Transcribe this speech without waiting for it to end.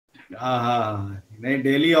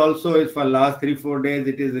Delhi also is for last 3-4 days.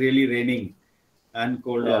 It is really raining and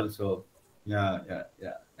cold also. Yeah.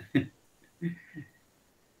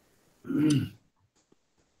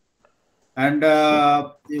 And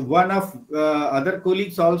one of other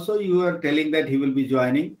colleagues also, you were telling that he will be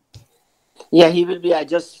joining. Yeah, he will be. I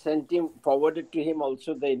just forwarded to him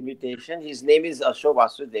also the invitation. His name is Ashok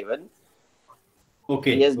Vasudevan.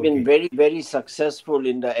 Okay. He has been very, very successful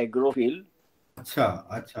in the agro field.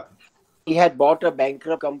 Acha. He had bought a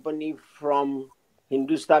bankrupt company from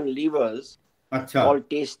Hindustan Levers called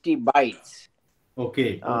Tasty Bites.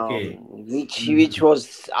 Okay. Which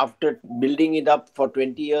was, after building it up for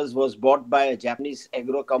 20 years, was bought by a Japanese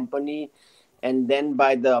agro company and then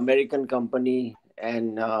by the American company,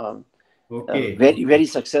 and very, very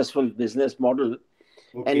successful business model.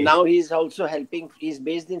 And now he's also helping. He's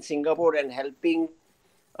based in Singapore and helping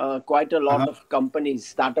quite a lot of companies,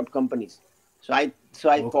 startup companies. So I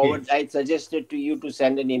suggested to you to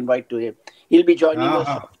send an invite to him. He'll be joining us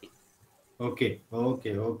shortly. Okay.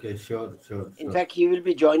 Sure. In fact, he will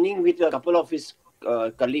be joining with a couple of his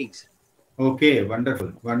colleagues. Okay,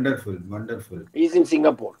 wonderful. He's in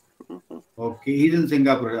Singapore. Okay, he's in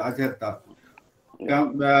Singapore. Acha.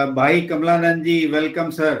 Bhai Kamlanand ji,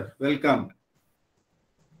 welcome, sir. Welcome.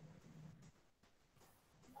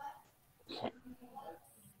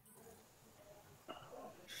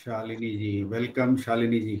 Shalini ji, welcome,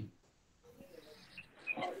 Shalini ji.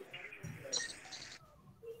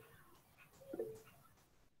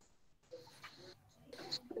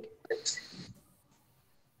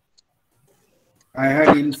 I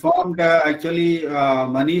had informed actually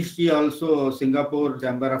Manish ji also, Singapore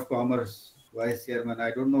Chamber of Commerce Vice Chairman.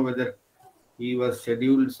 I don't know whether he was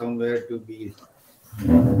scheduled somewhere to be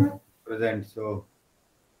present. So,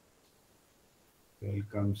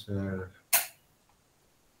 welcome, sir.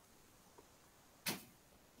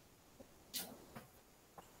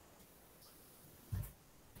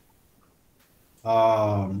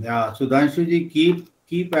 Sudhanshu ji,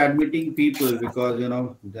 keep admitting people, because there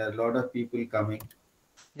are a lot of people coming.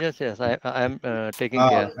 Yes, I am taking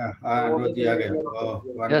care. Oh,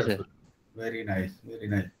 wonderful. Yes, very nice.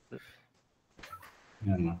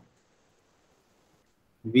 Yeah.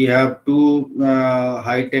 We have two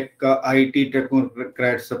high-tech IT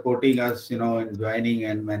technocrats supporting us, in joining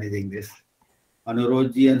and managing this.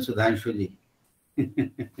 Anuroj ji and Sudhanshu ji.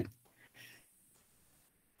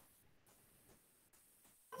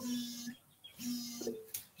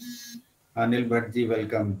 Anil Bhatt ji,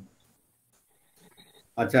 welcome.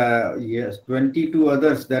 Acha, yes, 22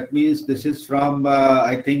 others. That means this is from,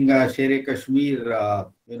 I think, Sher-e-Kashmir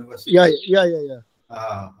University. Yeah.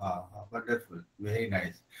 Wonderful. Very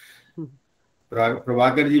nice.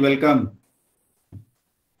 Prabhaakar ji, welcome.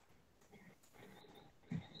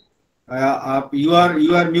 You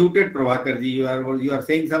are muted, Prabhaakar ji. You are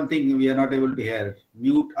saying something we are not able to hear.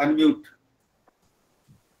 Unmute.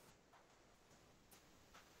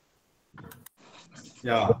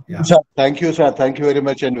 Yeah. Thank you, sir. Thank you very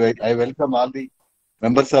much, and I welcome all the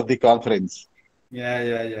members of the conference.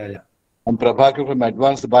 Yeah. I'm Prabhaakar from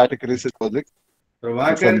Advanced Biotech Research Project.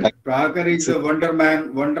 Prabhaakar is a wonder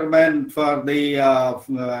man for the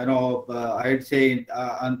I'd say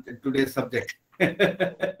on today's subject. Thank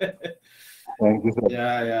you, sir.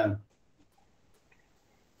 Yeah.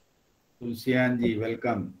 Tulsian ji,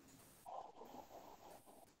 welcome.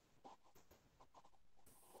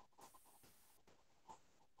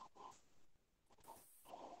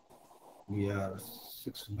 We are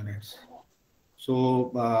 6 minutes. So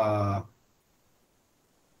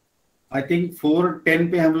I think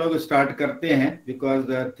 4:10 पे हम लोग start करते हैं, because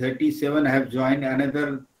 37 have joined.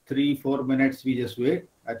 Another 3-4 minutes we just wait.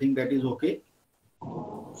 I think that is okay.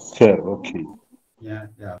 Sure, okay.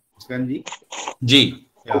 Yeah. Sanjay ji.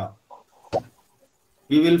 Yeah.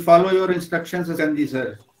 We will follow your instructions, Sanjay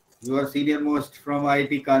sir. You are senior most from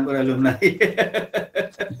IIT Kanpur alumni.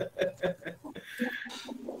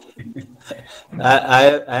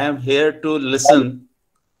 I am here to listen.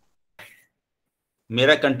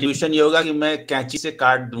 मेरा contribution ये होगा कि मैं कैंची से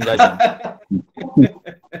काट दूंगा जी।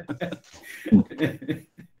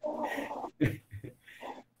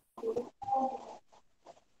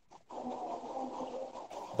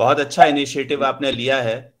 बहुत अच्छा इनिशिएटिव आपने लिया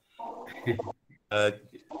है।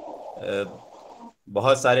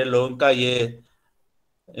 बहुत सारे लोगों का ये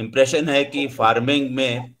इम्प्रेशन है कि फार्मिंग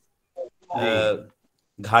में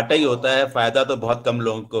घाटा ही होता है, फायदा तो बहुत कम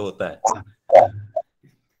लोगों को होता है।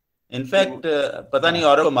 इनफैक्ट पता नहीं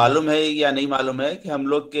औरों को मालूम है या नहीं मालूम है कि हम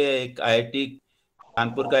लोग के एक IIT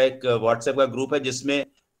कानपुर का एक व्हाट्सएप का ग्रुप है जिसमें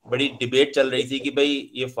बड़ी डिबेट चल रही थी कि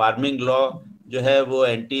भाई ये फार्मिंग लॉ जो है वो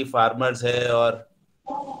एंटी फार्मर्स है और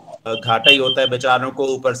घाटा ही होता है बेचारों को,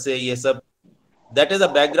 ऊपर से ये सब, दैट इज अ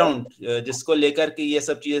बैकग्राउंड जिसको लेकर के ये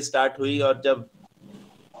सब चीजें स्टार्ट हुई। और जब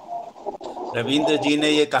रविंद्र जी ने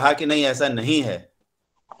ये कहा कि नहीं ऐसा नहीं है,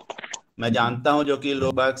 मैं जानता हूं जो कि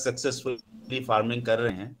लोग सक्सेसफुली फार्मिंग कर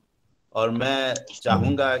रहे हैं, और मैं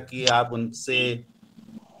चाहूंगा कि आप उनसे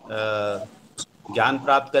ज्ञान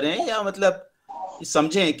प्राप्त करें, या मतलब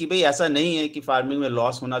समझें कि भाई ऐसा नहीं है कि फार्मिंग में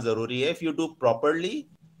लॉस होना जरूरी है। If you do properly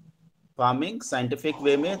farming scientific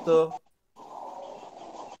way में, तो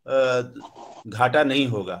घाटा नहीं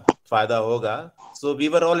होगा, फायदा होगा। So we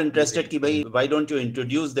were all interested कि भाई why don't you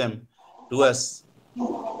introduce them to us,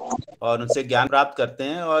 और उनसे ज्ञान प्राप्त करते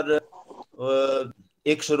हैं, और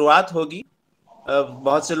एक शुरुआत होगी।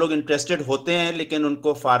 बहुत से लोग इंटरेस्टेड होते हैं लेकिन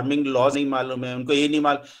उनको फार्मिंग लॉज नहीं मालूम है, उनको ये नहीं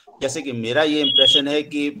मालूम। जैसे कि मेरा ये इम्प्रेशन है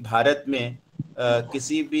कि भारत में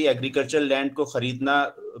किसी भी एग्रीकल्चर लैंड को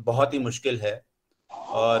खरीदना बहुत ही मुश्किल है,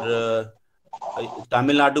 और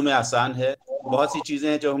तमिलनाडु में आसान है। बहुत सी चीजें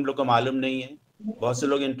हैं जो हम लोग को मालूम नहीं है। बहुत से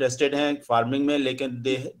लोग इंटरेस्टेड हैं फार्मिंग में, लेकिन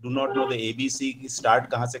they do not know the ABC की स्टार्ट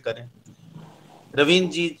कहाँ से करें।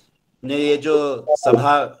 रविंद्र जी ने ये जो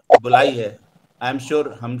सभा बुलाई है, आई एम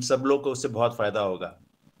श्योर हम सब लोग को उससे बहुत फायदा होगा।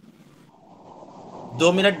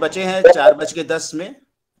 2 मिनट बचे हैं 4:10 में,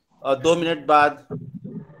 और 2 मिनट बाद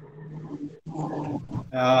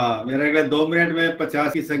मेरा ख्याल 2 मिनट में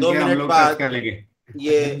 50 की 2 संख्या हम मिनट लोग बाद टच कर लेंगे।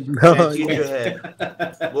 ये कैंची जो है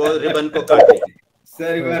वो रिबन को काटेगी।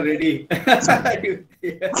 Sir you are ready?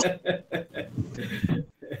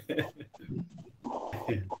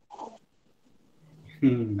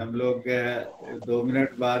 हम लोग 2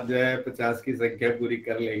 मिनट बाद जो है 50 की संख्या पूरी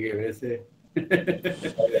कर लेंगे वैसे।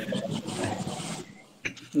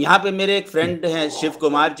 यहाँ पे मेरे एक फ्रेंड हैं शिव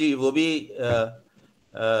कुमार जी, वो भी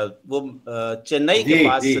वो चेन्नई के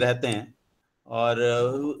पास रहते हैं, और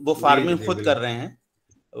वो फार्मिंग खुद कर रहे हैं।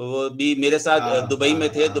 वो भी मेरे साथ दुबई में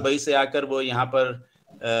थे, दुबई से आकर वो यहाँ पर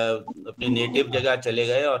अपने नेटिव जगह चले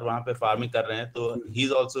गए और वहाँ पे फार्मिंग कर रहे हैं। तो he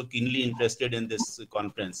is also keenly interested in this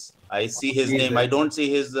conference. I see his name, I don't see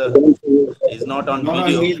his is not on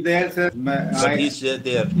video. No, he's there, sir. But he's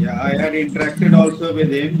there. Yeah, I had interacted also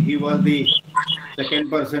with him. He was the second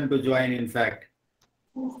person to join, in fact.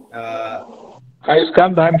 Hi,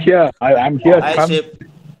 Skand. I'm here. I'm here. Hi, Shiv.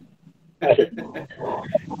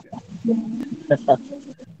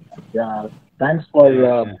 Yeah. Thanks for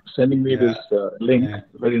sending me this link.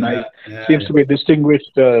 Very nice. Seems to be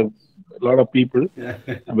distinguished. A lot of people.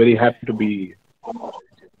 I'm very happy to be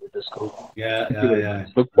with this group.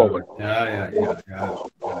 Look forward.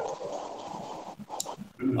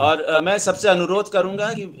 और मैं सबसे अनुरोध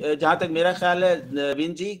करूंगा कि जहां तक मेरा ख्याल है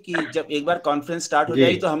नवीन जी, कि जब एक बार कॉन्फ्रेंस स्टार्ट हो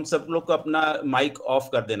जाएगी तो हम सब लोग को अपना माइक ऑफ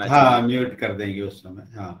कर देना चाहिए। हाँ, म्यूट कर देंगे उस समय।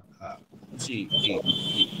 हाँ। जी जी।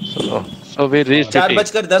 So we reached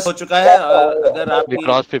 4:10 हो चुका है, और अगर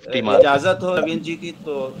आपकी इजाजत हो नवीन जी की,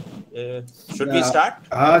 तो शुड वी स्टार्ट?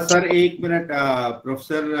 हाँ sir, 1 minute.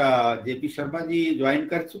 Professor JP Sharma ji join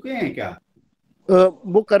कर चुके हैं क्या?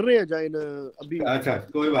 वो कर रहे हैं ज्वाइन अभी। अच्छा,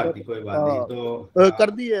 कोई बात नहीं तो कर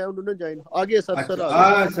दी है उन्होंने ज्वाइन। आगे सर।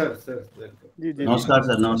 अच्छा, सर जी। नमस्कार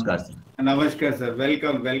सर। नमस्कार sir.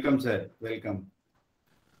 Welcome sir, welcome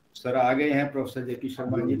sir. आ गए हैं प्रोफेसर जेपी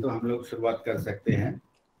शर्मा जी, तो हम लोग शुरुआत कर सकते हैं।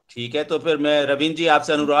 ठीक है, तो फिर मैं रविंद्र जी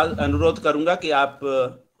आपसे अनुरोध करूंगा कि आप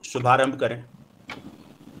शुभारंभ करें।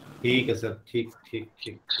 ठीक है सर, ठीक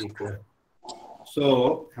है।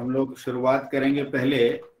 सो हम लोग शुरुआत करेंगे।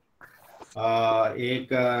 पहले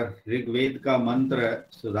एक ऋग्वेद का मंत्र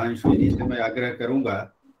सुधांशु जी से मैं आग्रह करूंगा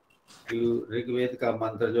कि ऋग्वेद का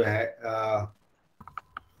मंत्र जो है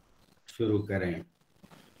शुरू करें।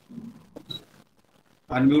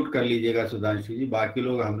 अनम्यूट कर लीजिएगा सुधांशु जी, बाकी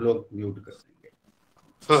लोग हम लोग म्यूट कर देंगे।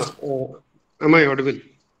 Am I audible?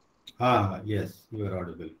 हाँ, यस, यू आर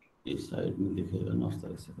ऑडिबल। इस साइड में दिखेगा ना, उस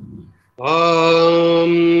तरह से करना।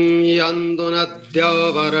 यंदु नद्यो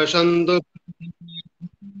वर्षन्तु।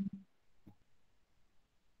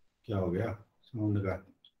 क्या हो गया साउंड का?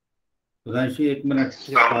 सुधांशु 1 मिनट,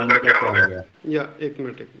 साउंड का क्या हो गया? या 1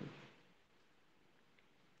 minute.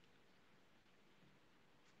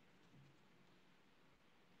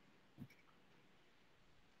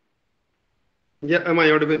 Yeah, am I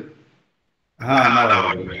audible? हाँ, now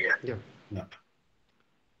audible. Yeah.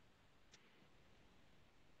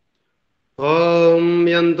 ॐ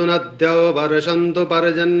यन्तु नद्यो वर्षन्तु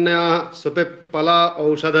पर्जन्याः सुपिप्पला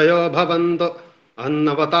औषधयो भवन्तु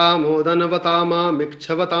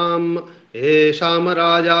अन्नवतामोदनवतामामिक्षवताम् येषां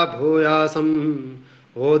राजा भूयासम्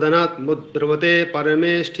ओदनात् मुद्रवते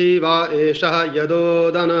परमेष्ठी वा एषः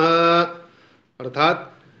यदोदनः। अर्थात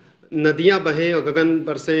नदियां बहें और गगन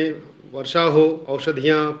बरसे, वर्षा हो,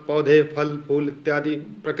 औषधियां, पौधे, फल फूल इत्यादि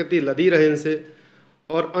प्रकृति लदी रहे इनसे,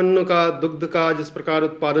 और अन्न का, दुग्ध का जिस प्रकार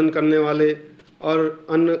उत्पादन करने वाले और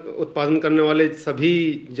अन्न उत्पादन करने वाले सभी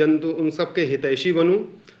जंतु, उन सब के हितैषी बनूं।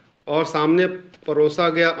 और सामने परोसा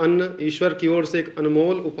गया अन्न ईश्वर की ओर से एक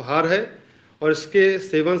अनमोल उपहार है और इसके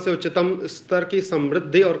सेवन से उच्चतम स्तर की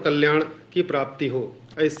समृद्धि और कल्याण की प्राप्ति हो,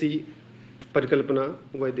 ऐसी परिकल्पना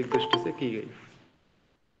वैदिक दृष्टि से की गई।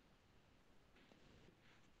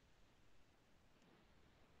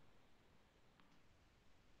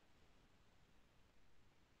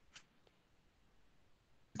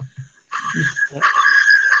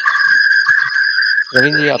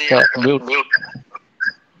 रवीन जी आपका म्यूट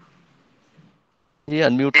जी,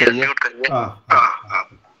 अनम्यूट करिए।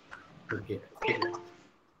 ओके,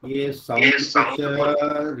 ये साउंड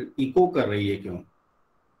कुछ इको कर रही है क्यों?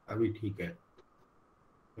 अभी ठीक है।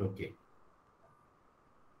 Okay,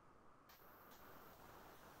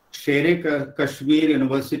 Shere Kashmir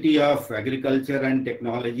university of agriculture and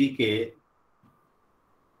technology के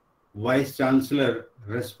vice chancellor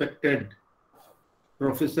respected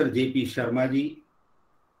professor P Sharma ji,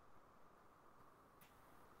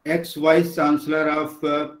 x vice chancellor of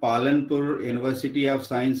Palanpur university of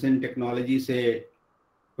science and technology से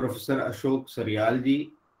प्रोफेसर अशोक सरियाल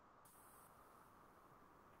जी,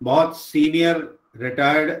 बहुत सीनियर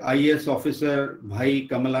रिटायर्ड IAS ऑफिसर भाई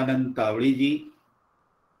कमलानंद तावड़ी जी,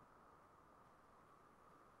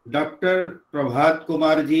 डॉक्टर प्रभात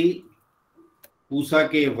कुमार जी, पूसा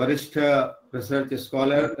के वरिष्ठ research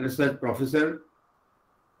scholar, research professor,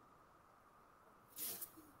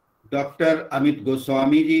 doctor Amit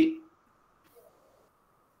Goswami ji,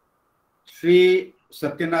 Shri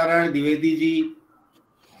Satyanarayan Dwivedi ji,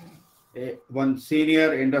 one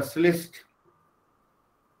senior industrialist,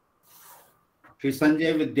 Shri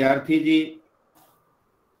Sanjay विद्यार्थी जी,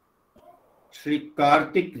 श्री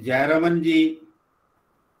कार्तिक जयरामन जी,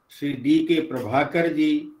 Shri DK Prabhakar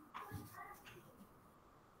ji,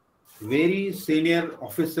 very senior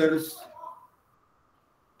officers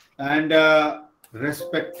and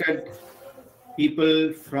respected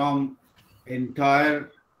people from entire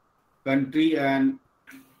country and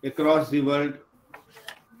across the world,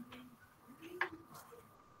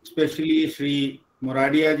 especially Shri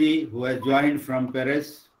Moradia ji, who has joined from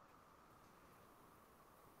Paris.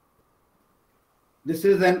 This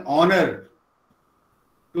is an honor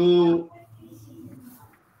to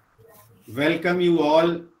welcome you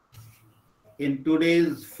all in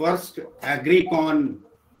today's first Agricon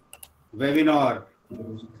webinar.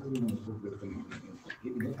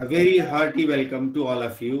 A very hearty welcome to all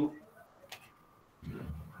of you.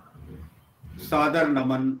 Sadar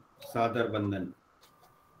Naman, Sadar Bandan.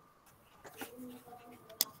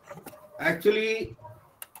 Actually,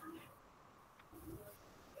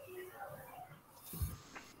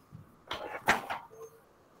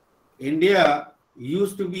 India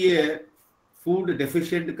used to be a food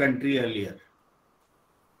deficient country earlier.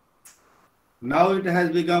 Now it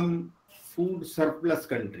has become food surplus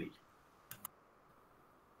country.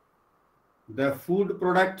 The food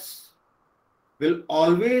products will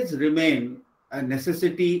always remain a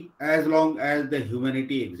necessity as long as the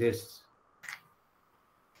humanity exists.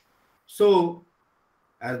 So,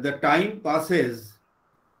 as the time passes,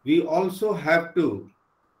 we also have to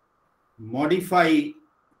modify,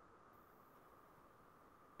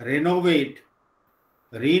 renovate,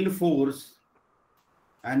 reinforce,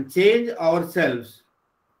 and change ourselves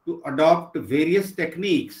to adopt various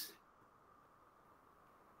techniques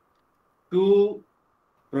to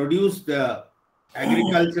produce the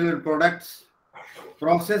agricultural products,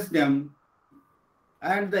 process them,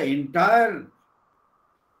 and the entire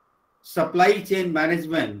supply chain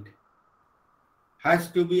management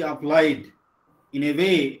has to be applied in a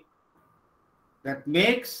way that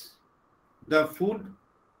makes the food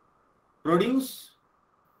produce,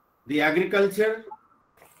 the agriculture,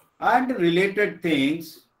 and related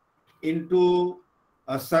things into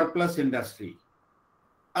a surplus industry.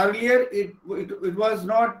 Earlier, it was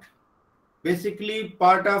not basically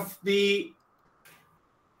part of the,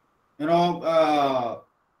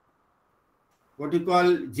 what you call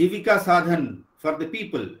Jivika Sadhan for the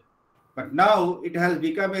people. But now it has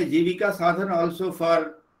become a Jivika Sadhan also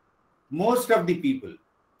for most of the people.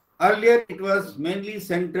 Earlier, it was mainly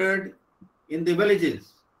centered in the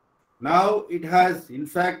villages. Now it has, in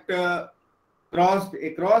fact, crossed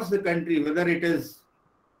across the country, whether it is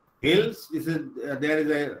hills, there is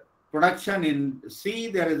a production in sea,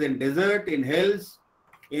 there is in desert, in hills,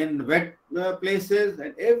 in wet places,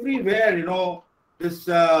 and everywhere, this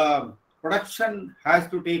production has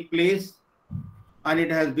to take place, and it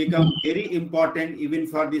has become very important even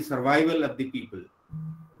for the survival of the people.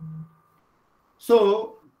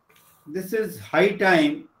 So, this is high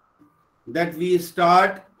time that we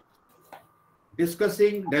start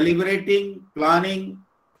discussing, deliberating, planning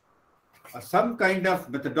some kind of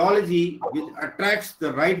methodology which attracts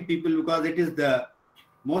the right people, because it is the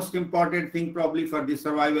most important thing probably for the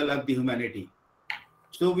survival of the humanity.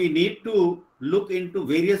 So we need to look into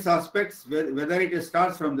various aspects, whether it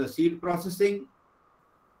starts from the seed processing,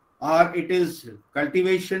 or it is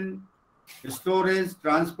cultivation, storage,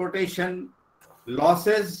 transportation,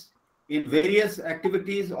 losses in various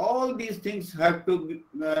activities. All these things have to be,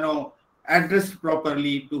 addressed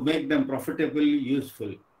properly to make them profitable,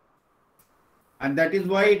 useful. And that is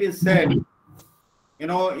why it is said,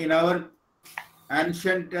 in our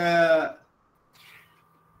ancient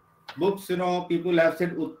books, people have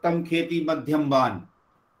said, Uttam Kheti Madhyam Ban.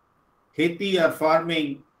 Kheti or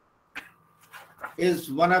farming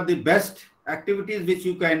is one of the best activities which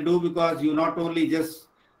you can do, because you not only just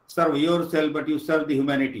serve yourself, but you serve the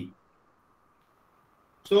humanity.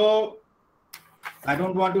 So I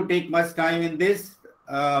don't want to take much time in this.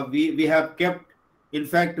 We have kept, in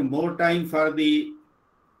fact, more time for the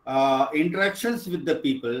interactions with the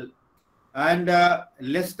people, and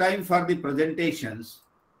less time for the presentations,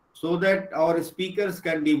 so that our speakers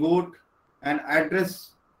can devote and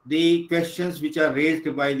address the questions which are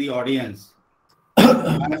raised by the audience.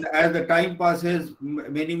 And as the time passes,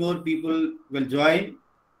 many more people will join.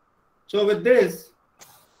 So with this,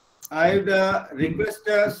 I would request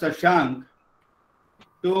Shashank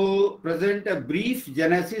to present a brief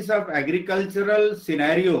genesis of agricultural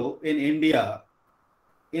scenario in India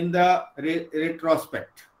in the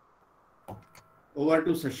retrospect. Over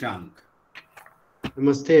to Shashank.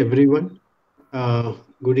 Namaste everyone.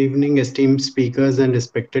 Good evening, esteemed speakers and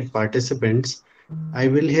respected participants. I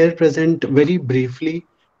will here present very briefly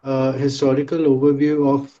a historical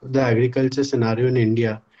overview of the agriculture scenario in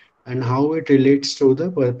India and how it relates to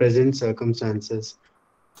the present circumstances.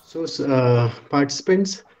 So,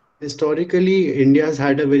 participants, historically, India has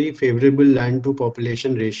had a very favorable land to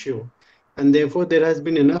population ratio, and therefore there has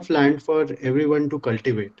been enough land for everyone to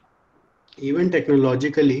cultivate. Even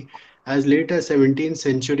technologically, as late as 17th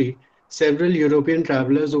century, several European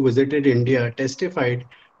travelers who visited India testified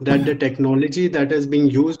that the technology that is being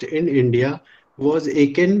used in India was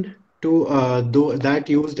akin to that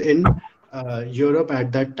used in Europe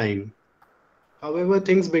at that time. However,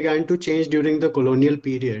 things began to change during the colonial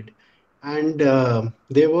period, and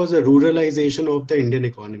there was a ruralization of the Indian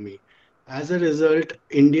economy. As a result,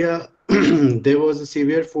 India there was a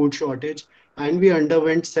severe food shortage, and we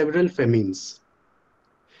underwent several famines.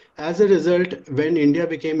 As a result, when India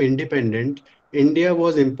became independent, India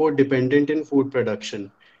was import dependent in food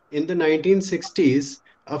production. In the 1960s,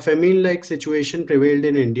 a famine like situation prevailed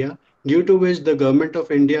in India, due to which the government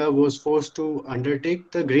of India was forced to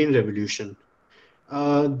undertake the Green Revolution.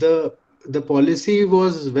 The policy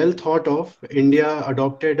was well thought of. India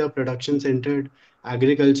adopted a production-centered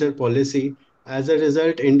agriculture policy. As a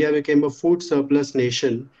result, India became a food surplus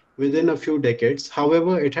nation within a few decades.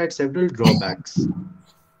 However, it had several drawbacks.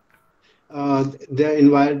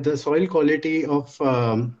 The soil quality of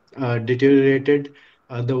deteriorated,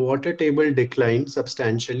 the water table declined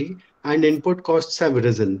substantially, and input costs have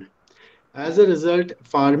risen. As a result,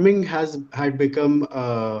 farming had become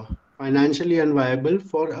financially unviable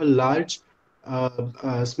for a large,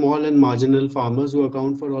 small and marginal farmers who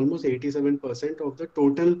account for almost 87% of the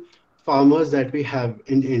total farmers that we have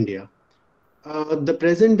in India. The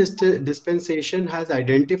present dispensation has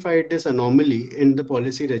identified this anomaly in the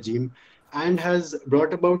policy regime and has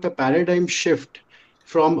brought about a paradigm shift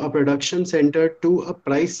from a production centered to a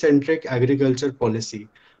price centric agriculture policy.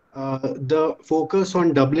 The focus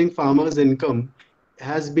on doubling farmers' income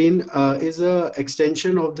has been is a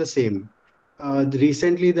extension of the same.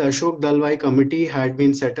 Recently, the Ashok Dalwai committee had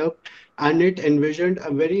been set up, and it envisioned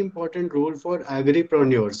a very important role for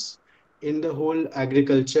agripreneurs in the whole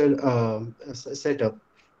agriculture setup.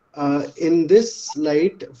 In this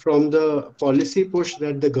light, from the policy push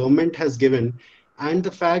that the government has given, and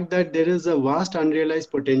the fact that there is a vast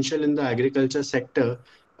unrealized potential in the agriculture sector,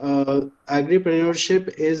 agripreneurship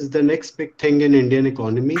is the next big thing in Indian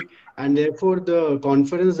economy, and therefore the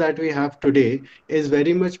conference that we have today is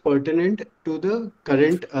very much pertinent to the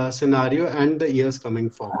current scenario and the years coming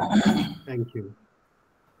forward. Thank you.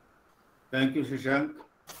 Thank you, Shashank.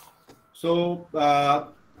 So,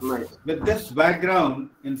 with this background,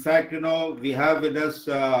 in fact, we have with us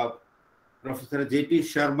Professor P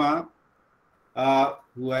Sharma,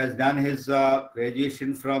 who has done his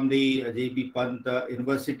graduation from the J.B. Pant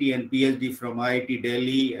University and PhD from IIT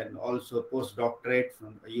Delhi, and also postdoctorate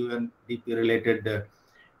from a UNDP related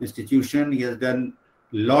institution. He has done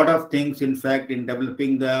a lot of things, in fact, in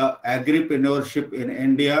developing the agripreneurship in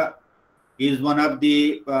India. He is one of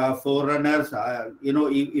the forerunners. You know,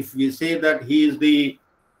 if we say that he is the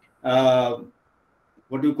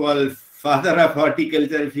what you call father of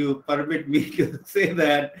horticulture, if you permit me to say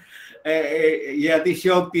that, ये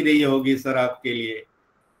अतिशयोक्ति नहीं होगी sir आपके लिए.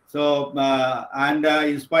 So and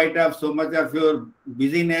in spite of so much of your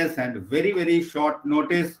busyness and very short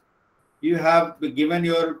notice, you have given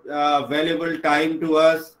your valuable time to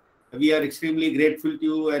us. We are extremely grateful to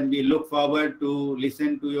you, and we look forward to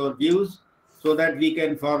listen to your views so that we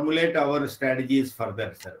can formulate our strategies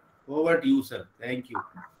further, sir. Over to you, sir. Thank you.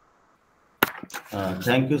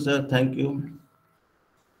 Thank you, sir. Thank you.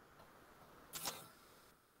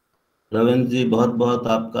 Ravindra जी, बहुत बहुत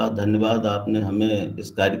आपका धन्यवाद. आपने हमें इस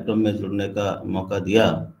कार्यक्रम में जुड़ने का मौका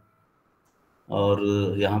दिया और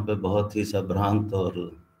यहाँ पे बहुत ही संभ्रांत और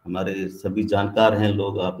हमारे सभी जानकार हैं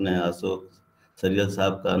लोग. आपने अशोक सरियल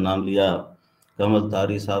साहब का नाम लिया. कमल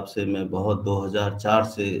तारी साहब से मैं बहुत 2004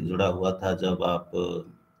 से जुड़ा हुआ था जब आप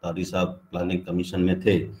तारी साहब प्लानिंग कमीशन में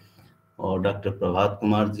थे. और डॉक्टर प्रभात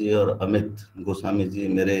कुमार जी और अमित गोस्वामी जी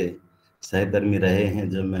मेरे सहकर्मी रहे हैं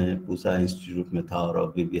जब मैं पूसा इंस्टीट्यूट में था और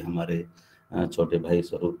अभी भी हमारे छोटे भाई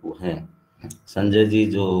स्वरूप हैं. संजय जी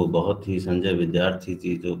जो बहुत ही, संजय विद्यार्थी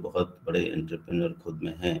जी जो बहुत बड़े एंटरप्रेन्योर खुद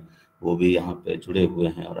में हैं, वो भी यहाँ पे जुड़े हुए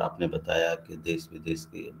हैं. और आपने बताया कि देश विदेश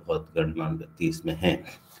के बहुत गणमान्य व्यक्ति इसमें हैं.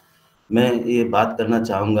 मैं ये बात करना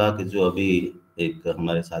चाहूँगा कि जो अभी एक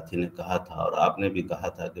हमारे साथी ने कहा था और आपने भी कहा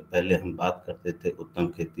था कि पहले हम बात करते थे उत्तम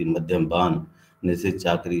खेती, मध्यम बान, निश्चित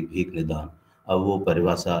चाकरी, भीख निदान. अब वो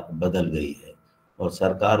परिभाषा बदल गई है और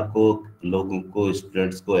सरकार को लोगों को,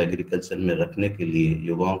 स्टूडेंट्स को एग्रीकल्चर में रखने के लिए,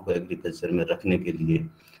 युवाओं को एग्रीकल्चर में रखने के लिए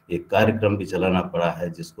एक कार्यक्रम भी चलाना पड़ा है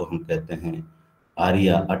जिसको हम कहते हैं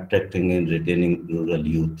Arya, attracting and retaining rural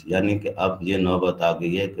youth. यानी कि अब ये नौबत आ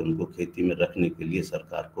गई है कि उनको खेती में रखने के लिए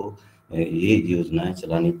सरकार को ये योजनाएं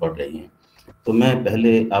चलानी पड़ रही हैं. तो मैं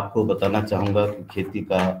पहले आपको बताना चाहूँगा कि खेती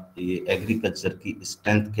का ये एग्रीकल्चर की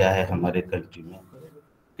स्ट्रेंथ क्या है हमारे कंट्री में,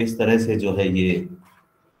 किस तरह से जो है ये,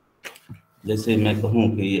 जैसे मैं कहूँ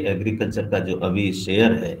कि ये एग्रीकल्चर का जो अभी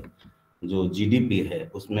शेयर है, जो जीडीपी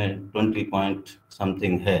है उसमें 20 पॉइंट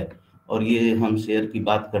समथिंग है. और ये हम शेयर की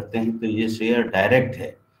बात करते हैं तो ये शेयर डायरेक्ट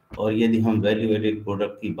है. और यदि हम वैल्यू एडेड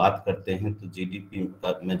प्रोडक्ट की बात करते हैं तो जीडीपी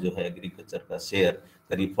में जो है एग्रीकल्चर का शेयर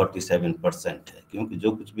करीब 47% है. क्योंकि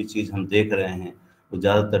जो कुछ भी चीज़ हम देख रहे हैं वो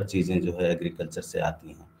ज़्यादातर चीज़ें जो है एग्रीकल्चर से आती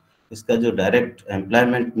हैं. इसका जो डायरेक्ट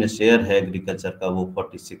एम्प्लॉयमेंट में शेयर है एग्रीकल्चर का वो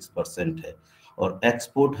 46% है. और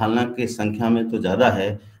एक्सपोर्ट हालांकि संख्या में तो ज़्यादा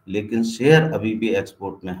है लेकिन शेयर अभी भी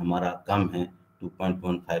एक्सपोर्ट में हमारा कम है,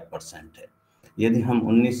 2.15% है. यदि हम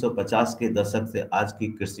 1950 के दशक से आज की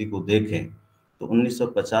कृषि को देखें तो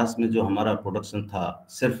 1950 में जो हमारा प्रोडक्शन था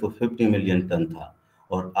सिर्फ 50 मिलियन टन था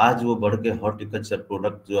और आज वो बढ़ के हॉर्टिकल्चर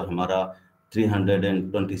प्रोडक्ट जो हमारा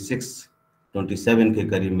 327 के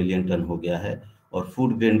करीब मिलियन टन हो गया है. और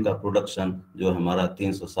फूड ग्रेन का प्रोडक्शन जो हमारा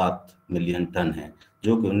 307 मिलियन टन है,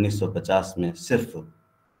 जो कि 1950 में सिर्फ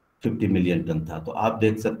 50 मिलियन टन था. तो आप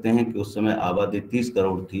देख सकते हैं कि उस समय आबादी 30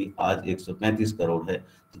 करोड़ थी, आज 135 करोड़ है.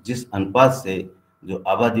 तो जिस अनुपात से जो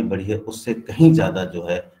आबादी बढ़ी है उससे कहीं ज़्यादा जो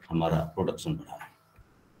है हमारा प्रोडक्शन बढ़ा है.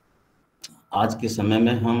 आज के समय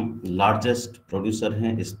में हम लार्जेस्ट प्रोड्यूसर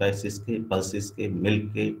हैं स्पाइसेस के, पल्सेस के,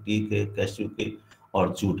 मिल्क के, टी के, कैश्यू के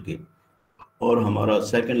और जूट के. और हमारा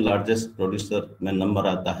सेकंड लार्जेस्ट प्रोड्यूसर में नंबर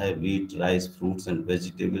आता है wheat, rice, fruits and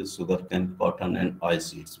vegetables, sugar cane, cotton and oil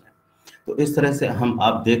seeds में. तो इस तरह से हम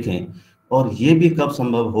आप देखें. और ये भी कब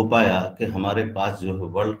संभव हो पाया कि हमारे पास जो है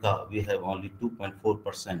वर्ल्ड का, we have only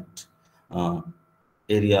 2.4%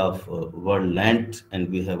 area of world land and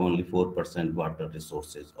we have only 4% water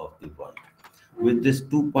resources of the world. With this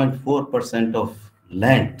 2.4% of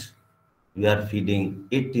land, we are feeding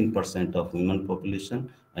 18% of human population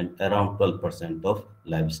and around 12% of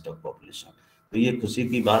livestock population. तो ये खुशी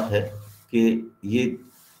की बात है कि ये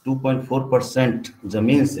 2.4%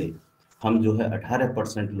 जमीन से हम जो है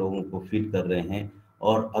 18% लोगों को फीड कर रहे हैं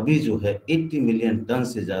और अभी जो है 80 मिलियन टन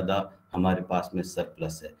से ज़्यादा हमारे पास में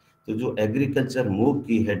सरप्लस है. तो जो एग्रीकल्चर मूव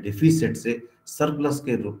की है डिफिसिट से सरप्लस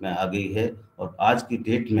के रूप में आ गई है और आज की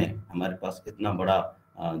डेट में हमारे पास इतना बड़ा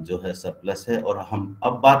जो है सरप्लस है. और हम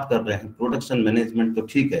अब बात कर रहे हैं प्रोडक्शन मैनेजमेंट तो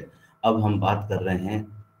ठीक है, अब हम बात कर रहे हैं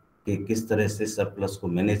कि किस तरह से सरप्लस को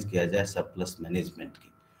मैनेज किया जाए, सरप्लस मैनेजमेंट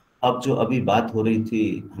की. अब जो अभी बात हो रही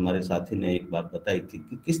थी, हमारे साथी ने एक बात बताई थी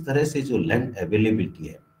कि किस तरह से जो लैंड अवेलेबिलिटी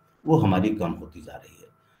है वो हमारी कम होती जा रही है.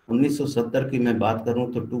 1970 की मैं बात करूं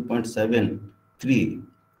तो 2.73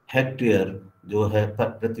 हेक्टेयर जो है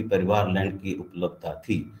प्रति परिवार लैंड की उपलब्धता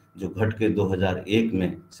थी, जो घट के 2001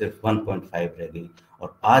 में सिर्फ 1.5 रह गई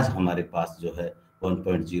और आज हमारे पास जो है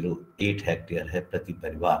 1.08 हेक्टेयर है प्रति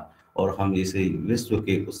परिवार. और हम इसे विश्व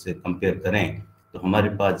के उससे कंपेयर करें तो हमारे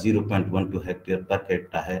पास 0.12 हेक्टेयर पर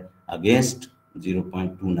कैपिटा है against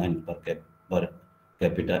 0.29 per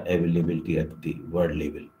capita availability at the world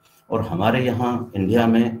level. और हमारे यहाँ इंडिया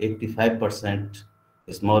में 85%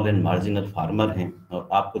 स्मॉल एंड मार्जिनल फार्मर हैं, और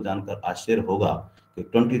आपको जानकर आश्चर्य होगा कि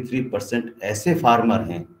 23% ऐसे फार्मर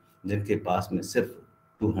हैं जिनके पास में सिर्फ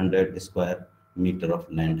 200 स्क्वायर मीटर ऑफ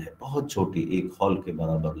लैंड है, बहुत छोटी, एक हॉल के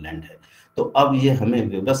बराबर लैंड है। तो अब ये हमें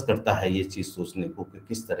विवश करता है ये चीज़ सोचने को कि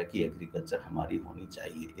किस तरह की एग्रीकल्चर हमारी होनी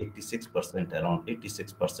चाहिए। 86% around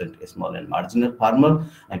 86% small and marginal farmer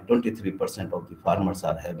and 23% of the farmers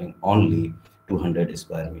are having only 200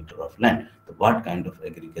 square metre of land. तो what kind of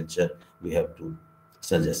agriculture we have to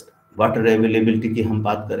suggest. Water availability की हम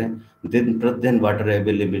बात करें, दिन प्रतिदिन वाटर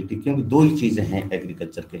अवेलेबिलिटी, क्योंकि दो ही चीज़ें हैं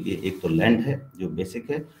एग्रीकल्चर के लिए, एक तो लैंड है जो बेसिक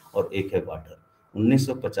है और एक है वाटर।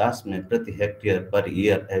 1950 में प्रति hectare per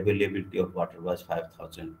year availability of water was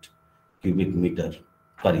 5000 cubic metre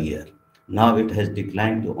per year. Now it has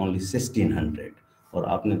decline to only 1600। और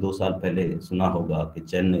आपने 2 साल पहले सुना होगा कि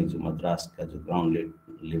चेन्नई जो मद्रास का जो ग्राउंड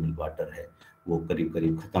लेवल वाटर है वो करीब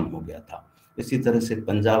करीब ख़त्म हो गया था। इसी तरह से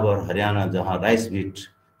पंजाब और हरियाणा जहां राइस व्हीट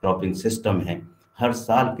क्रॉपिंग सिस्टम है, हर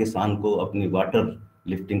साल किसान को अपनी वाटर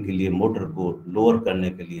लिफ्टिंग के लिए मोटर को लोअर करने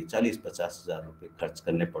के लिए 40-50 हज़ार रुपये खर्च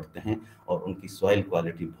करने पड़ते हैं, और उनकी सॉइल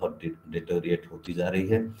क्वालिटी बहुत डिटोरिएट होती जा रही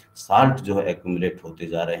है, साल्ट जो है एक्यूमुलेट होते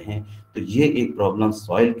जा रहे हैं। तो ये एक प्रॉब्लम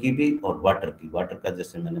सॉइल की भी और वाटर की। वाटर का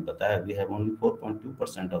जैसे मैंने बताया, we have only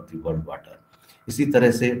 4.2% of the world water. इसी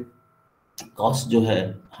तरह से कॉस्ट जो है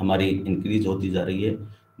हमारी इंक्रीज होती जा रही है,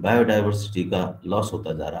 बायोडाइवर्सिटी का लॉस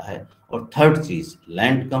होता जा रहा है, और थर्ड चीज़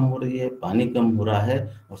लैंड कम हो रही है, पानी कम हो रहा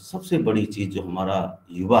है, और सबसे बड़ी चीज़ जो हमारा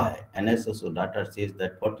युवा है, NSSO data says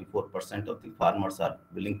that 44% of the farmers are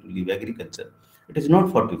willing to leave agriculture. It is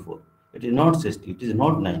not 44, it is not 60, it is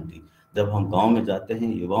not 90। जब हम गांव में जाते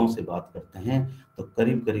हैं, युवाओं से बात करते हैं, तो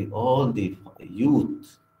करीब करीब all the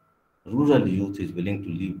youth, rural youth is willing to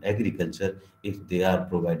leave agriculture if they are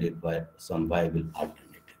provided by some viable alternative।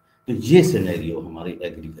 तो ये सिनेरियो हमारी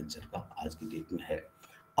एग्रीकल्चर का आज की डेट में है।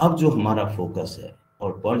 अब जो हमारा फोकस है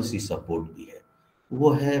और पॉलिसी सपोर्ट भी है वो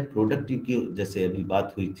है प्रोडक्टिविटी। जैसे अभी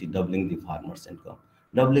बात हुई थी doubling the farmers income,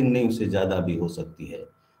 doubling नहीं उससे ज़्यादा भी हो सकती है,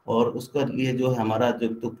 और उसका लिए जो है हमारा जो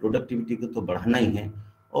तो प्रोडक्टिविटी को तो बढ़ाना ही है।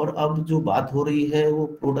 और अब जो बात हो रही है वो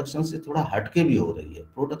प्रोडक्शन से थोड़ा हटके भी हो रही है,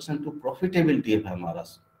 प्रोडक्शन टू प्रॉफिटेबिलिटी पे हमारा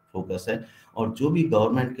फोकस है। और जो भी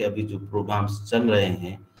गवर्नमेंट के अभी जो प्रोग्राम्स चल रहे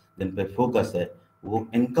हैं जिन पे फोकस है वो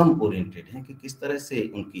इनकम ओरिएंटेड है कि किस तरह से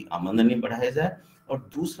उनकी आमदनी बढ़ाया जाए, और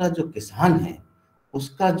दूसरा जो किसान है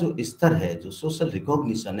उसका जो स्तर है, जो सोशल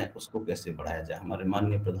रिकॉग्निशन है, उसको कैसे बढ़ाया जाए। हमारे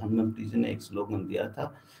माननीय प्रधानमंत्री जी ने एक स्लोगन दिया था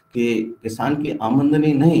कि किसान की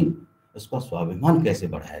आमदनी नहीं, उसका स्वाभिमान कैसे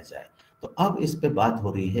बढ़ाया जाए। तो अब इस पे बात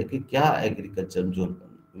हो रही है कि क्या एग्रीकल्चर जो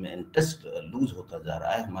में इंटरेस्ट लूज होता जा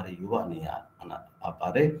रहा है, हमारे युवा नहीं आ पा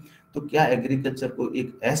रहे, तो क्या एग्रीकल्चर को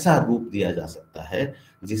एक ऐसा रूप दिया जा सकता है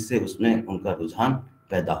जिससे उसमें उनका रुझान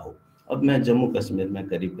पैदा हो। अब मैं जम्मू कश्मीर में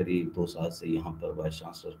करीब करीब 2 साल से यहाँ पर वाइस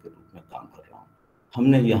चांसलर के रूप में काम कर रहा हूँ।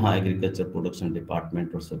 हमने यहाँ एग्रीकल्चर प्रोडक्शन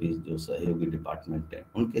डिपार्टमेंट और सभी जो सहयोगी डिपार्टमेंट हैं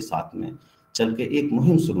उनके साथ में चल के एक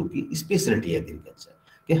मुहिम शुरू की, स्पेशलिटी एग्रीकल्चर,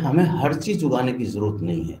 कि हमें हर चीज़ उगाने की ज़रूरत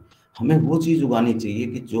नहीं है, हमें वो चीज़ उगानी चाहिए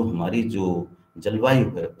कि जो हमारी जो जलवायु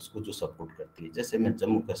है उसको जो सपोर्ट करती है। जैसे मैं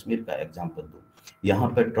जम्मू कश्मीर का एग्जांपल दूं, यहाँ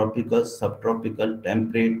पर ट्रॉपिकल, सब tropical,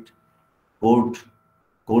 temperate,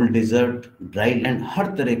 cold desert, dry land,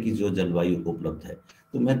 हर तरह की जो जलवायु उपलब्ध है।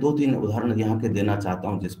 तो मैं 2-3 उदाहरण यहाँ के देना चाहता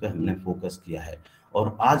हूँ जिस पे हमने फोकस किया है,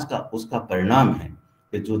 और आज का उसका परिणाम है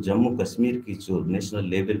कि जो जम्मू कश्मीर की जो नेशनल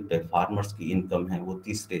लेवल पे फार्मर्स की इनकम है वो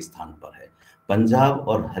 3रे स्थान पर है। पंजाब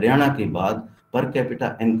और हरियाणा के बाद per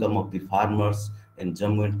capita income of the farmers in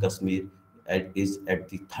Jammu and Kashmir is at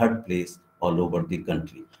the 3rd place all over the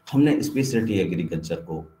country। हमने स्पेशलिटी एग्रीकल्चर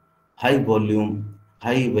को, high volume,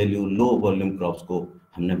 high value, low volume crops को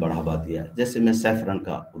हमने बढ़ावा दिया। जैसे मैं सैफरन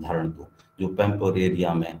का उदाहरण दूं जो पैम्पोर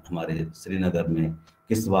एरिया में हमारे श्रीनगर में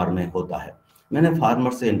किश्तवाड़ में होता है। मैंने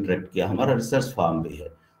फार्मर से इंटरेक्ट किया, हमारा रिसर्च फार्म भी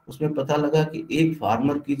है, उसमें पता लगा कि एक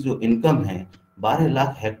फार्मर की जो इनकम है 12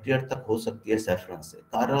 लाख हेक्टेयर तक हो सकती है सैफरन से।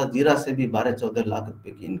 कारा जीरा से भी 12-14 लाख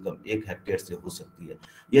रुपए की इनकम 1 हेक्टेयर से हो सकती है।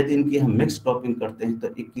 यदि इनकी हम मिक्स क्रॉपिंग करते हैं तो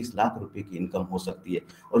 21 लाख रुपए की इनकम हो सकती है।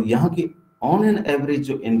 और यहाँ की ऑन एन एवरेज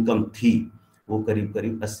जो इनकम थी वो करीब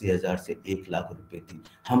करीब 80,000 से 1 लाख रुपए थी।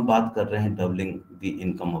 हम बात कर रहे हैं doubling the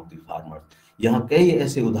income of the farmers. यहाँ कई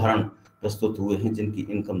ऐसे उदाहरण प्रस्तुत हुए हैं जिनकी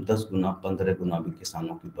इनकम 10 गुना 15 गुना भी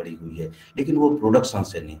किसानों की बढ़ी हुई है, लेकिन वो प्रोडक्शन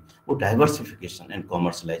से नहीं, वो diversification and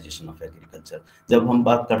commercialisation of agriculture. जब हम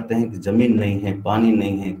बात करते हैं कि जमीन नहीं है, पानी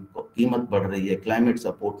नहीं है, कीमत बढ़ रही है, क्लाइमेट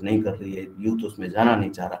सपोर्ट नहीं कर रही है, यूथ उसमें जाना नहीं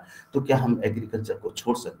चाह रहा, तो क्या हम एग्रीकल्चर को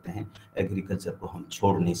छोड़ सकते हैं? एग्रीकल्चर को हम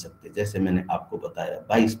छोड़ नहीं सकते। जैसे मैंने आपको बताया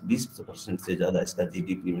 22-20% से ज़्यादा इसका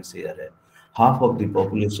जीडीपी में शेयर है, हाफ ऑफ द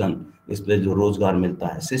पॉपुलेशन इस पे जो रोजगार मिलता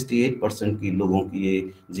है, 68% की लोगों की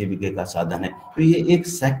ये जीविका का साधन है। तो ये एक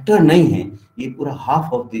सेक्टर नहीं है, ये पूरा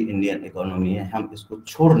half of the Indian economy है। हम इसको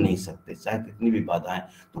छोड़ नहीं सकते चाहे कितनी भी बाधाएं।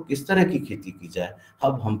 तो किस तरह की खेती की जाए?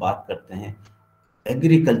 अब हम बात करते हैं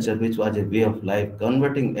agriculture which was a way of life,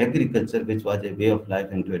 converting agriculture which was a way of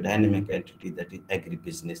life into a dynamic entity that is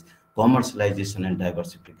agribusiness, commercialization and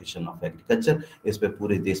diversification of agriculture। इस पे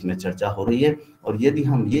पूरे देश में चर्चा हो रही है, और यदि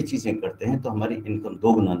हम ये चीजें करते हैं तो हमारी इनकम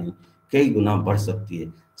 2 गुना नहीं कई गुना बढ़ सकती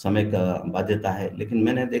है। समय का बाध्यता है, लेकिन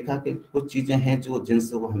मैंने देखा कि कुछ चीजें हैं जो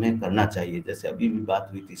जिनसे वो हमें करना चाहिए। जैसे अभी भी बात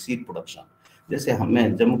हुई थी सीड प्रोडक्शन, जैसे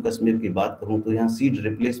मैं जम्मू कश्मीर की बात करूं तो यहाँ सीड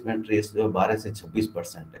रिप्लेसमेंट रेट जो 12 से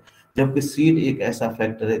 26% है, जबकि सीड एक ऐसा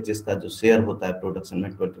फैक्टर है जिसका जो शेयर होता है प्रोडक्शन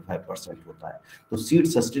में 25% होता है। तो सीड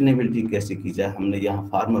सस्टेनेबिलिटी कैसे की जाए, हमने यहाँ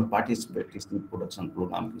farmer participatory seed production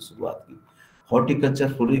programme की शुरुआत की।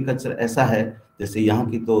 हॉर्टिकल्चर फ्लोरिकल्चर ऐसा है, जैसे यहाँ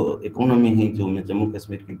की तो इकोनॉमी ही, जो मैं जम्मू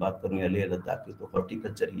कश्मीर की बात करूँ या लेह लद्दाख की, तो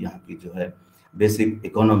हॉर्टिकल्चर ही यहाँ की जो है बेसिक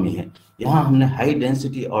इकोनॉमी है। यहाँ हमने हाई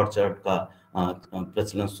डेंसिटी ऑर्चर्ड का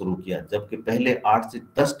प्रचलन शुरू किया, जबकि पहले 8 से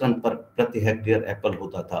 10 टन पर प्रति हेक्टेयर एप्पल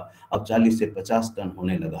होता था, अब 40 से 50 टन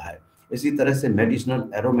होने लगा है। इसी तरह से मेडिसिनल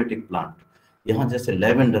एरोमेटिक प्लांट, यहाँ जैसे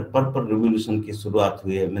लेवेंडर पर्पल रिवोल्यूशन की शुरुआत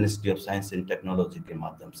हुई है ministry of science and technology के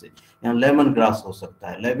माध्यम से। यहाँ लेमन ग्रास हो सकता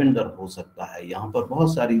है, लेवेंडर हो सकता है, यहाँ पर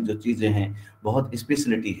बहुत सारी जो चीज़ें हैं, बहुत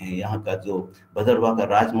स्पेशलिटी हैं। यहाँ का जो भदरवा का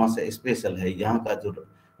राजमा से स्पेशल है, यहाँ का जो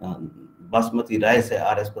बासमती राइस है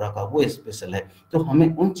आरएसपुरा का, वो स्पेशल है। तो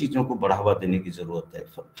हमें उन चीज़ों को बढ़ावा देने की ज़रूरत है।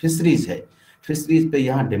 फिशरीज है, फिशरीज पे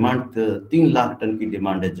यहाँ डिमांड 3 लाख टन की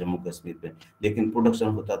डिमांड है जम्मू कश्मीर पे, लेकिन प्रोडक्शन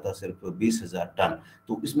होता था सिर्फ 20,000 टन।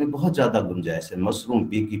 तो इसमें बहुत ज़्यादा गुंजाइश है। मशरूम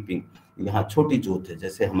बी कीपिंग यहाँ छोटी जोत है,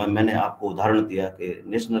 जैसे मैंने आपको उदाहरण दिया कि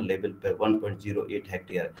नेशनल लेवल पे 1.08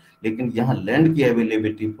 हेक्टेयर, लेकिन यहाँ लैंड की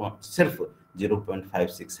अवेलेबिलिटी सिर्फ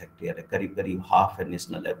 0.56 हेक्टेयर है, करीब करीब हाफ है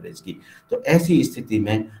नेशनल एवरेज की। तो ऐसी स्थिति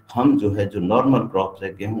में हम जो है, जो नॉर्मल क्रॉप्स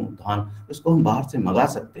है गेहूं धान, उसको हम बाहर से मंगा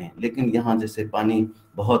सकते हैं, लेकिन यहाँ जैसे पानी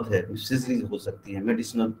बहुत है, फिशरीज हो सकती है,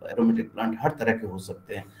 मेडिसिनल एरोमेटिक प्लांट हर तरह के हो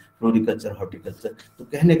सकते हैं, फ्लोरिकल्चर हॉर्टिकल्चर। तो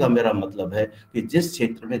कहने का मेरा मतलब है कि जिस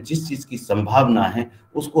क्षेत्र में जिस चीज़ की संभावना है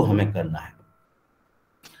उसको हमें करना है।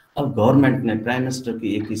 अब गवर्नमेंट ने, प्राइम मिनिस्टर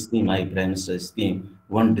की एक स्कीम आई, prime minister scheme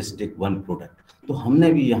 1 district 1 product. तो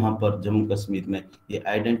हमने भी यहाँ पर जम्मू कश्मीर में ये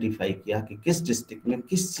आइडेंटिफाई किया कि किस डिस्ट्रिक्ट में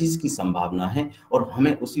किस चीज़ की संभावना है और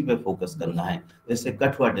हमें उसी पे फोकस करना है। जैसे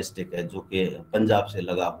कठुआ डिस्ट्रिक्ट है जो कि पंजाब से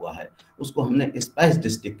लगा हुआ है, उसको हमने स्पाइस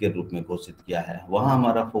डिस्ट्रिक्ट के रूप में घोषित किया है। वहाँ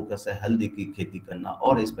हमारा फोकस है हल्दी की खेती करना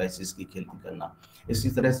और स्पाइसेस की खेती करना। इसी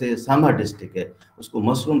तरह से सांबा डिस्ट्रिक्ट है, उसको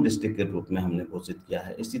मशरूम डिस्ट्रिक्ट के रूप में हमने घोषित किया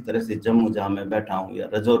है। इसी तरह से जम्मू जहाँ मैं बैठा हूँ, या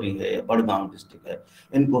रजौरी है या बड़गांव डिस्ट्रिक्ट है,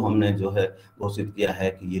 इनको हमने जो है घोषित किया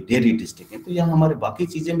है कि ये डेयरी डिस्ट्रिक्ट है। तो यहाँ हमारे बाकी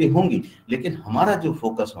चीज़ें भी होंगी, लेकिन हमारा जो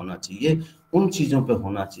फोकस होना चाहिए उन चीज़ों पे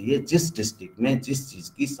होना चाहिए जिस डिस्ट्रिक्ट में जिस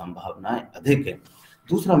चीज़ की संभावनाएं अधिक है।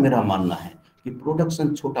 दूसरा मेरा मानना है कि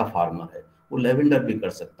प्रोडक्शन छोटा फार्मर है, वो लेवेंडर भी कर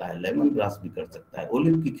सकता है, लेमन ग्रास भी कर सकता है,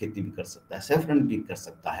 ओलिव की खेती भी कर सकता है, सैफरन भी कर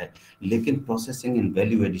सकता है, लेकिन प्रोसेसिंग एंड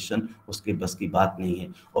वैल्यू एडिशन उसके बस की बात नहीं है।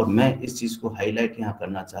 और मैं इस चीज़ को हाईलाइट यहाँ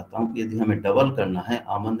करना चाहता हूँ कि यदि हमें डबल करना है,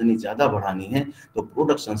 आमदनी ज़्यादा बढ़ानी है, तो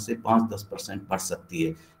प्रोडक्शन से 5-10% बढ़ सकती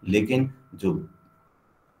है, लेकिन जो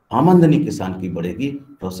आमदनी किसान की बढ़ेगी,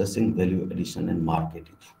 processing value addition and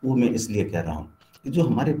marketing, वो मैं इसलिए कह रहा हूँ कि जो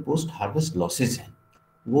हमारे पोस्ट हार्वेस्ट लॉसेज हैं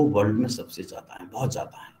वो वर्ल्ड में सबसे ज़्यादा हैं, बहुत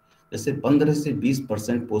ज़्यादा हैं। जैसे 15 से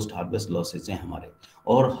 20% पोस्ट हार्वेस्ट लॉसेज हैं हमारे,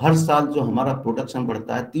 और हर साल जो हमारा प्रोडक्शन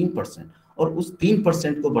बढ़ता है 3%, और उस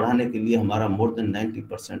 3% को बढ़ाने के लिए हमारा मोर देन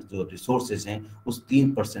 90% जो रिसोर्सेज हैं उस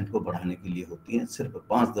 3% को बढ़ाने के लिए होती हैं। सिर्फ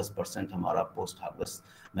 5-10% हमारा पोस्ट हार्वेस्ट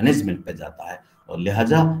मैनेजमेंट पे जाता है, और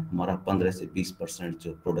लिहाजा हमारा 15 से 20%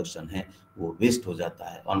 जो प्रोडक्शन है वो वेस्ट हो जाता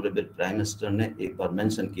है। ऑनरेबल प्राइम मिनिस्टर ने एक बार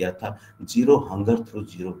मेंशन किया था, zero hunger through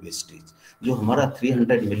zero wastage. जो हमारा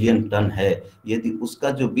 300 मिलियन टन है, यदि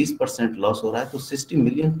उसका जो 20% लॉस हो रहा है तो 60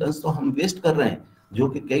 मिलियन टन तो हम वेस्ट कर रहे हैं, जो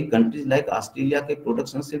कि कई कंट्रीज लाइक ऑस्ट्रेलिया के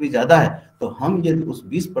प्रोडक्शन से भी ज़्यादा है। तो हम यदि उस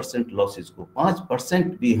 20% लॉसेज को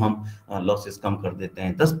 5% भी हम लॉसेज कम कर देते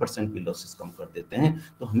हैं, 10% भी लॉसेज कम कर देते हैं,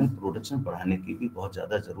 तो हमें प्रोडक्शन बढ़ाने की भी बहुत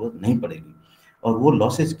ज़्यादा ज़रूरत नहीं पड़ेगी। और वो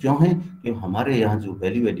लॉसेज क्यों हैं कि हमारे यहाँ जो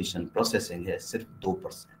वैल्यू एडिशन प्रोसेसिंग है सिर्फ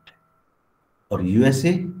 2% है। और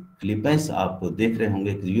यूएसए, फिलीपींस, आप देख रहे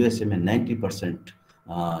होंगे कि यूएसए में 90%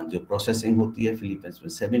 जो प्रोसेसिंग होती है फिलीपींस में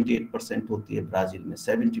 78% होती है, ब्राजील में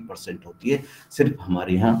 70% होती है, सिर्फ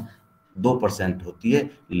हमारे यहाँ 2% होती है,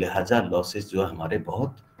 लिहाजा लॉसेस जो है हमारे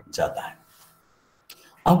बहुत ज़्यादा है।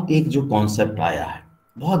 अब एक जो कॉन्सेप्ट आया है,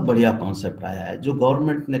 बहुत बढ़िया कॉन्सेप्ट आया है, जो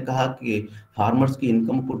गवर्नमेंट ने कहा कि फार्मर्स की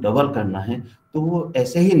इनकम को डबल करना है, तो वो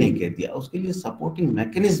ऐसे ही नहीं कह दिया, उसके लिए सपोर्टिंग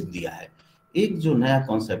मैकेनिज्म दिया है। एक जो नया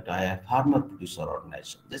कॉन्सेप्ट आया है फार्मर प्रोड्यूसर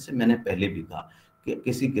ऑर्गेनाइजेशन, जैसे मैंने पहले भी कहा कि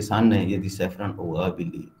किसी किसान ने यदि सैफरन उगा भी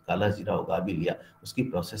ली, काला जीरा उगा भी लिया, उसकी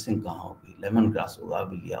प्रोसेसिंग कहाँ होगी, लेमन ग्रास उगा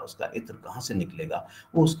भी लिया, उसका इत्र कहाँ से निकलेगा,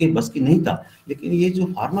 वो उसके बस की नहीं था। लेकिन ये जो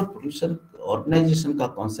फार्मर प्रोड्यूसर ऑर्गेनाइजेशन का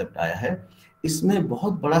कॉन्सेप्ट आया है, इसमें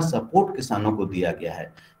बहुत बड़ा सपोर्ट किसानों को दिया गया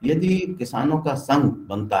है। यदि किसानों का संघ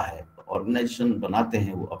बनता है, ऑर्गेनाइजेशन बनाते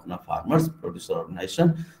हैं वो अपना फार्मर्स प्रोड्यूसर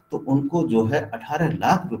ऑर्गेनाइजेशन, तो उनको जो है 18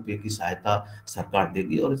 लाख रुपए की सहायता सरकार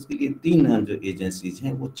देगी। और इसके लिए 3 जो एजेंसीज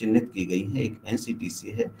हैं वो चिन्हित की गई हैं, एक NCTC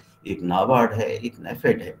है, एक नाबार्ड है, एक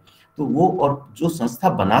नेफेड है। तो वो और जो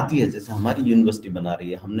संस्था बनाती है, जैसे हमारी यूनिवर्सिटी बना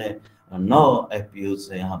रही है, हमने 9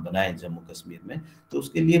 FPOs यहाँ बनाए जम्मू कश्मीर में, तो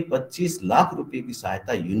उसके लिए 25 लाख रुपए की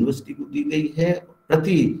सहायता यूनिवर्सिटी को दी गई है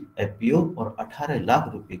प्रति FPO, और 18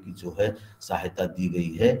 लाख रुपए की जो है सहायता दी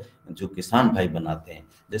गई है जो किसान भाई बनाते हैं।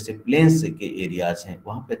 जैसे प्लेन्स के एरियाज हैं,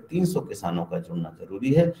 वहाँ पे 300 किसानों का जुड़ना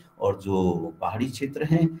जरूरी है, और जो पहाड़ी क्षेत्र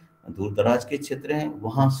हैं, दूर दराज के क्षेत्र हैं,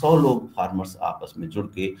 वहाँ 100 लोग फार्मर्स आपस में जुड़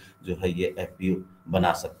के जो है ये FPO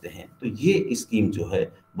बना सकते हैं। तो ये स्कीम जो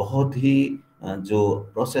है बहुत ही जो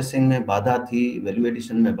प्रोसेसिंग में बाधा थी, वैल्यू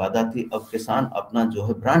एडिशन में बाधा थी, अब किसान अपना जो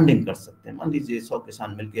है ब्रांडिंग कर सकते हैं। मान लीजिए 100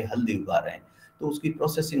 किसान मिलके हल्दी उगा रहे हैं, तो उसकी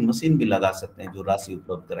प्रोसेसिंग मशीन भी लगा सकते हैं, जो राशि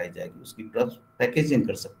उपलब्ध कराई जाएगी, उसकी पैकेजिंग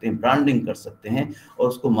कर सकते हैं, ब्रांडिंग कर सकते हैं, और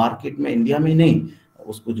उसको मार्केट में इंडिया में नहीं,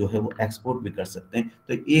 उसको जो है वो एक्सपोर्ट भी कर सकते हैं।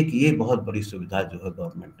 तो एक ये बहुत बड़ी सुविधा जो है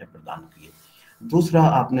गवर्नमेंट ने प्रदान की है। दूसरा,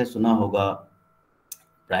 आपने सुना होगा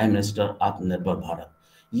प्राइम मिनिस्टर आत्मनिर्भर भारत।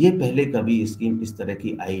 ये पहले कभी स्कीम इस तरह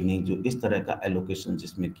की आई नहीं, जो इस तरह का एलोकेशन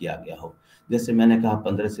जिसमें किया गया हो। जैसे मैंने कहा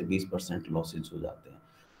 15 से 20% लॉसेज हो जाते हैं,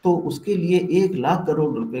 तो उसके लिए 1 लाख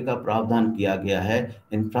करोड़ रुपए का प्रावधान किया गया है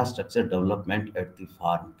infrastructure development at the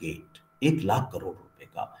farm gate, 1 lakh crore रुपए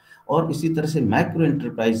का। और इसी तरह से माइक्रो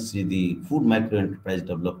एंटरप्राइज, यदि फूड माइक्रो एंटरप्राइज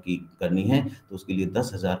डेवलप की करनी है, तो उसके लिए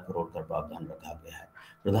 10,000 करोड़ का प्रावधान रखा गया है।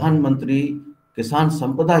 प्रधानमंत्री किसान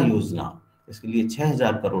संपदा योजना, इसके लिए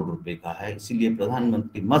 6,000 करोड़ रुपए का है। इसीलिए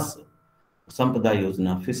प्रधानमंत्री मत्स्य संपदा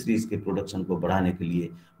योजना, फिशरीज के प्रोडक्शन को बढ़ाने के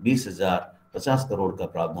लिए 20,050 करोड़ का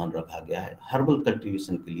प्रावधान रखा गया है। हर्बल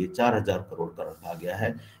कल्टीवेशन के लिए 4,000 करोड़ का रखा गया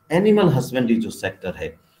है। एनिमल हस्बेंड्री जो सेक्टर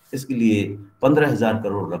है, इसके लिए 15,000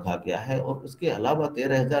 करोड़ रखा गया है। और उसके अलावा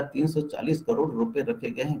 13,340 करोड़ रुपए रखे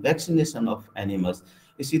गए हैं वैक्सीनेशन ऑफ एनिमल्स।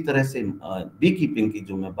 इसी तरह से बी कीपिंग की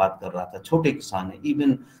जो मैं बात कर रहा था, छोटे किसान है,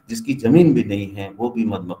 इवन जिसकी जमीन भी नहीं है, वो भी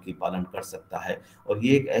मधुमक्खी पालन कर सकता है। और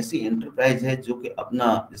ये एक ऐसी एंटरप्राइज है जो कि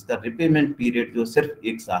अपना इसका रिपेमेंट पीरियड जो सिर्फ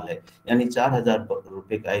 1 साल है, यानी 4,000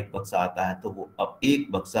 रुपए का एक बक्सा आता है, तो वो अब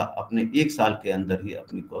एक बक्सा अपने 1 साल के अंदर ही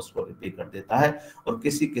अपनी कॉस्ट को रिपे कर देता है। और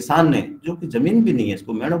किसी किसान ने, जो कि जमीन भी नहीं है,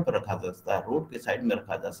 इसको मेड़ों पर रखा जा सकता है, रोड के साइड में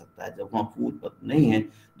रखा जा सकता है, जब वहाँ फूड नहीं है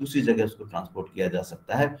दूसरी जगह उसको ट्रांसपोर्ट किया जा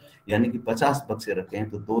सकता है, यानी कि 50 बक्से रखे हैं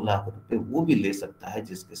तो 2 लाख रुपए वो भी ले सकता है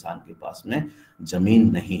जिस किसान के पास में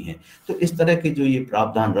जमीन नहीं है। तो इस तरह के जो ये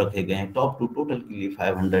प्रावधान रखे गए हैं, टॉप टू टोटल के लिए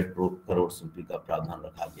 500 करोड़ रुपए का प्रावधान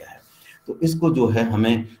रखा गया है। तो इसको जो है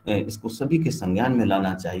हमें इसको सभी के संज्ञान में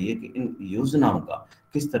लाना चाहिए कि इन योजनाओं का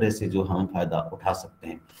किस तरह से जो हम फायदा उठा सकते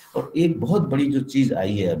हैं। और एक बहुत बड़ी जो चीज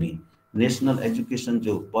आई है अभी, नेशनल एजुकेशन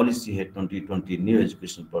जो पॉलिसी है 2020, न्यू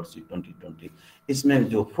एजुकेशन पॉलिसी 2020, इसमें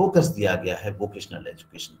जो फोकस दिया गया है वोकेशनल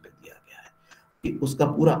एजुकेशन पे दिया गया है। कि उसका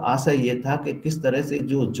पूरा आशय ये था कि किस तरह से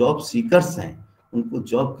जो जॉब सीकर्स हैं उनको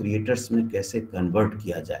जॉब क्रिएटर्स में कैसे कन्वर्ट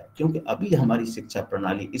किया जाए। क्योंकि अभी हमारी शिक्षा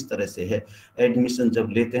प्रणाली इस तरह से है, एडमिशन जब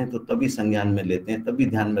लेते हैं तो तभी संज्ञान में लेते हैं, तभी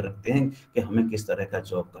ध्यान में रखते हैं कि हमें किस तरह का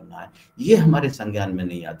जॉब करना है। ये हमारे संज्ञान में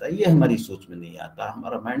नहीं आता, ये हमारी सोच में नहीं आता।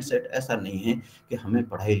 हमारा माइंडसेट ऐसा नहीं है कि हमें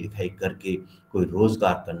पढ़ाई लिखाई करके कोई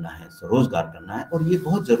रोजगार करना है, स्वरोजगार करना है। और ये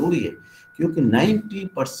बहुत जरूरी है, क्योंकि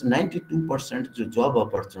 92% जो जॉब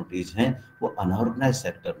अपॉर्चुनिटीज हैं वो अनऑर्गेनाइज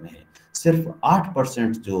सेक्टर में है। सिर्फ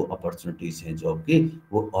 8% जो अपॉर्चुनिटीज हैं जॉब की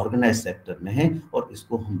वो ऑर्गेनाइज सेक्टर में है। और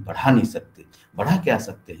इसको हम बढ़ा नहीं सकते। बढ़ा क्या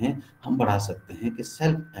सकते हैं? हम बढ़ा सकते हैं कि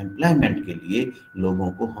सेल्फ एम्प्लॉयमेंट के लिए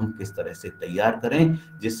लोगों को हम किस तरह से तैयार करें,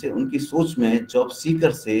 जिससे उनकी सोच में जॉब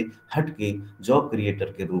सीकर से हट के जॉब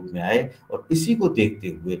क्रिएटर के रूप में आए। और इसी को देखते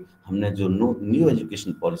हुए हमने जो न्यू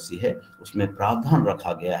एजुकेशन पॉलिसी है उसमें प्रावधान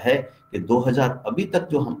रखा गया है कि 2000 अभी तक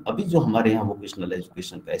जो हमारे यहाँ वोकेशनल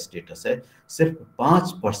एजुकेशन का स्टेटस है, सिर्फ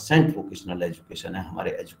 5% वोकेशनल एजुकेशन है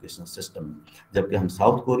हमारे एजुकेशन सिस्टम में। जबकि हम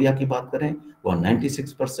साउथ कोरिया की बात करें वह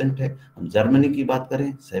 96% है, हम जर्मनी जर्मनी की बात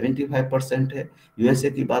करें 75% है, यूएसए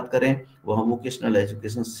की बात करें वहाँ वोकेशनल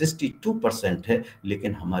एजुकेशन 62% है,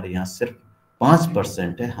 लेकिन हमारे यहाँ सिर्फ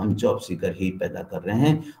 5% है। हम जॉब सीकर ही पैदा कर रहे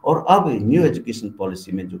हैं। और अब न्यू एजुकेशन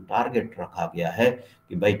पॉलिसी में जो टारगेट रखा गया है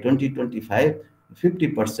कि बाई 2025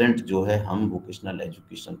 50% जो है हम वोकेशनल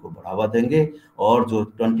एजुकेशन को बढ़ावा देंगे, और जो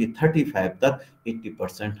 2035 तक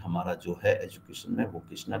 80% हमारा जो है एजुकेशन में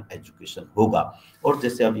वोकेशनल एजुकेशन होगा। और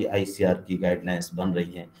जैसे अभी ICR की गाइडलाइंस बन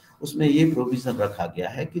रही हैं उसमें ये प्रोविजन रखा गया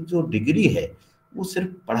है कि जो डिग्री है वो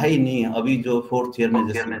सिर्फ पढ़ाई नहीं है। अभी जो 4th ईयर में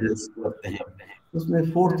जैसे करते हैं उसमें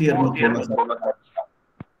 4th ईयर में थोड़ा सा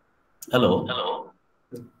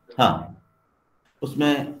हाँ,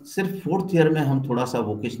 उसमें सिर्फ 4th ईयर में हम थोड़ा सा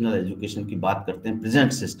वोकेशनल एजुकेशन की बात करते हैं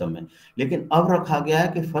प्रेजेंट सिस्टम में, लेकिन अब रखा गया है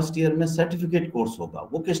कि 1st ईयर में सर्टिफिकेट कोर्स होगा,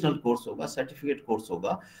 वोकेशनल कोर्स होगा, सर्टिफिकेट कोर्स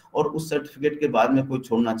होगा, और उस सर्टिफिकेट के बाद में कोई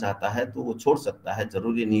छोड़ना चाहता है तो वो छोड़ सकता है,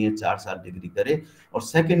 जरूरी नहीं है 4 साल डिग्री करे। और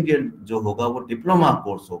 2nd ईयर जो होगा वो डिप्लोमा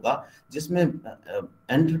कोर्स होगा, जिसमें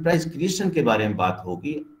एंटरप्राइज क्रिएशन के बारे में बात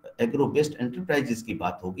होगी, एग्रो बेस्ड एंटरप्राइजेस की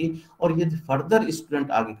बात होगी, और यदि फर्दर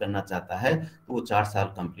स्टूडेंट आगे करना चाहता है तो वो 4 साल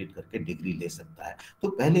कंप्लीट करके डिग्री ले सकता है। तो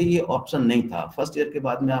पहले ये ऑप्शन नहीं था, 1st ईयर के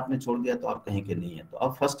बाद में आपने छोड़ दिया तो आप कहीं के नहीं है। तो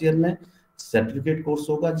अब 1st ईयर में सर्टिफिकेट कोर्स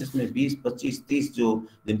होगा जिसमें 20, 25, 30 जो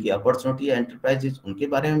जिनकी अपॉर्चुनिटी है एंटरप्राइजेस उनके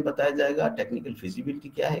बारे में बताया जाएगा, टेक्निकल फिजिबिलिटी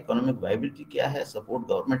क्या है, इकोनॉमिक वायबिलिटी क्या है, सपोर्ट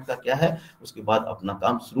गवर्नमेंट का क्या है, उसके बाद अपना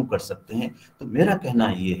काम शुरू कर सकते हैं। तो मेरा कहना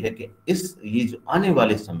ये है कि ये जो आने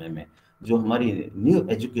वाले समय में जो हमारी न्यू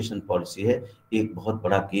एजुकेशन पॉलिसी है एक बहुत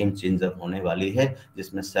बड़ा गेम चेंजर होने वाली है,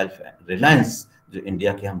 जिसमें सेल्फ रिलायंस जो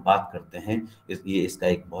इंडिया की हम बात करते हैं ये इसका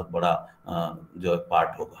एक बहुत बड़ा जो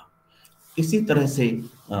पार्ट होगा। इसी तरह से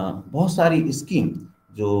बहुत सारी स्कीम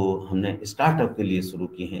जो हमने स्टार्टअप के लिए शुरू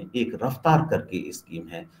की हैं, एक रफ्तार करके स्कीम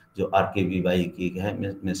है जो RKVY की है,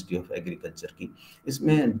 मिनिस्ट्री ऑफ एग्रीकल्चर की।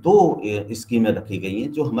 इसमें 2 स्कीमें रखी गई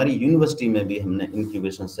हैं जो हमारी यूनिवर्सिटी में भी हमने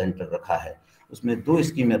इंक्यूबेशन सेंटर रखा है, उसमें 2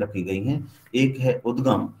 स्कीमें रखी गई हैं। एक है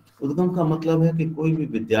उद्गम। उद्गम का मतलब है कि कोई भी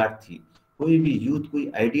विद्यार्थी, कोई भी यूथ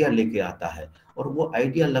कोई आइडिया लेके आता है और वो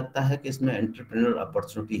आइडिया लगता है कि इसमें एंटरप्रेन्योर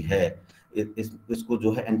अपॉर्चुनिटी है, इसको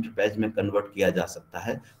जो है एंटरप्राइज में कन्वर्ट किया जा सकता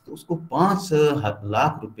है, तो उसको 5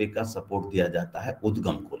 लाख रुपए का सपोर्ट दिया जाता है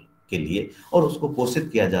उद्गम के लिए, और उसको पोषित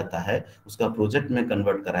किया जाता है, उसका प्रोजेक्ट में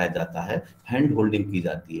कन्वर्ट कराया जाता है, हैंड होल्डिंग की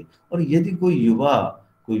जाती है। और यदि कोई युवा,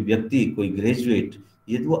 कोई व्यक्ति, कोई ग्रेजुएट,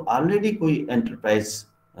 यदि वो ऑलरेडी कोई एंटरप्राइज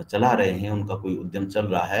चला रहे हैं, उनका कोई उद्यम चल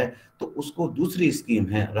रहा है, तो उसको दूसरी स्कीम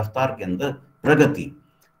है रफ्तार के अंदर प्रगति।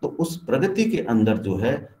 तो उस प्रगति के अंदर जो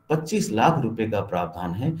है 25 लाख रुपए का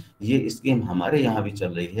प्रावधान है। ये स्कीम हमारे यहाँ भी चल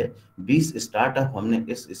रही है। 20 स्टार्टअप हमने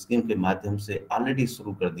इस स्कीम के माध्यम से ऑलरेडी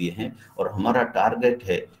शुरू कर दिए हैं, और हमारा टारगेट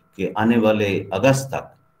है कि आने वाले अगस्त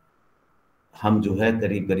तक हम जो है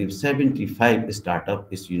करीब करीब 75 स्टार्टअप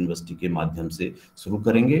इस यूनिवर्सिटी के माध्यम से शुरू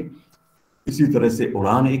करेंगे। इसी तरह से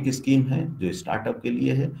उड़ान एक स्कीम है जो स्टार्टअप के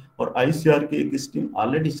लिए है, और ICR की एक स्कीम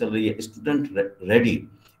ऑलरेडी चल रही है, स्टूडेंट रेडी।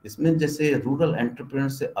 इसमें जैसे रूरल एंटरप्रेन्योर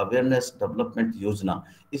से अवेयरनेस डेवलपमेंट योजना,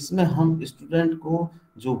 इसमें हम स्टूडेंट को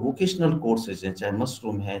जो वोकेशनल कोर्सेज हैं, चाहे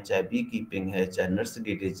मशरूम है, चाहे बी कीपिंग है, चाहे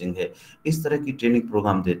नर्सरी रेजिंग है, इस तरह की ट्रेनिंग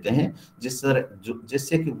प्रोग्राम देते हैं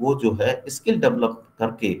जिससे कि वो जो है स्किल डेवलप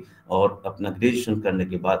करके और अपना ग्रेजुएशन करने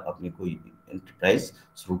के बाद अपनी कोई एंटरप्राइज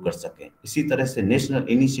शुरू कर सकें। इसी तरह से national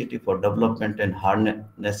initiative for development and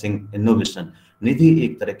harnessing innovation निधि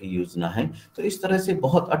एक तरह की योजना है। तो इस तरह से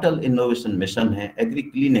बहुत अटल इनोवेशन मिशन है। एग्री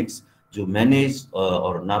क्लिनिक्स जो मैनेज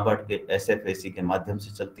और नाबार्ड के SFAC के माध्यम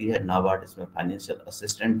से चलती है, नाबार्ड इसमें फाइनेंशियल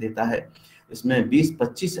असिस्टेंट देता है। इसमें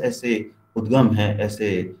 20-25 ऐसे उद्यम हैं, ऐसे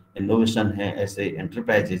इनोवेशन हैं, ऐसे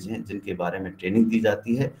एंटरप्राइजेज हैं जिनके बारे में ट्रेनिंग दी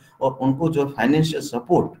जाती है, और उनको जो फाइनेंशियल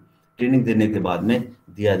सपोर्ट ट्रेनिंग देने के बाद में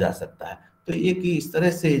दिया जा सकता है। तो ये कि इस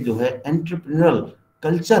तरह से जो है एंटरप्रेन्योरल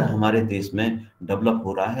कल्चर हमारे देश में डेवलप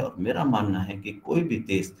हो रहा है, और मेरा मानना है कि कोई भी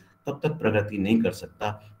देश तब तक प्रगति नहीं कर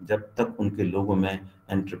सकता जब तक उनके लोगों में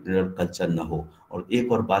एंटरप्रेन्योरल कल्चर न हो। और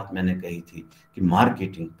एक और बात मैंने कही थी कि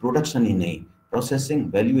मार्केटिंग, प्रोडक्शन ही नहीं, प्रोसेसिंग,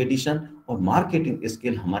 वैल्यू एडिशन और मार्केटिंग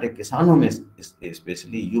स्किल हमारे किसानों में,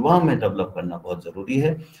 स्पेशली युवाओं में डेवलप करना बहुत ज़रूरी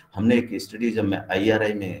है। हमने एक स्टडी, जब मैं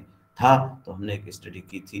IRI में था तो हमने एक स्टडी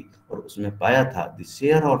की थी और उसमें पाया था the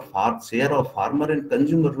share of farmer and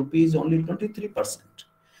consumer rupees only 23%।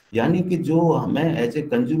 यानी कि जो मैं एज ए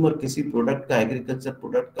कंज्यूमर किसी प्रोडक्ट का, एग्रीकल्चर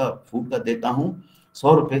प्रोडक्ट का, फूड का देता हूँ,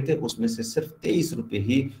 100 रुपए थे, उसमें से सिर्फ 23 रुपए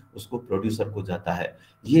ही उसको प्रोड्यूसर को जाता है।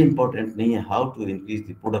 ये इंपॉर्टेंट नहीं है how to increase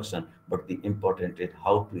the production, but the important is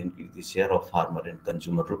how to increase the share of farmer and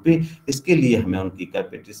consumer रुपी। इसके लिए हमें उनकी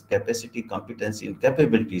कैपेसिटी, कॉम्पिटेंसी एंड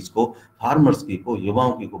कैपेबिलिटीज को, फार्मर्स की को,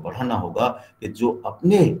 युवाओं की को बढ़ाना होगा कि जो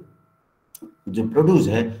अपने जो प्रोड्यूस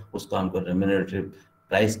है उसका उनको रेम्यूनरेटिव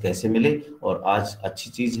प्राइज कैसे मिले। और आज अच्छी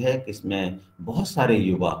चीज़ है कि इसमें बहुत सारे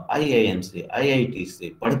युवा IIM से, IIT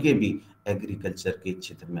से पढ़ के भी एग्रीकल्चर के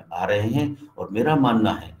क्षेत्र में आ रहे हैं। और मेरा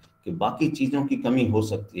मानना है कि बाकी चीज़ों की कमी हो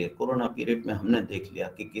सकती है। कोरोना पीरियड में हमने देख लिया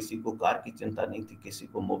कि किसी को कार की चिंता नहीं थी, किसी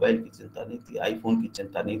को मोबाइल की चिंता नहीं थी, आईफोन की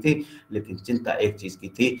चिंता नहीं थी, लेकिन चिंता एक चीज़ की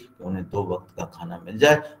थी कि उन्हें 2 वक्त का खाना मिल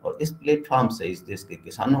जाए। और इस प्लेटफॉर्म से इस देश के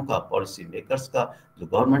किसानों का, पॉलिसी मेकर्स का, जो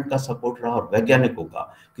गवर्नमेंट का सपोर्ट रहा और वैज्ञानिकों का,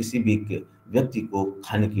 किसी भी व्यक्ति को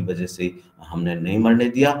खाने की वजह से हमने नहीं मरने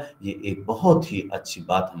दिया। ये एक बहुत ही अच्छी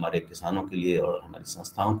बात हमारे किसानों के लिए और हमारी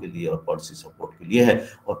संस्थाओं के लिए और पॉलिसी सपोर्ट के लिए है।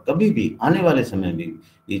 और कभी भी आने वाले समय में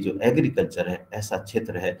ये जो एग्रीकल्चर है ऐसा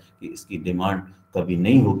क्षेत्र है कि इसकी डिमांड कभी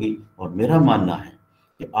नहीं होगी। और मेरा मानना है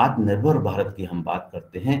कि आत्मनिर्भर भारत की हम बात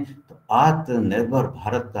करते हैं तो आत्मनिर्भर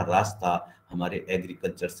भारत का रास्ता हमारे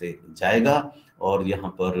एग्रीकल्चर से जाएगा। और यहाँ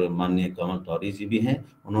पर माननीय कमल तौरी जी भी हैं,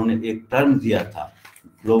 उन्होंने एक टर्म दिया था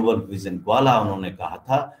ग्लोबल विजन वाला, उन्होंने कहा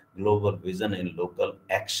था global vision in local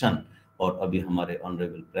action. और अभी हमारे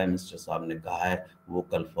ऑनरेबल प्राइम मिनिस्टर साहब ने कहा है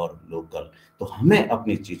वोकल फॉर लोकल। तो हमें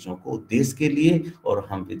अपनी चीज़ों को देश के लिए और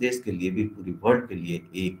हम विदेश के लिए भी, पूरी वर्ल्ड के लिए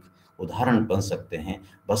एक उदाहरण बन सकते हैं,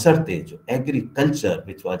 बशर्ते जो agriculture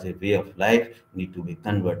which was a way of life need to be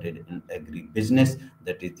converted in agri business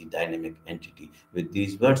that is the dynamic entity. With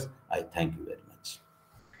these words I thank you very much.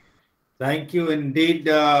 Thank you Indeed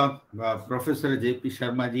professor JP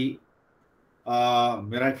Sharma ji.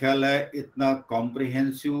 मेरा ख्याल है इतना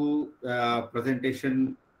comprehensive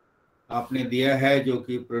presentation आपने दिया है जो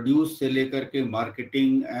कि produce से लेकर के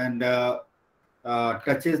marketing and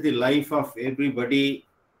touches the life of everybody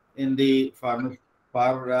in the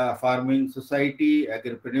farming society,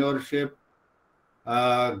 entrepreneurship,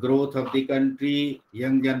 growth of the country,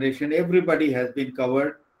 young generation, everybody has been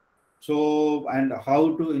covered. So, and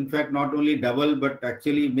how to in fact not only double but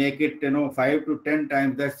actually make it 5 to 10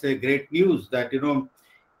 times. That's a great news that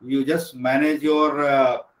you just manage your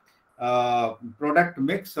product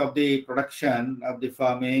mix of the production of the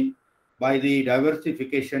farming by the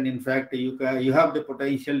diversification. In fact, you have the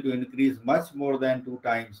potential to increase much more than 2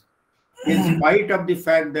 times, in spite of the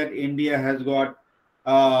fact that India has got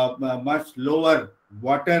much lower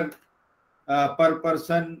water per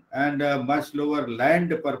person and much lower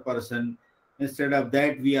land per person. Instead of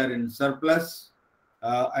that, we are in surplus,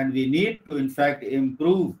 and we need to in fact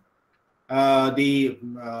improve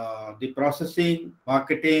the processing,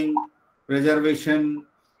 marketing, preservation,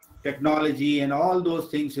 technology, and all those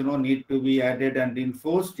things need to be added and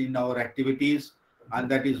enforced in our activities.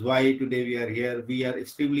 And that is why today we are here. We are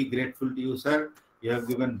extremely grateful to you, sir. You have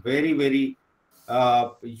given very, very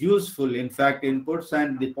useful, in fact, inputs,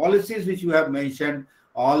 and the policies which you have mentioned,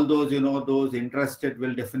 all those, those interested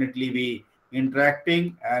will definitely be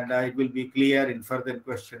interacting, and it will be clear in further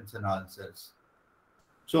questions and answers.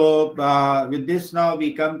 So with this, now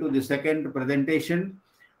we come to the second presentation.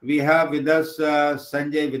 We have with us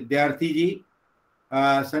Sanjay Vidyarthi ji.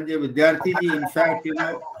 Sanjay Vidyarthi ji, in fact,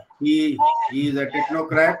 he is a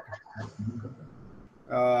technocrat.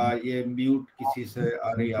 ये mute किसी से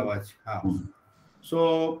आ रही आवाज. हाँ. So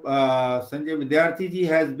Sanjay Vidyarthi ji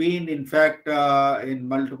has been in fact in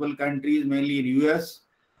multiple countries, mainly in US,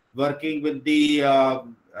 working with the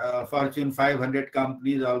Fortune 500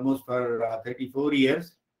 companies almost for 34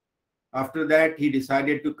 years. After that, he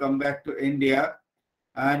decided to come back to India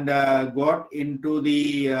and got into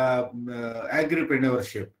the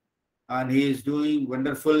agripreneurship, and he is doing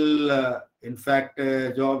wonderful in fact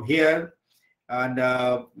job here. And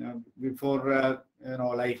before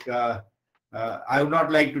I would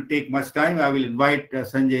not like to take much time. I will invite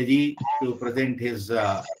Sanjay ji to present his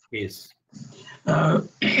case.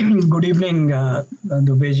 Good evening,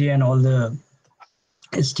 Dubey ji and all the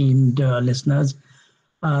esteemed listeners.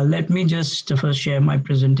 Let me just first share my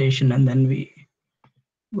presentation and then we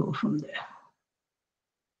go from there.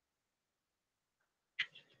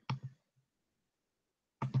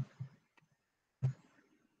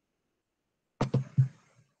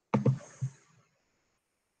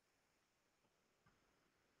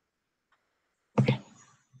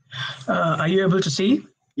 Are you able to see?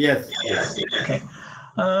 Yes. Yes. Okay.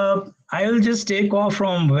 I'll just take off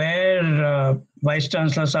from where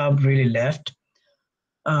Vice-Chancellor Saab really left.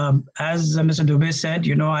 As Mr. Dubey said,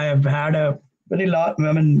 I have had a very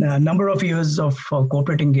number of years of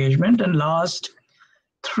corporate engagement, and last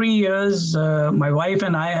 3 years, my wife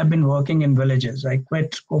and I have been working in villages. I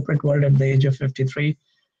quit corporate world at the age of 53.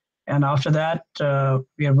 And after that,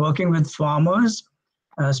 we are working with farmers,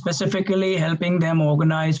 specifically helping them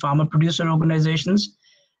organize farmer producer organizations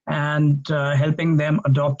and helping them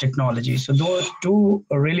adopt technology. So those two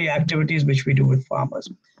are really activities which we do with farmers.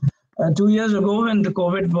 2 years ago, when the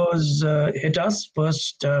COVID was hit us,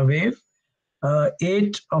 first wave,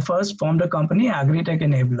 8 of us formed a company, Agritech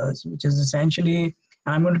Enablers, which is essentially,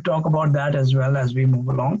 I'm going to talk about that as well as we move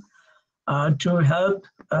along, to help,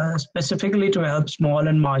 specifically to help small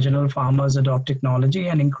and marginal farmers adopt technology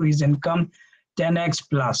and increase income 10x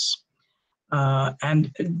plus.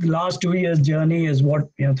 And the last 2 years journey is what,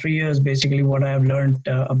 3 years basically what I have learned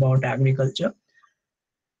about agriculture.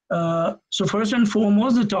 So first and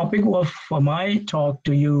foremost, the topic of my talk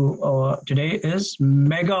to you today is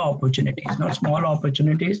mega opportunities, not small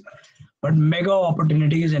opportunities, but mega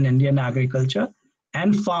opportunities in Indian agriculture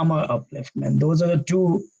and farmer upliftment. Those are the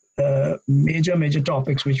two major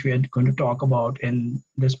topics which we are going to talk about in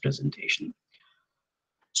this presentation.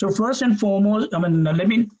 So first and foremost,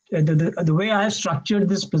 the way I have structured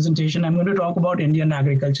this presentation, I'm going to talk about Indian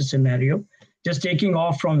agriculture scenario, just taking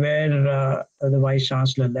off from where the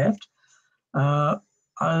Vice-Chancellor left. I'll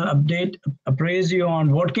appraise you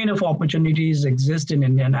on what kind of opportunities exist in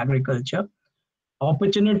Indian agriculture,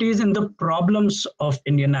 opportunities in the problems of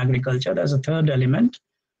Indian agriculture, that's a third element.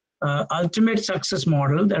 Ultimate success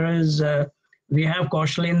model, we have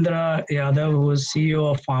Kaushalendra Yadav, who is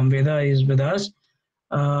CEO of FARMVEDA, is with us.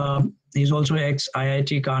 He's also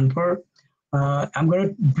ex-IIT Kanpur. I'm going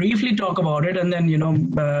to briefly talk about it, and then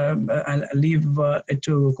I'll leave it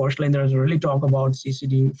to Kaushalendra to really talk about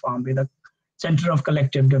CCD, FARMVEDA, Center of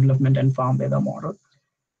Collective Development and FARMVEDA model.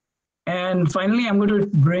 And finally, I'm going to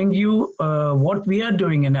bring you what we are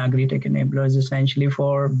doing in Agritech Enablers, essentially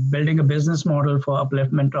for building a business model for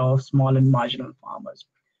upliftment of small and marginal farmers.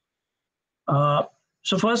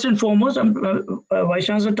 So first and foremost,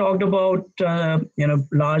 Vice-Chancellor talked about,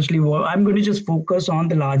 largely, I'm going to just focus on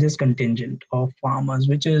the largest contingent of farmers,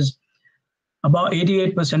 which is about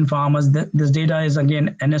 88% farmers. This data is,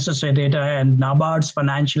 again, NSSA data and NABARD's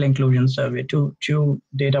Financial Inclusion Survey, two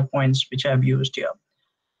data points which I've used here.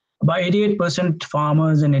 About 88%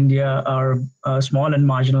 farmers in India are small and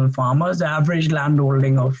marginal farmers. The average land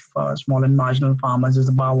holding of small and marginal farmers is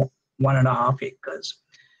about 1.5 acres.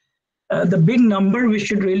 The big number which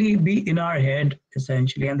should really be in our head,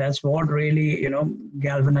 essentially, and that's what really,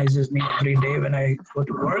 galvanizes me every day when I go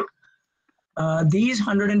to work. These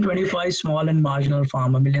 125 small and marginal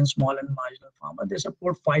farmer, million small and marginal farmer, they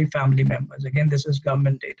support 5 family members. Again, this is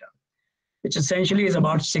government data, which essentially is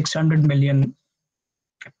about 600 million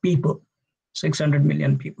people, 600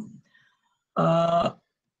 million people.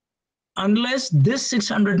 Unless this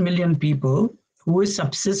 600 million people who is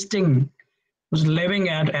subsisting, who's living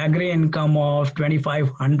at agri income of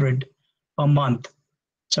 2,500 per month,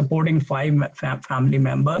 supporting 5 family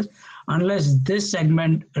members, unless this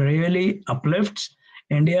segment really uplifts,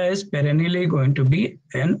 India is perennially going to be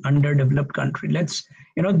an underdeveloped country.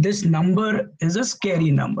 This number is a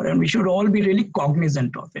scary number, and we should all be really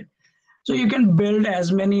cognizant of it. So you can build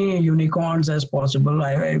as many unicorns as possible.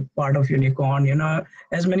 I'm part of unicorn,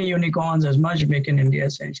 as many unicorns, as much make in India,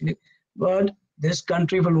 essentially. But this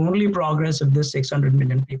country will only progress if this 600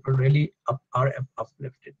 million people really are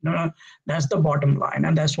uplifted. That's the bottom line.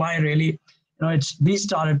 And that's why really, we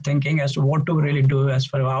started thinking as to what to really do as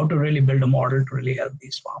for how to really build a model to really help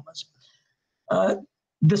these farmers.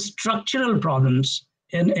 The structural problems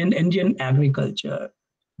in Indian agriculture,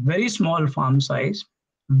 very small farm size,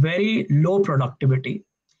 very low productivity,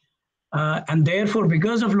 and therefore,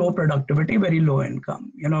 because of low productivity, very low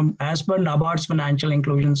income. As per NABARD's Financial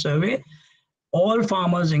Inclusion Survey, all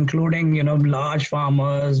farmers, including large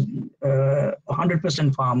farmers,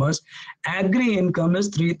 100% farmers, agri income is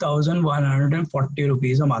 3,140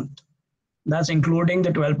 rupees a month. That's including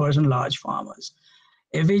the 12% large farmers.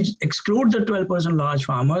 If we exclude the 12% large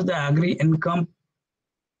farmers, the agri income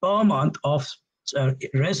per month of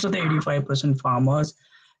rest of the 85% farmers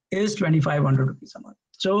is 2,500 rupees a month.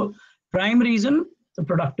 So prime reason, the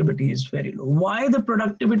productivity is very low. Why the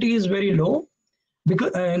productivity is very low?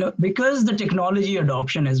 Because the technology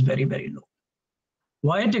adoption is very, very low.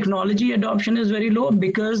 Why technology adoption is very low?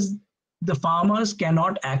 Because the farmers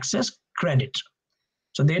cannot access credit.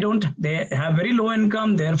 So they have very low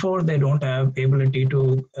income, therefore they don't have ability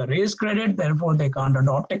to raise credit, therefore they can't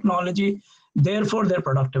adopt technology, therefore their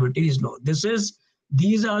productivity is low.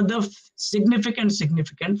 These are the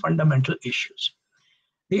significant fundamental issues.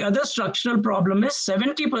 The other structural problem is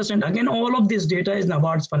 70%, again, all of this data is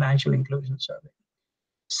NABARD's Financial Inclusion Survey.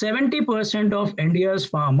 70% of India's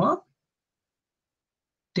farmer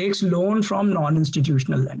takes loan from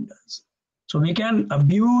non-institutional lenders. So we can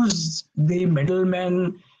abuse the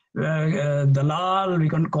middlemen, dalal, we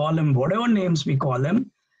can call them whatever names we call them.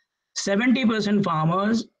 70%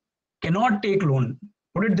 farmers cannot take loan.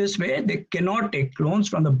 Put it this way, they cannot take loans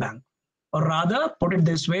from the bank. Or rather, put it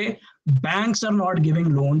this way, banks are not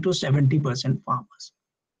giving loan to 70% farmers.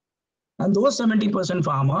 And those 70%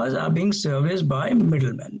 farmers are being serviced by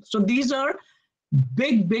middlemen. So these are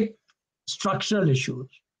big structural issues.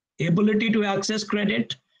 Ability to access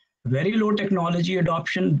credit, very low technology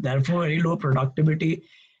adoption, therefore very low productivity,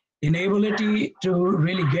 inability to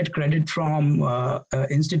really get credit from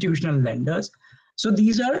institutional lenders. So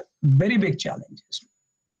these are very big challenges.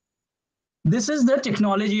 This is the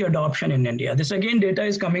technology adoption in India. This again data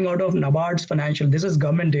is coming out of NABARD's financial, this is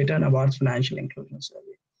government data, NABARD's financial inclusion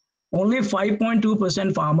survey. Only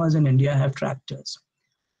 5.2% farmers in India have tractors.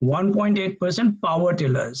 1.8% power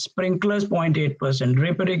tillers, sprinklers 0.8%,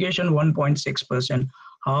 drip irrigation 1.6%,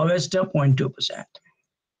 harvester 0.2%.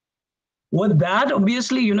 With that,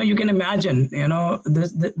 obviously, you can imagine,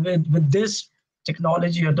 with this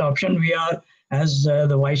technology adoption, we are, as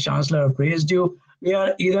the Vice Chancellor praised you, we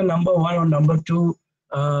are either number 1 or number 2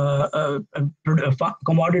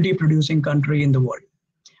 commodity producing country in the world.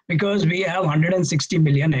 Because we have 160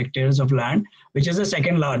 million hectares of land, which is the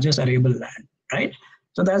second largest arable land, right?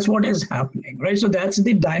 So that's what is happening, right? So that's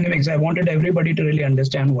the dynamics. I wanted everybody to really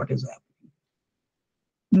understand what is happening.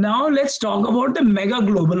 Now let's talk about the mega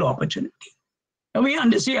global opportunity. Now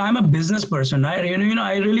see, I'm a business person. I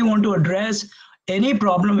really want to address any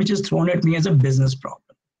problem which is thrown at me as a business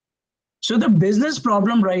problem. So the business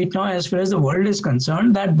problem right now, as far as the world is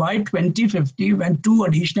concerned, that by 2050, when 2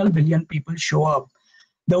 additional billion people show up,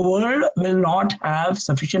 the world will not have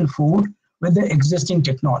sufficient food with the existing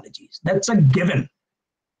technologies. That's a given.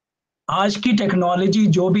 आज की technology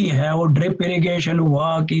जो भी है, वो drip irrigation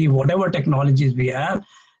हुआ कि whatever technologies we have,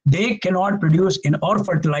 they cannot produce or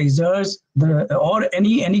fertilizers or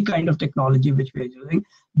any kind of technology which we are using.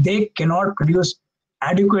 They cannot produce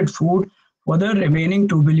adequate food for the remaining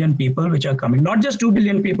 2 billion people which are coming. Not just 2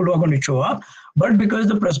 billion people who are going to show up, but because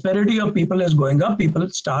the prosperity of people is going up, people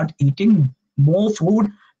start eating more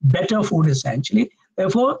food, better food essentially.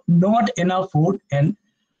 Therefore, not enough food in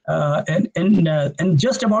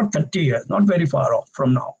just about 30 years, not very far off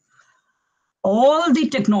from now. All the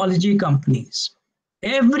technology companies,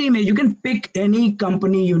 you can pick any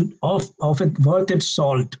company of it worth its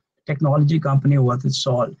salt, technology company worth its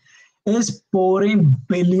salt, is pouring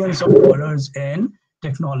billions of dollars in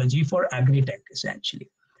technology for agri-tech essentially.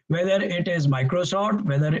 Whether it is Microsoft,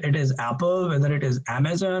 whether it is Apple, whether it is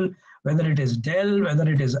Amazon, whether it is Dell, whether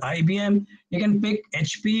it is IBM, you can pick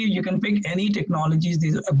HP, you can pick any technologies.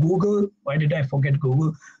 These are Google, why did I forget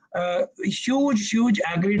Google? Huge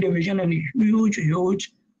agri division and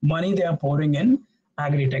huge money they are pouring in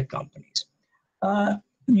agri-tech companies.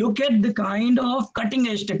 Look at the kind of cutting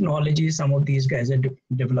edge technology some of these guys are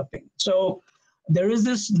developing. So there is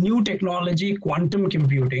this new technology, quantum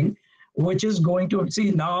computing, which is going to,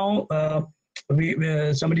 see now,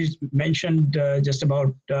 somebody mentioned just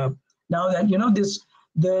about now that,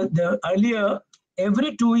 the earlier,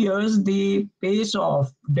 every 2 years, the pace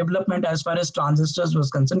of development as far as transistors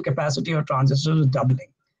was concerned, capacity of transistors was doubling.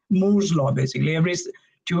 Moore's law, basically. Every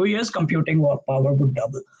 2 years, computing power would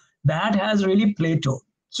double. That has really plateaued.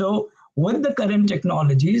 So with the current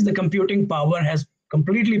technologies, the computing power has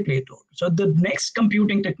completely plateaued. So the next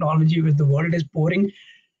computing technology which the world is pouring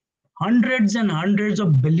hundreds and hundreds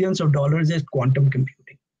of billions of dollars is quantum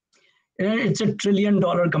computing. It's $1 trillion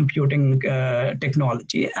computing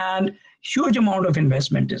technology, and huge amount of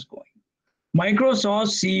investment is going.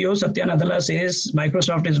 Microsoft CEO Satya Nadella says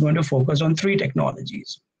Microsoft is going to focus on 3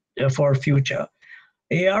 technologies for future: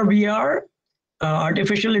 AR, VR,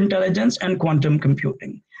 artificial intelligence, and quantum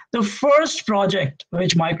computing. The first project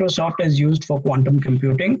which Microsoft has used for quantum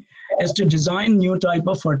computing is to design new type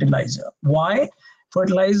of fertilizer. Why?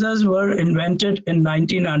 Fertilizers were invented in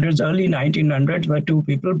 1900s, early 1900s, by 2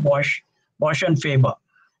 people, Bosch and Faber.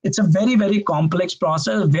 It's a very, very complex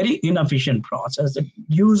process, very inefficient process. It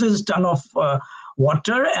uses ton of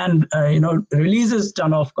water and releases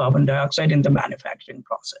ton of carbon dioxide in the manufacturing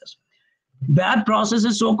process. That process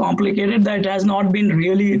is so complicated that it has not been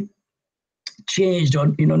really changed,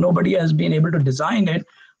 or nobody has been able to design it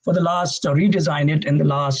for the last, or redesign it in the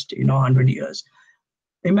last 100 years.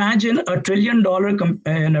 Imagine $1 trillion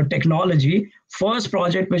technology. First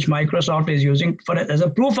project which Microsoft is using as a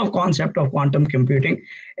proof of concept of quantum computing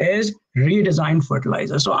is redesign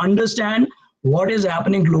fertilizer. So understand what is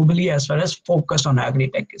happening globally as far as focus on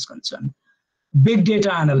agri-tech is concerned. Big data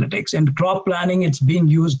analytics and crop planning, it's being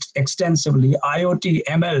used extensively. IoT,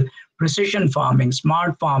 ML, precision farming,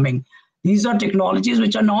 smart farming. These are technologies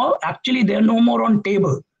which are now, actually, they're no more on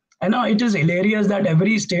table. And now it is hilarious that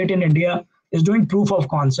every state in India is doing proof of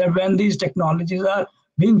concept when these technologies are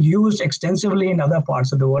being used extensively in other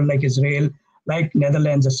parts of the world, like Israel, like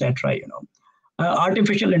Netherlands, etc.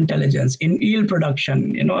 Artificial intelligence in yield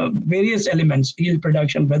production, various elements, yield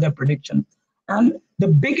production, weather prediction. And the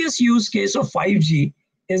biggest use case of 5G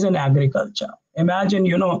is in agriculture. Imagine,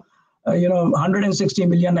 160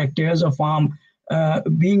 million hectares of farm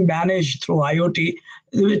being managed through IoT.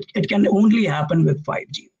 It can only happen with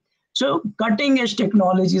 5G. So cutting edge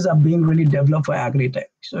technologies are being really developed for agri-tech.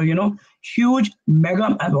 So, huge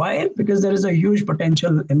mega, why? Because there is a huge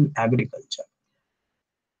potential in agriculture.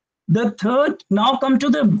 The third, now come to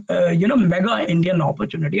the, mega Indian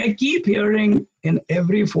opportunity. I keep hearing in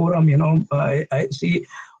every forum, I see,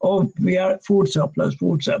 oh, we are food surplus.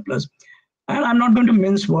 And I'm not going to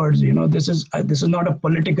mince words, this is not a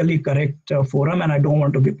politically correct forum, and I don't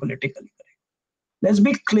want to be politically correct. Let's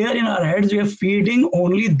be clear in our heads, we are feeding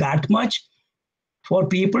only that much for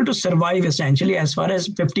people to survive essentially as far as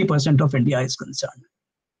 50% of India is concerned.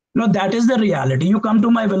 That is the reality. You come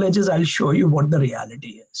to my villages, I'll show you what the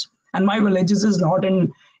reality is. And my villages is not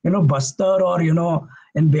in, Bastar or,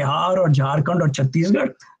 in Bihar or Jharkhand or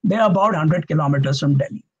Chhattisgarh. They're about 100 kilometers from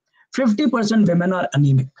Delhi. 50% women are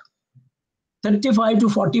anemic. 35 to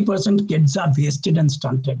 40% kids are wasted and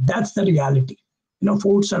stunted. That's the reality.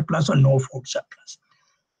 Food surplus or no food surplus.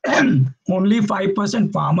 Only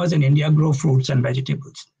 5% farmers in India grow fruits and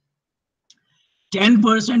vegetables.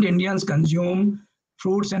 10% Indians consume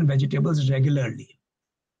fruits and vegetables regularly.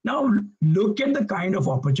 Now, look at the kind of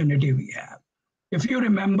opportunity we have. If you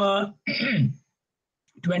remember,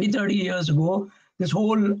 20, 30 years ago, this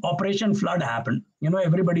whole Operation Flood happened.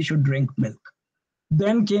 Everybody should drink milk.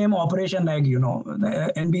 Then came Operation Egg, the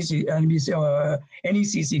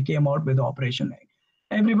NECC came out with Operation Egg.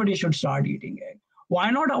 Everybody should start eating egg. Why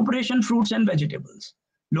not Operation Fruits and Vegetables?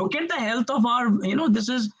 Look at the health of our, this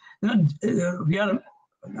is,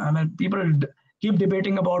 people keep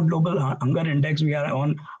debating about global hunger index. We are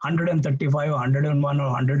on 135 or 101 or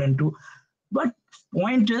 102. But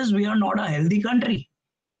point is, we are not a healthy country.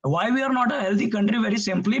 Why we are not a healthy country? Very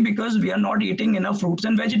simply because we are not eating enough fruits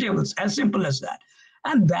and vegetables. As simple as that.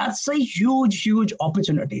 And that's a huge, huge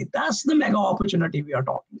opportunity. That's the mega opportunity we are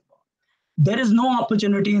talking about. There is no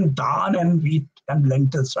opportunity in dal and wheat and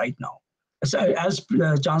lentils right now. As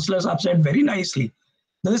Chancellor Saab said very nicely,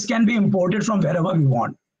 this can be imported from wherever we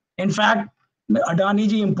want. In fact, Adani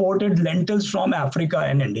ji imported lentils from Africa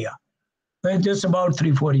and India just about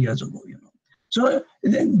 3-4 years ago. So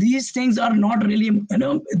these things are not really,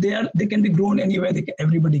 they can be grown anywhere.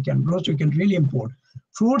 Everybody can grow, so you can really import.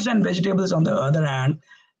 Fruits and vegetables, on the other hand,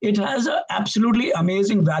 it has an absolutely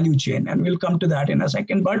amazing value chain, and we'll come to that in a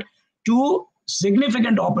second. But two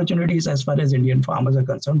significant opportunities as far as Indian farmers are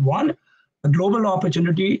concerned. One, a global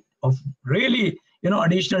opportunity of really,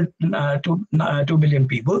 additional 2 billion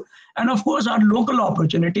people. And of course, our local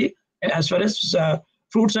opportunity as far as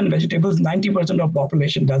fruits and vegetables, 90% of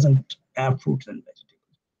population doesn't have fruits and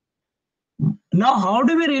vegetables. Now, how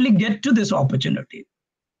do we really get to this opportunity?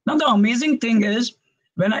 Now, the amazing thing is,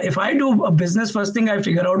 if I do a business, first thing I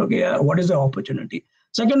figure out, okay, what is the opportunity?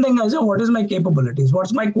 Second thing is, what is my capabilities?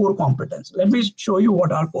 What's my core competence? Let me show you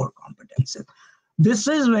what our core competence is. This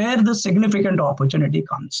is where the significant opportunity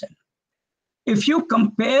comes in. If you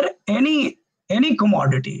compare any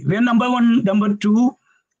commodity, we are number one, number two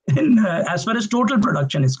in as far as total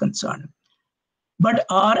production is concerned. But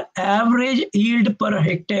our average yield per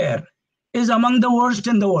hectare is among the worst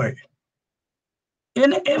in the world.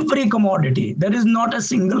 In every commodity, there is not a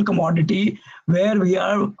single commodity where we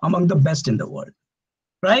are among the best in the world,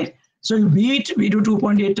 right? So wheat, we do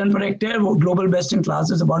 2.8 ton per hectare. Global best in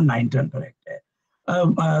class is about 9 ton per hectare.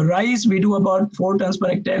 Rice, we do about 4 tons per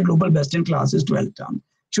hectare. Global best in class is 12 tons.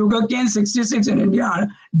 Sugarcane, 66 in India,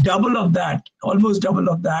 double of that, almost double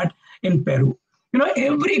of that in Peru.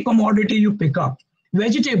 Every commodity you pick up.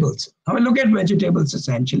 Vegetables, I mean, look at vegetables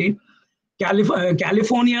essentially.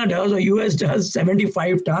 California does, or US does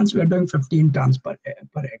 75 tons. We're doing 15 tons per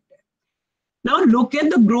hectare. Now look at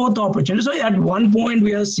the growth opportunity. So at one point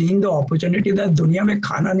we are seeing the opportunity that दुनिया में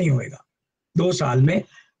खाना नहीं होएगा 2 साल में.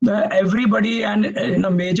 Everybody and a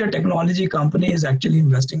major technology company is actually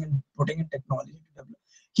investing in putting in technology to develop.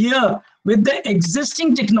 Here, with the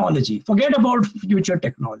existing technology, forget about future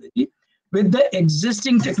technology. With the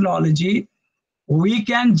existing technology, we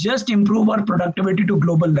can just improve our productivity to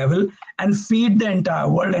global level and feed the entire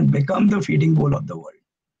world and become the feeding bowl of the world.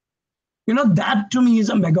 That to me is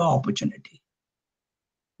a mega opportunity.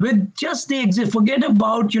 With just the forget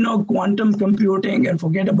about, quantum computing and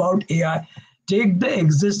forget about AI. Take the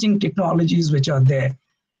existing technologies which are there.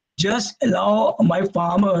 Just allow my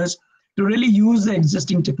farmers to really use the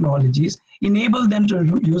existing technologies, enable them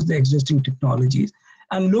to use the existing technologies,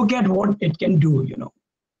 and look at what it can do,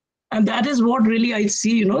 And that is what really I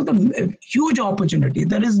see, the huge opportunity.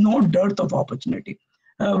 There is no dearth of opportunity.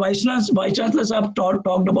 Vice-Chancellor Saab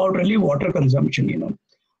talked about really water consumption,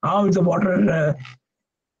 how the water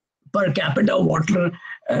per capita water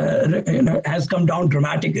has come down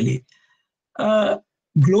dramatically.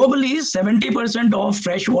 Globally, 70% of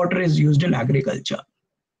fresh water is used in agriculture.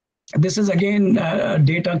 This is again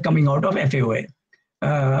data coming out of FAO,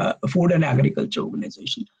 Food and Agriculture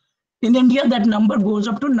Organization. In India, that number goes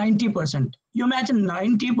up to 90%. You imagine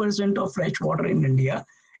 90% of fresh water in India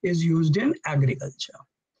is used in agriculture.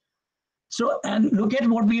 So, and look at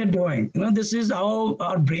what we are doing. This is how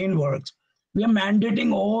our brain works. We are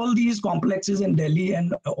mandating all these complexes in Delhi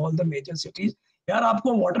and all the major cities. Yaar,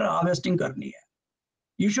 aapko water harvesting karni hai.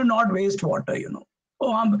 You should not waste water,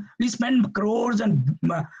 we spend crores and,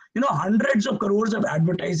 hundreds of crores of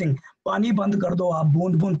advertising. Pani band kar do, aap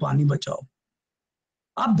boond boond pani bachao.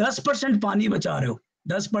 आप 10% पानी बचा रहे हो,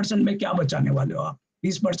 10% में क्या बचाने वाले हो आप?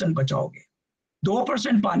 20% बचाओगे,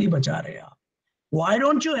 2% पानी बचा रहे हैं आप. Why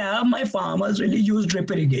don't you have my farmers really use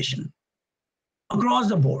drip irrigation across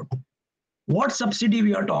the board? What subsidy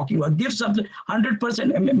we are talking about? Give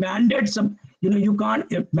 100% mandate some. You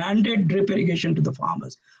can't mandate drip irrigation to the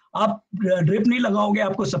farmers. आप drip नहीं लगाओगे,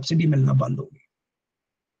 आपको subsidy मिलना बंद होगी.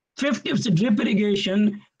 50% drip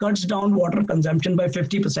irrigation cuts down water consumption by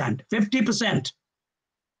 50%. 50%.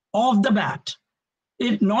 Off the bat,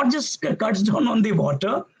 it not just cuts down on the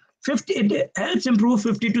water, it helps improve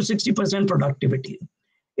 50 to 60% productivity.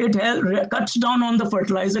 It cuts down on the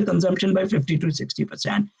fertilizer consumption by 50 to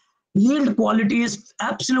 60%. Yield quality is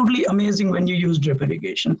absolutely amazing when you use drip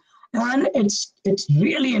irrigation, and it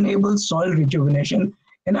really enables soil rejuvenation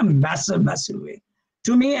in a massive way.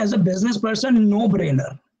 To me, as a business person,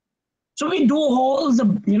 no-brainer. So we do all the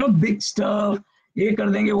big stuff. ये कर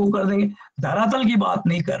देंगे, वो कर देंगे, धरातल की बात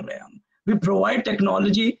नहीं कर रहे हम. We provide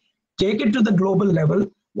technology, take it to the global level.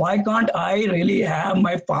 Why can't I really have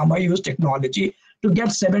my farmer use technology to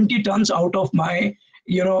get 70 tons out of my,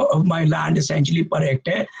 of my land essentially per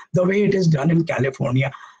hectare, the way it is done in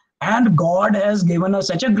California? And God has given us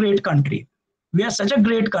such a great country. We are such a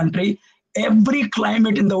great country. Every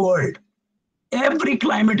climate in the world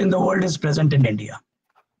is present in India.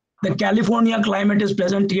 The California climate is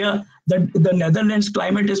present here. The Netherlands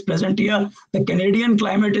climate is present here. The Canadian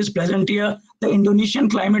climate is present here. The Indonesian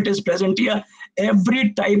climate is present here.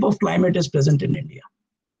 Every type of climate is present in India.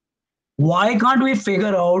 Why can't we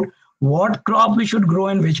figure out what crop we should grow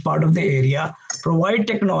in which part of the area, provide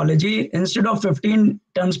technology, instead of 15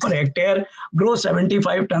 tons per hectare, grow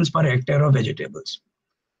 75 tons per hectare of vegetables?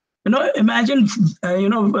 Imagine,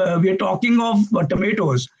 we're talking of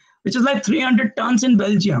tomatoes, which is like 300 tons in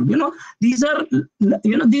Belgium. These are,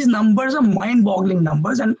 these numbers are mind-boggling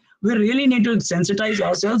numbers, and we really need to sensitize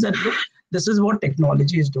ourselves that, look, this is what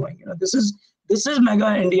technology is doing. This is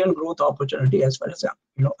mega Indian growth opportunity as far as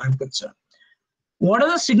I'm concerned. What are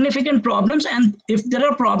the significant problems? And if there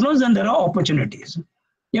are problems, then there are opportunities.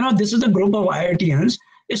 This is a group of IITians.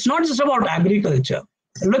 It's not just about agriculture.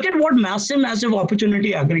 Look at what massive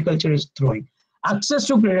opportunity agriculture is throwing. Access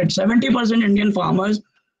to credit. 70% Indian farmers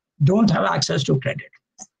don't have access to credit.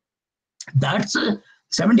 That's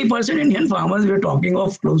 70% Indian farmers. We're talking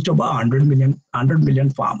of close to about 100 million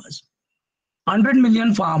farmers. 100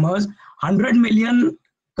 million farmers, 100 million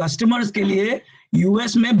customers के लिए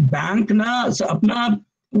US में bank ना अपना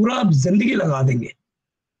पूरा जिंदगी लगा देंगे.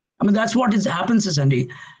 I mean, that's what happens essentially.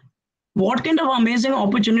 What kind of amazing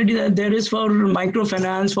opportunity that there is for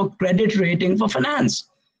microfinance, for credit rating, for finance.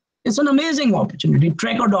 It's an amazing opportunity.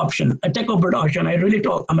 Tech adoption. I really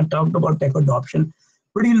talked about tech adoption.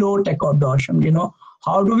 Pretty low tech adoption.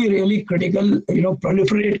 How do we really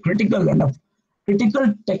proliferate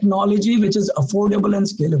critical technology which is affordable and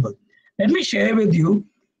scalable? Let me share with you.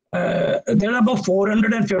 There are about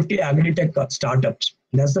 450 agri-tech startups.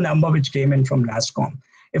 That's the number which came in from NASSCOM.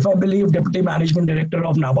 If I believe Deputy Managing Director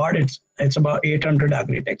of NABARD, it's about 800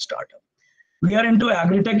 agri-tech startups. We are into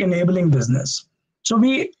agri-tech enabling business. So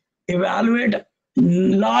we evaluate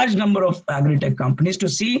large number of agri-tech companies to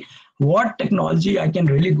see what technology I can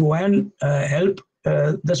really go and help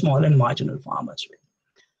the small and marginal farmers with.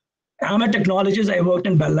 I'm a technologist. I worked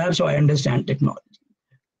in Bell Labs, so I understand technology.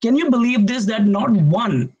 Can you believe this, that not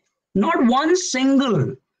one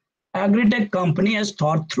single agri-tech company has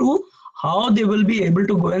thought through how they will be able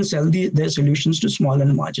to go and sell their solutions to small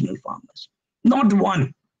and marginal farmers? Not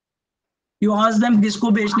one. You ask them,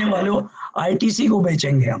 kisko bechne wale ho? ITC ko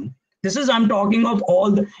bechenge hum. This is, I'm talking of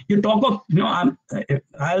all the, you talk of,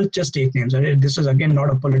 I'll just take names. This is again not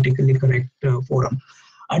a politically correct forum.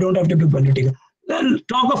 I don't have to be political. Then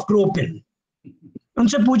talk of Cropin.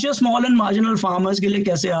 उनसे पूछिए small and marginal farmers के लिए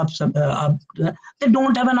कैसे आप they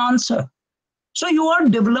don't have an answer. So you are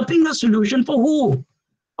developing a solution for who?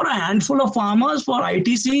 For a handful of farmers, for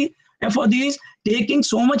ITC, and for these taking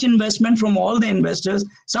so much investment from all the investors.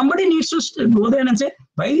 Somebody needs to go there and say,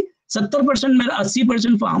 भाई 70% में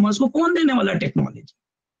 80% farmers को कौन देने वाला technology?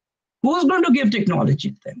 Who's going to give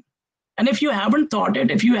technology to them? And if you haven't thought it,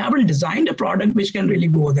 if you haven't designed a product which can really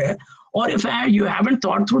go there, or if you haven't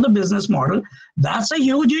thought through the business model, that's a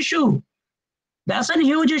huge issue. That's a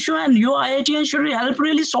huge issue, and you IITians should help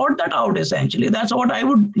really sort that out. Essentially, that's what I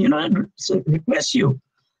would, request you.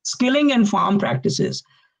 Skilling and farm practices.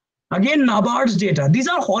 Again, NABARD's data. These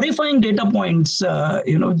are horrifying data points.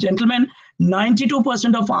 Gentlemen,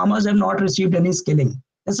 92% of farmers have not received any skilling.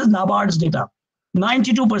 This is NABARD's data.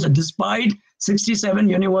 92%, despite 67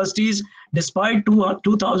 universities, despite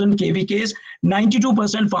 2,000 KVKs,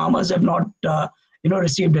 92% farmers have not,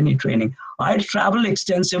 received any training. I travel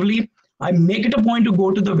extensively. I make it a point to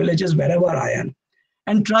go to the villages wherever I am.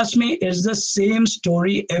 And trust me, it's the same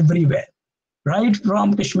story everywhere, right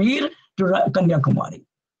from Kashmir to Kanyakumari.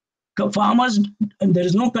 Farmers, there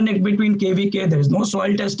is no connect between KVK, there is no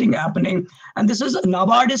soil testing happening. And this is,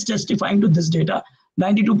 NABARD is testifying to this data,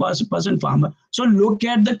 92% farmer. So look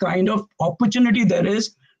at the kind of opportunity there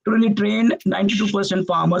is to really train 92%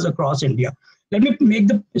 farmers across India. Let me make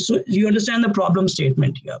so you understand the problem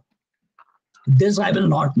statement here. This I will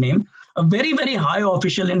not name. A very, very high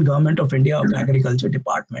official in Government of India of Agriculture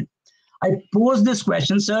Department. I pose this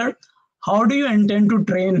question, sir, how do you intend to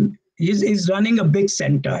train? He's running a big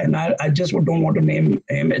center, and I just don't want to name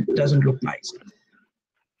him. It doesn't look nice.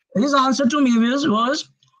 His answer to me was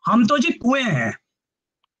हम तो जी कुएं हैं,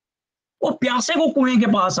 वो प्यासे को कुएं के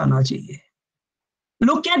पास आना चाहिए.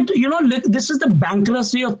 Look at, this is the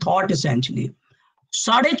bankruptcy of thought essentially.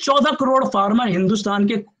 14.5 crore farmer Hindustan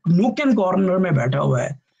के नूक एंड कॉर्नर में बैठा हुआ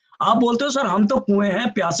है. आप बोलते हो सर हम तो कुएं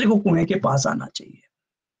हैं, प्यासे को कुएं के पास आना चाहिए.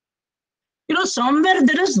 Somewhere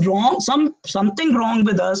there is something wrong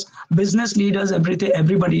with us, business leaders,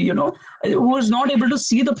 everybody, who is not able to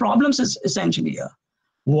see the problems essentially here.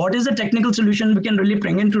 What is the technical solution we can really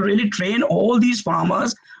bring in to really train all these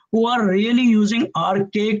farmers who are really using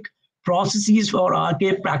archaic processes or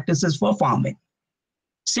archaic practices for farming?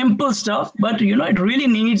 Simple stuff, but it really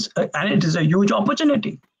needs, and it is a huge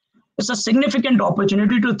opportunity. It's a significant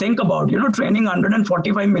opportunity to think about, training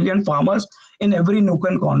 145 million farmers in every nook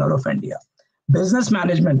and corner of India. Business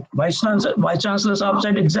management, Vice-Chancellor Sahab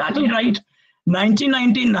said exactly right.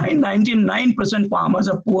 99% farmers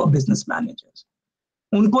are poor business managers.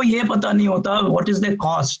 Unko ye pata nahi hota what is their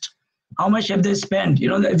cost, how much have they spent.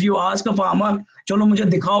 If you ask a farmer, chalo mujhe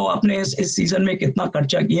dikhao aapne is season mein kitna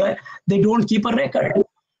kharcha kiya hai, they don't keep a record.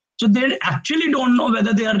 So they actually don't know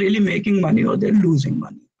whether they are really making money or they're losing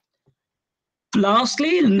money.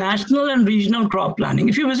 Lastly, national and regional crop planning.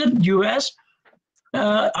 If you visit US,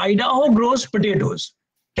 Idaho grows potatoes.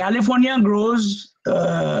 California grows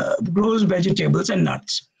vegetables and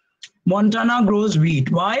nuts. Montana grows wheat.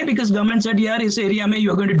 Why? Because government said, yeah, this area mein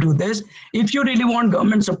you're going to do this. If you really want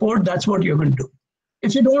government support, that's what you're going to do.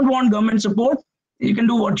 If you don't want government support, you can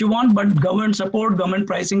do what you want, but government support, government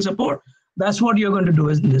pricing support, that's what you're going to do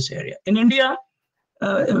in this area. In India,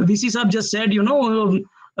 VC Sahab just said,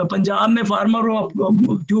 Punjab mein farmer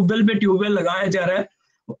tubewell pe tubewell lagaya ja raha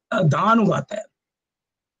hai, dhan ugata hai.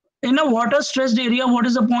 In a water-stressed area, what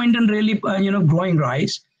is the point in really, growing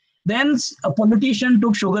rice? Then a politician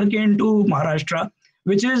took sugarcane to Maharashtra,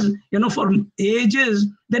 which is, for ages,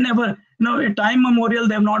 they never, a time memorial,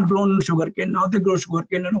 they have not grown sugarcane. Now they grow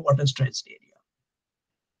sugarcane in a water-stressed area.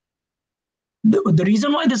 The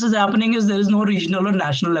reason why this is happening is there is no regional or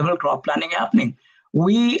national level crop planning happening.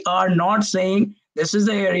 We are not saying this is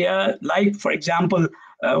the area, like, for example,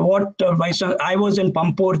 I was in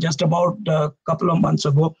Pampur just about a couple of months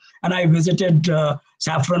ago, and I visited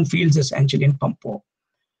saffron fields essentially in Pampur.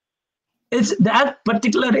 It's that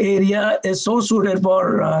particular area is so suited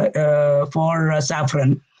for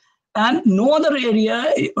saffron, and no other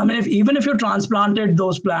area. I mean, even if you transplanted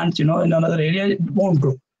those plants, in another area, it won't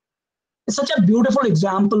grow. It's such a beautiful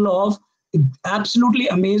example of absolutely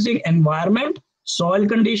amazing environment, soil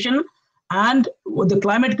condition, and with the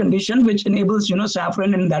climate condition, which enables,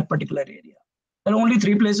 saffron in that particular area. There are only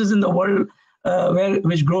 3 places in the world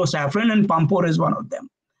which grow saffron, and Pampur is one of them.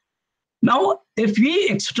 Now, if we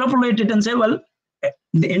extrapolate it and say, well,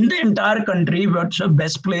 in the entire country, what's the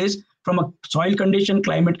best place from a soil condition,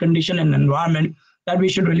 climate condition, and environment that we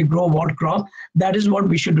should really grow what crop, that is what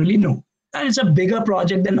we should really know. And it's a bigger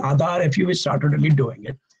project than Aadhaar if you started really doing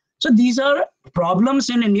it. So these are problems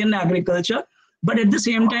in Indian agriculture, but at the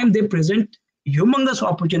same time, they present humongous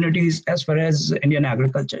opportunities as far as Indian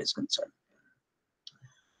agriculture is concerned.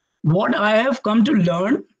 What I have come to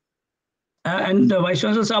learn, and the Vice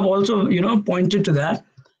Chancellor have also, pointed to that,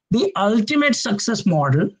 the ultimate success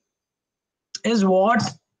model is what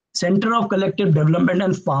Center of Collective Development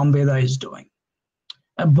and FARMVEDA is doing.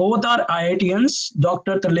 Both are IITians.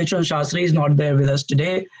 Dr. Trilochan Shastri is not there with us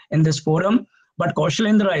today in this forum, but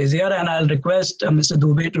Kaushalendra is here, and I'll request Mr.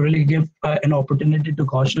 Dubey to really give an opportunity to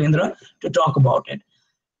Kaushalendra to talk about it.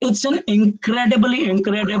 It's an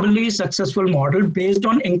incredibly successful model based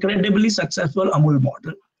on incredibly successful AMUL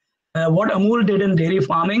model. What AMUL did in dairy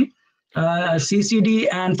farming, CCD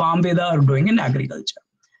and FARMVEDA are doing in agriculture.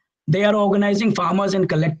 They are organizing farmers in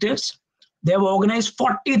collectives. They have organized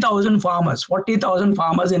 40,000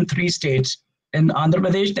 farmers in 3 states, in Andhra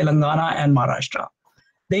Pradesh, Telangana, and Maharashtra.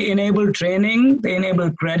 They enable training, they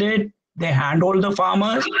enable credit, they handhold the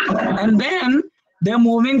farmers, and then they're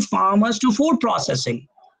moving farmers to food processing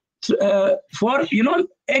for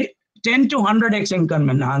 10 to 100x income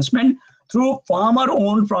enhancement through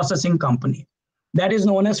farmer-owned processing company. That is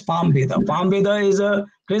known as FARMVEDA. FARMVEDA is a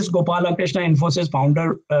Chris Gopalakrishna Infosys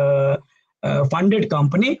founder funded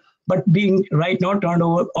company, but being right now turned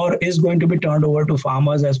over, or is going to be turned over to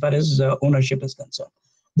farmers as far as ownership is concerned.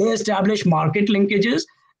 They establish market linkages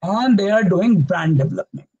and they are doing brand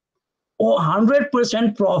development.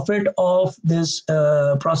 100% profit of this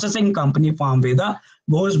processing company FARMVEDA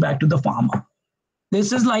goes back to the farmer.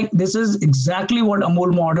 This is exactly what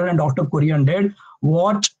AMUL model and Dr. Kurian did,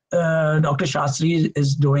 what Dr. Shastri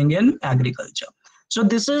is doing in agriculture. So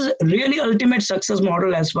this is really ultimate success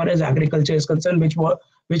model as far as agriculture is concerned,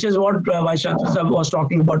 which is what Vice Chancellor was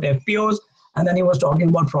talking about FPOs, and then he was talking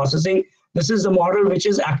about processing. This is the model which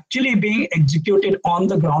is actually being executed on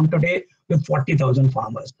the ground today with 40,000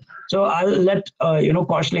 farmers. So I'll let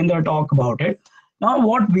Kaushalendra talk about it. Now,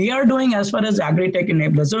 what we are doing as far as agri-tech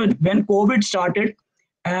enablers, so when COVID started,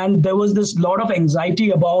 and there was this lot of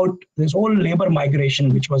anxiety about this whole labor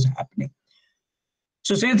migration which was happening.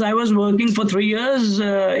 So since I was working for 3 years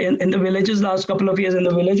in the villages, last couple of years in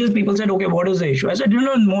the villages, people said, okay, what is the issue? I said,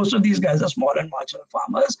 most of these guys are small and marginal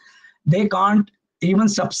farmers. They can't even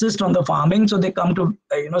subsist on the farming. So they come to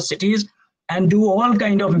cities and do all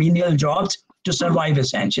kind of menial jobs to survive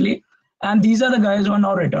essentially. And these are the guys who are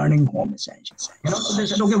now returning home essentially. So they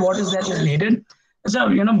said, okay, what is that is needed? So,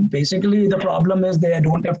 basically the problem is they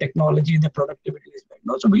don't have technology, the productivity is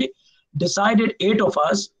bad. So we decided, 8 of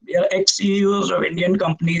us, we are ex-CEOs of Indian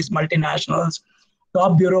companies, multinationals,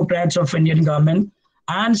 top bureaucrats of Indian government,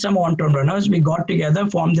 and some entrepreneurs. We got together,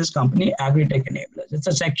 formed this company, Agri-Tech Enablers. It's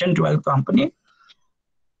a Section 12 company.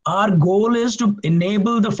 Our goal is to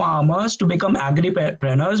enable the farmers to become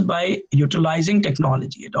agripreneurs by utilizing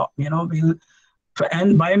technology.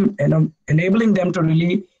 And by enabling them to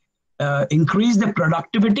really increase the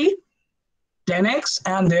productivity 10x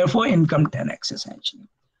and therefore income 10x essentially.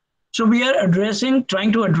 So we are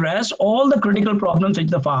trying to address all the critical problems which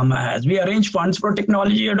the farmer has. We arrange funds for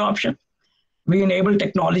technology adoption. We enable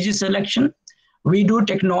technology selection. We do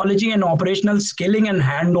technology and operational skilling and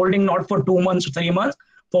handholding, not for 2 months, 3 months,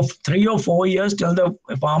 for 3 or 4 years till the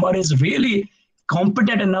farmer is really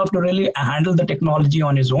competent enough to really handle the technology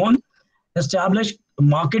on his own. Establish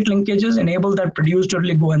market linkages, enable that produce to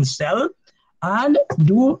really go and sell, and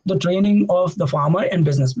do the training of the farmer in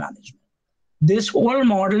business management. This whole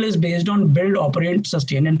model is based on build, operate,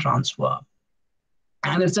 sustain, and transfer.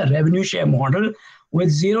 And it's a revenue share model with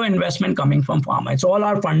zero investment coming from farmer. It's all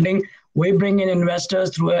our funding. We bring in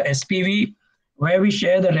investors through a SPV where we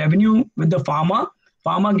share the revenue with the farmer.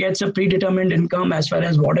 Farmer gets a predetermined income as far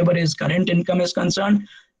as whatever his current income is concerned.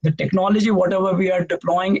 The technology, whatever we are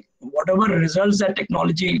deploying, whatever results that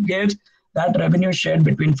technology gives, that revenue is shared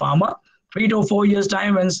between farmer. 3 to 4 years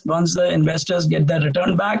time, once the investors get their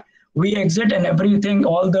return back, we exit, and everything,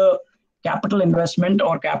 all the capital investment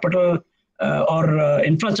or capital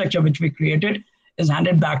infrastructure which we created is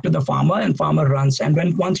handed back to the farmer, and farmer runs.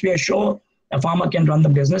 And once we are sure a farmer can run the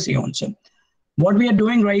business, he owns it. What we are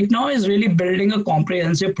doing right now is really building a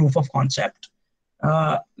comprehensive proof of concept,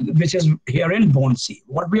 which is here in Bonsi.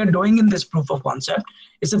 What we are doing in this proof of concept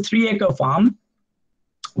is a 3-acre farm,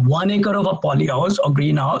 1 acre of a polyhouse or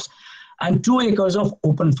greenhouse, and 2 acres of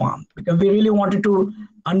open farm, because we really wanted to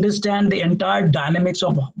understand the entire dynamics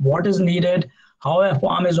of what is needed, how a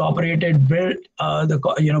farm is operated, build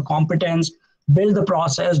the competence, build the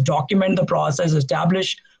process, document the process,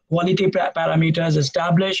 establish quality parameters,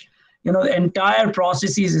 establish the entire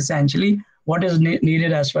processes essentially, what is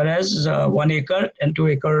needed as far as 1 acre and 2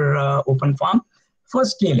 acre open farm for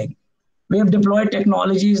scaling. We have deployed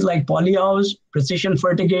technologies like polyhouse, precision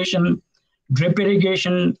fertigation, drip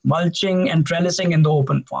irrigation, mulching, and trellising in the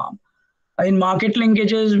open farm. In market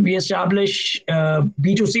linkages, we establish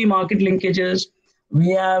B2C market linkages. We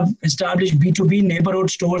have established B2B neighborhood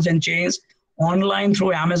stores and chains. Online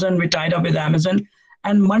through Amazon, we tied up with Amazon.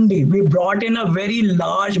 And Mandi, we brought in a very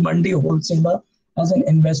large Mandi wholesaler as an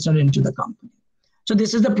investor into the company. So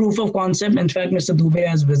this is the proof of concept. In fact, Mr. Dubey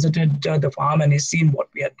has visited the farm and he's seen what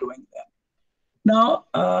we are doing there. Now,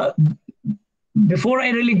 before I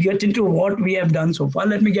really get into what we have done so far,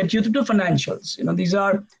 let me get you to the financials. These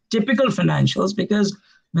are typical financials, because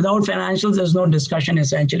without financials, there's no discussion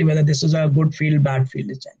essentially whether this is a good field, bad field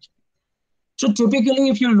essentially. So typically,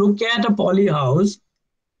 if you look at a poly house,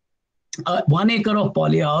 1 acre of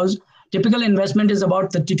poly house, typical investment is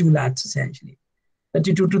about 32 lakhs essentially.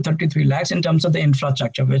 32 to 33 lakhs in terms of the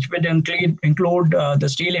infrastructure, which would include the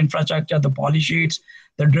steel infrastructure, the poly sheets,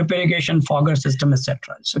 the drip irrigation, fogger system,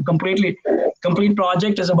 etc. So complete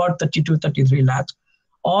project is about 30 to 33 lakhs.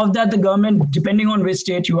 Of that, the government, depending on which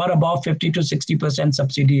state you are, about 50 to 60%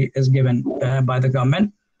 subsidy is given by the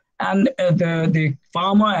government. And the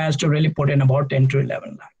farmer has to really put in about 10 to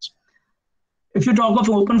 11 lakhs. If you talk of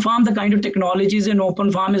open farm, the kind of technologies in open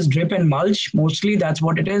farm is drip and mulch. Mostly that's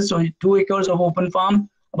what it is. So 2 acres of open farm,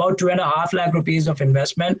 about 2.5 lakh rupees of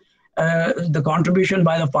investment. The contribution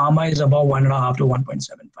by the farmer is about 1.5 to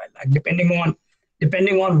 1.75 lakh,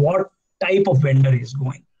 depending on what type of vendor is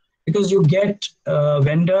going. Because you get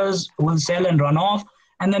vendors who will sell and run off,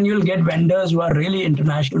 and then you'll get vendors who are really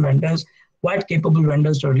international vendors, quite capable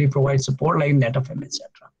vendors to really provide support like NetFM, etc.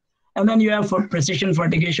 And then you have for precision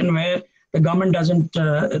fertigation, where the government doesn't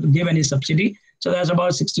give any subsidy. So that's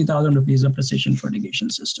about 60,000 rupees of precision fertigation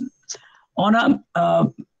system. On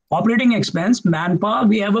a operating expense, manpower,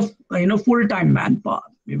 we have a full-time manpower.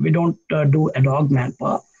 We don't do ad hoc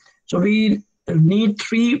manpower. So we need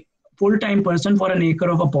 3 full-time person for an acre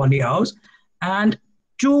of a poly house, and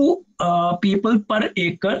 2 people per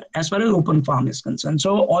acre as far as open farm is concerned.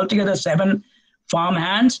 So altogether 7 farm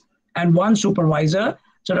hands and 1 supervisor.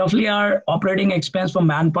 So roughly our operating expense for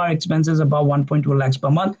manpower expenses about 1.2 lakhs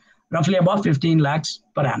per month, roughly about 15 lakhs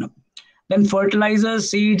per annum. Then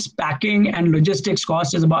fertilizers, seeds, packing, and logistics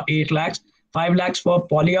cost is about 8 lakhs, 5 lakhs for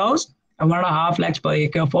poly house, and 1.5 lakhs per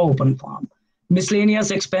acre for open farm.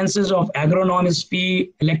 Miscellaneous expenses of agronomist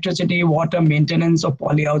fee, electricity, water, maintenance of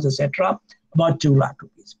poly house, etc., about 2 lakh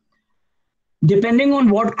rupees. Depending on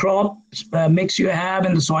what crop mix you have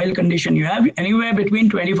and the soil condition you have, anywhere between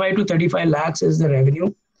 25 to 35 lakhs is the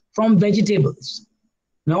revenue from vegetables,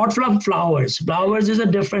 not from flowers. Flowers is a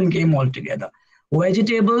different game altogether.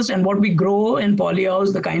 Vegetables, and what we grow in poly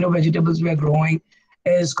house, the kind of vegetables we are growing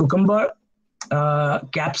is cucumber,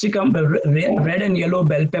 capsicum, red and yellow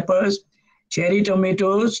bell peppers, cherry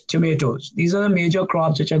tomatoes. These are the major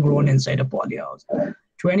crops which are grown inside a poly house.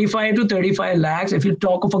 25 to 35 lakhs. If you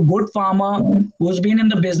talk of a good farmer who's been in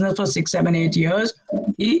the business for 6, 7, 8 years,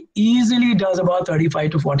 he easily does about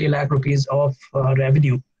 35 to 40 lakh rupees of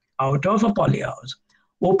revenue out of a poly house.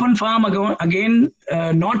 Open farm, again,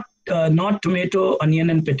 not tomato,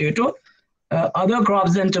 onion, and potato. Other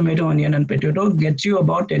crops than tomato, onion, and potato gets you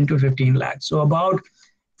about 10 to 15 lakhs. So about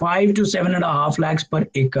 5 to 7.5 lakhs per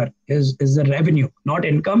acre is the revenue, not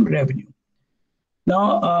income, revenue.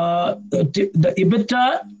 Now, the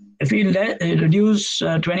EBITDA, if we reduce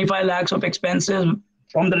 25 lakhs of expenses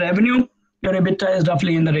from the revenue, your EBITDA is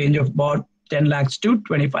roughly in the range of about 10 lakhs to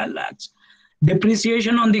 25 lakhs.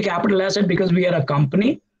 Depreciation on the capital asset, because we are a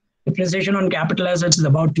company, depreciation on capital assets is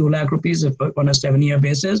about 2 lakh rupees on a 7-year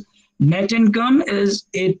basis. Net income is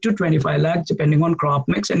 8 to 25 lakhs, depending on crop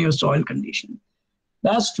mix and your soil condition.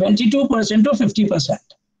 That's 22% to 50%.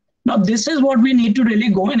 Now, this is what we need to really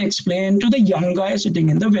go and explain to the young guy sitting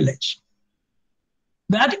in the village,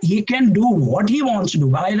 that he can do what he wants to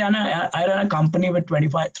do. I run a company with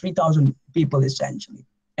 3,000 people essentially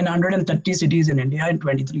in 130 cities in India in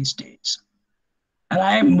 23 states.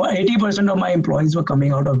 And 80% of my employees were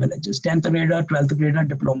coming out of villages, 10th grader, 12th grader,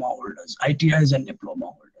 diploma holders, ITIs and diploma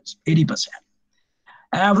holders, 80%.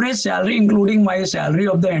 Average salary, including my salary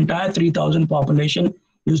of the entire 3,000 population,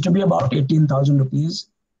 used to be about 18,000 rupees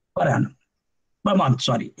per annum, per month,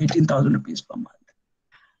 18,000 rupees per month.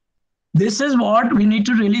 This is what we need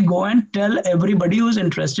to really go and tell everybody who's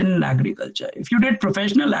interested in agriculture. If you did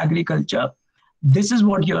professional agriculture, this is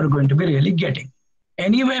what you're going to be really getting.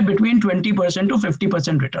 Anywhere between 20% to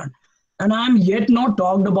 50% return. And I'm yet not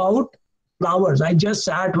talked about flowers. I just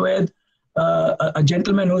sat with a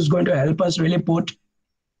gentleman who's going to help us really put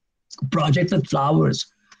projects with flowers,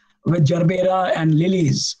 with gerbera and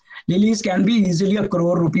lilies. Lilies can be easily 1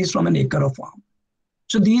 crore rupees from an acre of farm.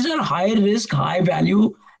 So these are high risk, high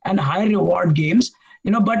value, and high reward games,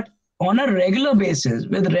 but on a regular basis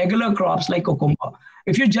with regular crops like cucumber.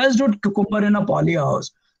 If you just do cucumber in a poly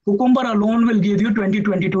house, cucumber alone will give you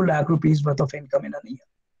 22 lakh rupees worth of income in a year.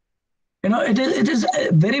 It is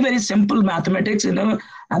very, very simple mathematics, and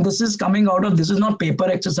this is coming out of, this is not paper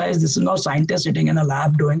exercise. This is not scientists sitting in a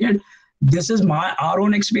lab doing it. This is our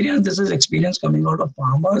own experience. This is experience coming out of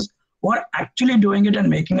farmers who are actually doing it and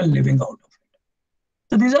making a living out of it.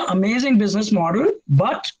 So these are amazing business model,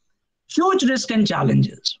 but huge risk and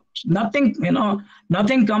challenges. Nothing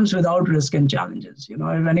comes without risk and challenges.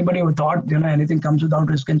 If anybody who thought, anything comes without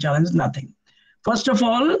risk and challenges, nothing. First of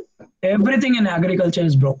all, everything in agriculture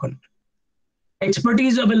is broken.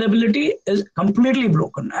 Expertise availability is completely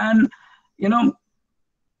broken. And,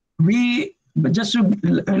 we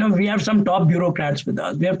have some top bureaucrats with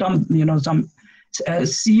us. We have some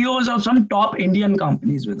CEOs of some top Indian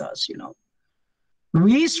companies with us,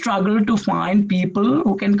 We struggle to find people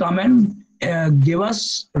who can come and give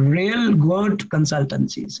us real good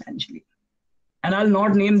consultancy, essentially. And I'll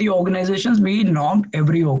not name the organizations. We normed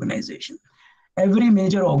every organization, every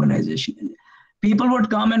major organization. People would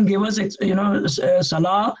come and give us,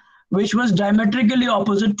 salah, which was diametrically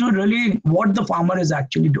opposite to really what the farmer is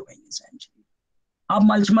actually doing, essentially. Ab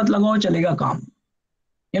mulch mat lagao, chalega kaam.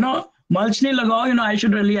 Mulch nahi lagao, I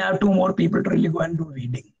should really have 2 more people to really go and do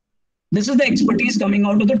weeding. This is the expertise coming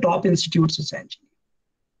out of the top institutes, essentially.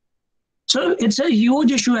 So it's a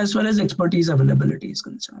huge issue as far as expertise availability is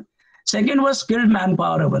concerned. Second was skilled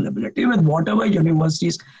manpower availability with whatever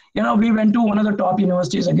universities. We went to one of the top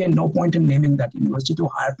universities, again, no point in naming that university, to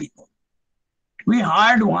hire people. We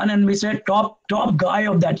hired one and we said top guy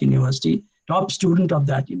of that university, top student of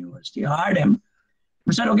that university, hired him.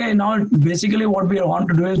 We said, okay, now basically what we want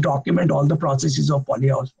to do is document all the processes of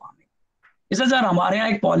polyhouse farming. He said, sir, हमारे यहाँ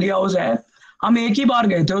एक polyhouse है, हम एक ही बार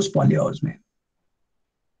गए थे उस polyhouse में.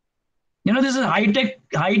 This is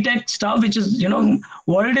high-tech stuff, which is,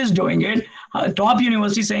 world is doing it. Top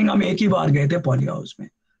university saying, हम एक ही बार गए थे polyhouse में.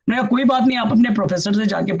 कोई बात नहीं, आप अपने प्रोफेसर से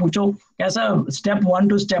जाके पूछो कैसा step 1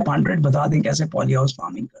 to step 100 बता दें कैसे polyhouse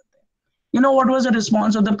farming करते हैं. What was the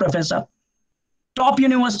response of the professor? Top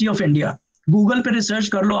University of India. Google पे research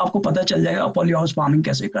कर लो, आपको पता चल जाएगा polyhouse farming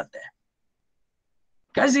कैसे करते हैं.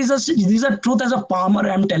 Guys, these are truth as a farmer,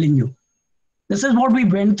 I'm telling you. This is what we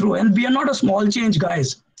went through, and we are not a small change,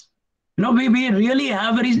 guys. We really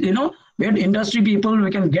have we had industry people,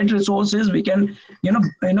 we can get resources, we can,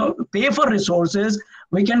 pay for resources,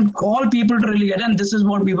 we can call people to really get, and this is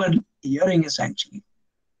what we were hearing essentially.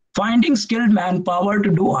 Finding skilled manpower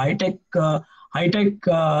to do high-tech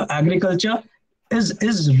agriculture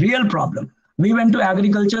is real problem. We went to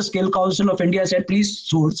Agriculture Skill Council of India, said, please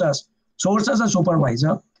source us a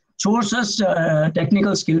supervisor, source us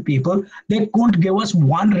technical skill people. They couldn't give us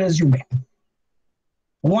one resume.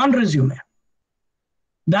 One resume.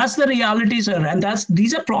 That's the reality, sir. And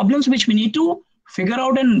these are problems which we need to figure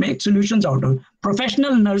out and make solutions out of.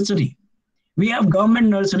 Professional nursery. We have government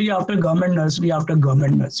nursery after government nursery after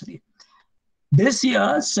government nursery. This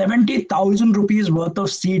year, 70,000 rupees worth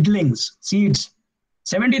of seeds,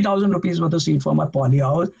 70,000 rupees worth of seed from a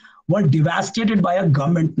polyhouse were devastated by a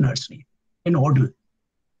government nursery in Hodl.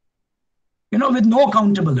 With no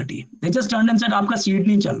accountability. They just turned and said, aapka seed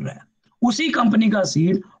nahi chal raha hai. Usi company ka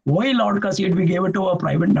seed, wahi lot ka seed, we gave it to a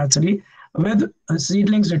private nursery with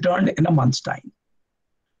seedlings returned in a month's time.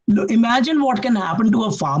 Imagine what can happen to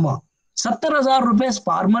a farmer. 70,000 rupees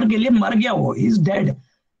farmer ke liye mar gaya wo. He's dead.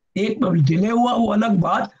 Ek delay hua wo alag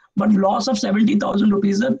baat, but loss of 70,000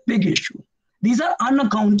 rupees is a big issue. These are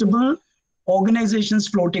unaccountable organizations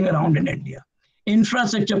floating around in India.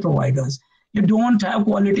 Infrastructure providers. You don't have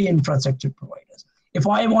quality infrastructure providers. If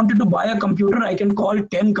I wanted to buy a computer, I can call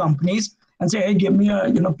 10 companies and say, hey, give me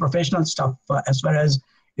a professional stuff as far as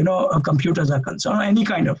computers are concerned, any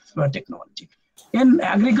kind of technology. In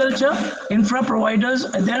agriculture, infra providers,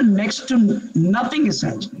 they're next to nothing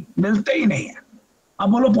essentially. मिलते ही नहीं है. अब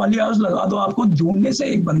बोलो polyhouse लगा दो, आपको ढूंढने से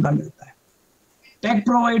एक बंदा मिलता है. Tech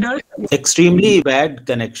providers. Extremely bad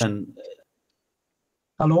connection.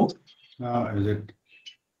 Hello. Is it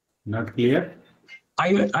not clear? Are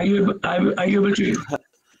you able to?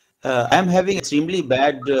 I am having extremely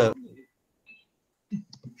bad.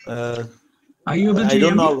 Are you able to? I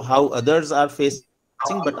don't know how others are facing,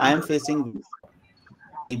 but I am facing.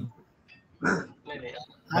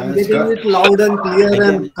 I'm getting it loud and clear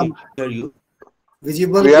and hear you.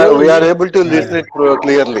 Visible. We are able to listen it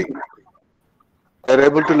clearly. We are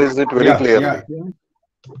able to listen it very clearly. Yeah.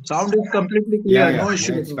 Sound is completely clear. No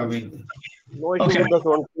issue. It's coming. No issue with the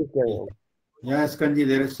sound. Yes, Kanji,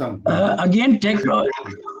 there is some. Again,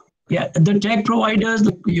 the tech providers,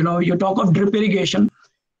 you talk of drip irrigation.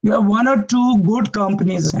 You have one or two good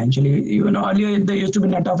companies essentially. You know, earlier there used to be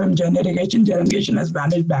Netafim, Generation. Generation has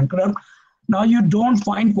vanished bankrupt. Now you don't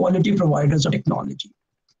find quality providers of technology.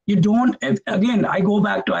 You don't, again, I go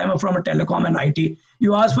back to, I'm from a telecom and IT.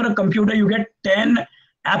 You ask for a computer, you get 10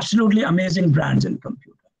 absolutely amazing brands in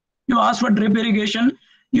computer. You ask for drip irrigation,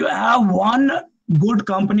 you have one good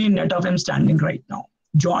company in Netafim standing right now.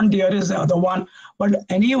 John Deere is the other one, but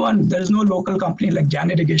anyone, there is no local company like Jan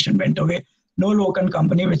Irrigation went away. No local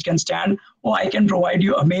company which can stand, oh, I can provide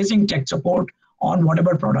you amazing tech support on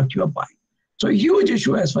whatever product you are buying. So huge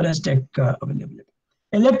issue as far as tech availability.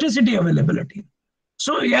 Electricity availability.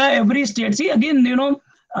 So yeah, every state, see again, you know,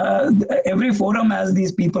 every forum has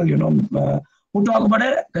these people, you know, who talk about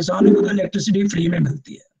it, किसानों को तो electricity free में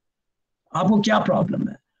मिलती है. आपको क्या problem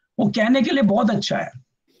है? वो कहने के लिए बहुत अच्छा है.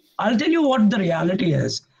 I'll tell you what the reality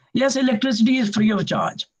is. Yes, electricity is free of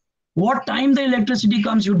charge. What time the electricity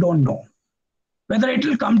comes, you don't know. Whether it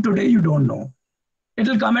will come today, you don't know. It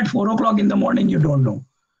will come at 4 o'clock in the morning, you don't know.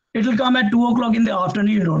 It will come at 2 o'clock in the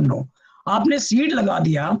afternoon, you don't know. आपने seed लगा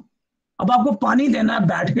दिया, अब आपको पानी देना है,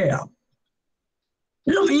 बैठ गए आप.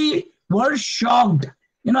 You know, we were shocked.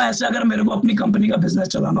 You know, ऐसे अगर मेरे को अपनी कंपनी का बिजनेस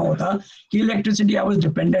चलाना होता कि electricity, I was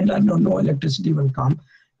dependent, I don't know electricity will come,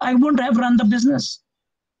 I wouldn't have run the business.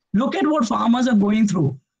 Look at what farmers are going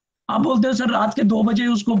through. आप बोलते हो सर रात के 2 बजे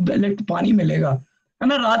उसको पानी मिलेगा, है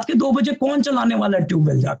ना? रात के 2 बजे कौन चलाने वाला है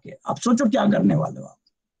ट्यूबवेल जाके? आप सोचो क्या करने वाले हो आप?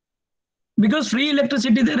 बिकॉज फ्री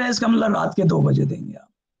इलेक्ट्रिसिटी दे रहे हैं, इसका मतलब रात के 2 बजे देंगे आप.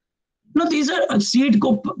 नो दीज आर सीड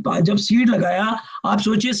को, जब सीड लगाया, आप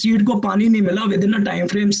सोचिए सीड को पानी नहीं मिला, with in a time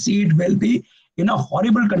frame seed will be in a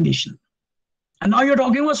horrible condition. And now you are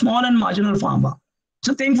talking about small and marginal farmer.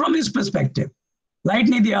 So think from his perspective. Light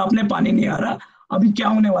नहीं दिया आपने, पानी नहीं आ रहा, अभी क्या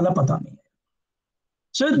होने वाला पता नहीं है.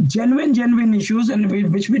 So genuine issues and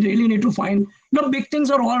which we really need to find. You know, big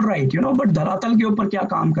things are all right, you know, but धरातल के ऊपर क्या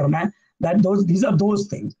काम करना है? These are those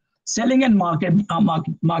things. Selling and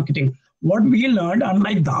marketing. What we learned,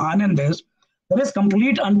 unlike Dhan and this, there is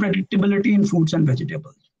complete unpredictability in fruits and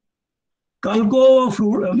vegetables. कल को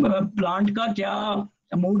fruit plant का क्या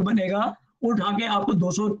mood बनेगा, उठा के आपको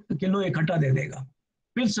 200 किलो इकट्ठा दे देगा,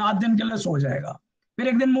 फिर 7 दिन के लिए सो जाएगा, फिर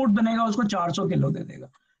एक दिन mood बनेगा उसको 400 किलो दे देगा.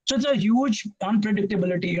 So it's a huge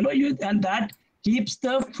unpredictability, you know, and that keeps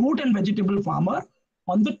the fruit and vegetable farmer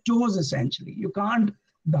on the toes essentially. You can't,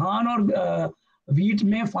 धान और wheat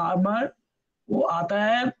में farmer वो आता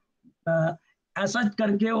है ऐसा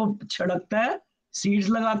करके वो छिड़कता है, seeds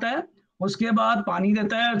लगाता है, उसके बाद पानी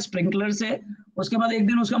देता है स्प्रिंकलर से, उसके बाद एक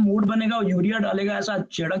दिन उसका मूड बनेगा, यूरिया डालेगा ऐसा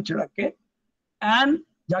छिड़क के, and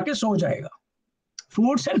जाके सो जाएगा.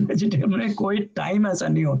 फ्रूट्स एंड वेजिटेबल में कोई टाइम ऐसा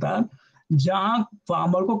नहीं होता जहां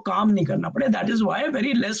फार्मर को काम नहीं करना पड़े. That is why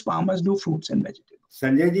very less farmers do fruits and vegetables.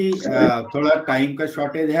 Sanjay ji, थोड़ा टाइम का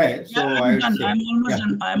शॉर्टेज है, सो I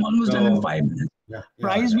am almost done in 5 minutes.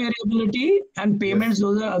 Price variability and payments,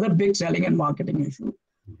 those are other big selling and marketing issue.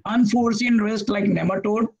 Unforeseen risk like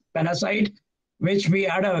nematode, parasite, which we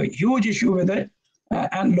had a huge issue with it,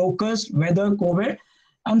 and locust, weather, COVID,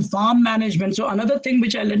 and farm management. So another thing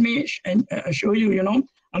which let me show you, you know,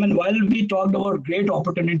 I mean, while we talked about great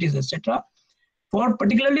opportunities, etc.,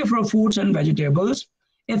 particularly for fruits and vegetables,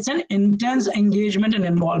 it's an intense engagement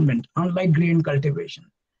and involvement, unlike grain cultivation.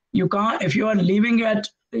 You can't, if you are leaving it,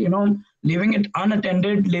 you know, leaving it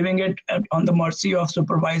unattended, leaving it on the mercy of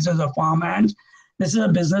supervisors or farm hands, this is a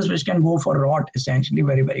business which can go for rot essentially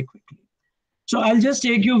very, very quickly. So I'll just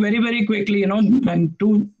take you very, very quickly, you know, in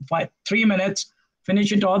 3 minutes,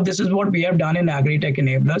 finish it off. This is what we have done in Agri-Tech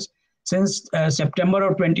Enablers since September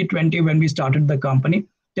of 2020 when we started the company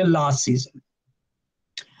till last season.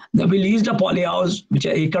 We leased a polyhouse, which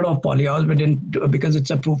is an acre of polyhouse, we didn't do, because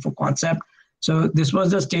it's a proof of concept. So this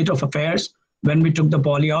was the state of affairs when we took the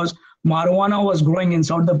polyhouse. Marijuana was growing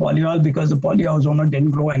inside the polyhouse because the polyhouse owner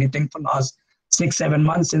didn't grow anything for the last 6-7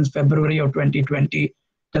 months since February of 2020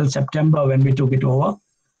 till September when we took it over.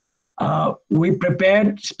 We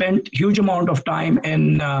spent huge amount of time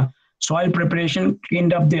in soil preparation,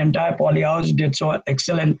 cleaned up the entire polyhouse, did soil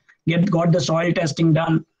excellent, got the soil testing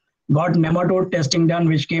done, got nematode testing done,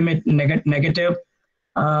 which came at negative.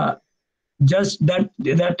 Just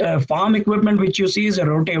that farm equipment which you see is a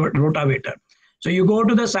rotavator. So you go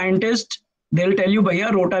to the scientist, they'll tell you, "Bhaiya,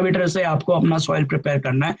 rotavator se aapko apna soil prepare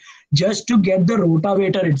karna hai." Just to get the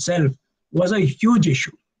rotavator itself was a huge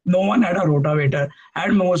issue. No one had a rotavator,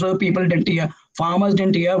 and most of the people didn't hear, farmers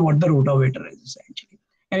didn't hear what the rotavator is essentially.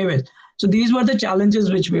 Anyways, so these were the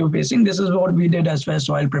challenges which we were facing. This is what we did as far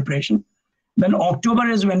as soil preparation. Then October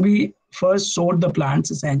is when we first sowed the plants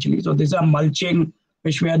essentially. So these are mulching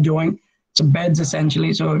which we are doing. So beds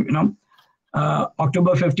essentially. So, you know,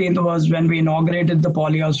 October 15th was when we inaugurated the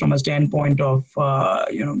polyhouse from a standpoint of,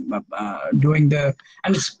 doing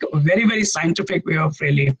and it's very, very scientific way of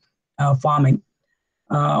really farming.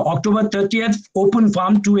 October 30th, open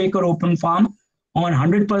farm, 2-acre open farm on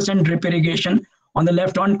 100% drip irrigation. On the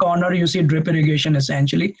left-hand corner, you see drip irrigation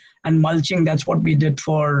essentially, and mulching. That's what we did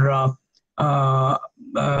for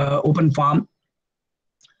open farm.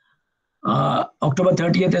 October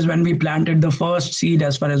 30th is when we planted the first seed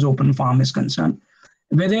as far as open farm is concerned.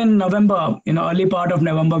 Within November, early part of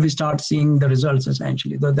November, we start seeing the results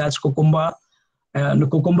essentially. That's cucumber. The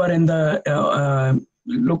cucumber in the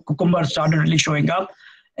cucumber started really showing up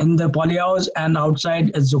in the polyhouse, and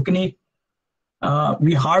outside is zucchini.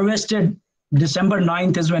 We harvested. December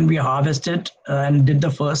 9th is when we harvested and did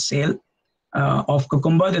the first sale of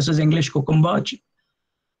cucumber. This is English cucumber.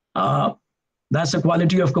 That's the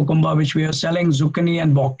quality of cucumber which we are selling. Zucchini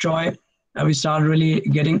and bok choy. We start really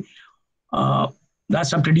getting.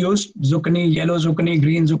 That's a produced zucchini, yellow zucchini,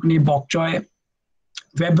 green zucchini, bok choy.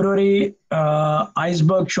 February,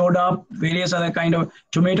 iceberg showed up. Various other kind of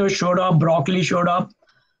tomatoes showed up. Broccoli showed up.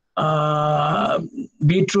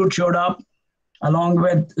 Beetroot showed up, along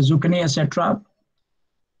with zucchini, etc.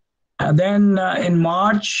 Then in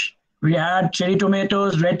March, we had cherry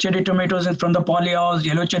tomatoes, red cherry tomatoes from the polyhouse,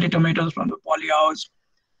 yellow cherry tomatoes from the polyhouse.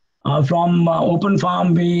 From open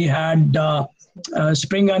farm, we had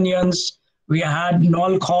spring onions, we had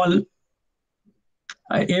nol col.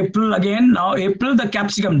 April again, now April, the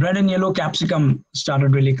capsicum, red and yellow capsicum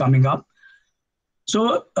started really coming up.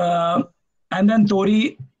 So, and then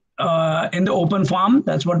tori in the open farm,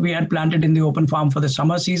 that's what we had planted in the open farm for the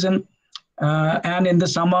summer season. And in the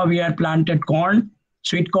summer, we had planted corn,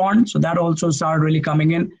 sweet corn. So that also started really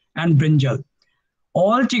coming in, and brinjal.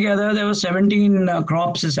 All together, there were 17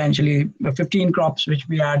 crops, essentially, 15 crops, which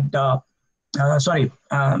we had,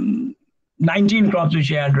 19 crops, which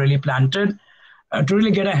we had really planted to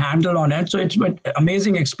really get a handle on it. So it's an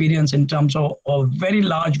amazing experience in terms of a very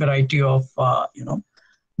large variety of,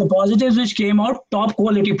 the positives which came out, top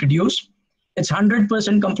quality produce. It's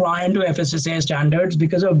 100% compliant to FSSAI standards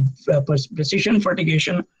because of precision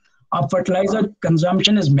fertigation. Our fertilizer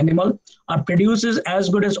consumption is minimal. Our produce is as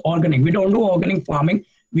good as organic. We don't do organic farming.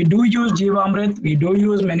 We do use Jivamrit, we do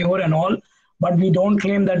use manure and all, but we don't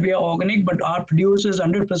claim that we are organic, but our produce is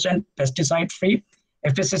 100% pesticide free,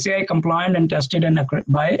 FSSAI compliant and tested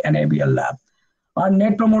by NABL lab. Our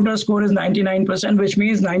net promoter score is 99%, which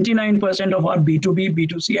means 99% of our B2B,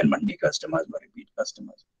 B2C and Mandi customers were repeat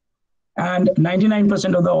customers. And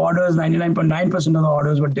 99% of the orders, 99.9% of the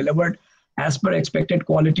orders were delivered as per expected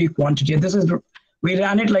quality, quantity. We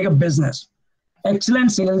ran it like a business.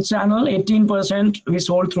 Excellent sales channel, 18% we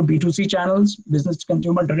sold through B2C channels, business to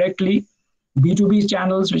consumer directly, B2B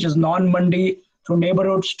channels, which is non-Mandi, through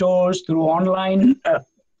neighborhood stores, through online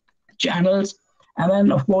channels, and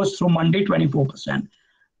then of course through Mandi, 24%.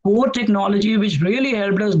 Core technology, which really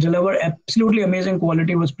helped us deliver absolutely amazing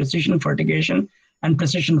quality, was precision fertigation and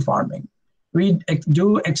precision farming. We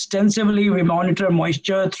do extensively, we monitor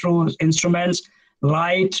moisture through instruments,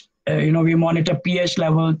 light, we monitor pH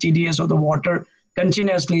level, TDS of the water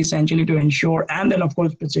continuously, essentially to ensure, and then of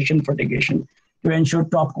course precision fertigation to ensure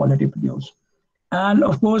top quality produce. And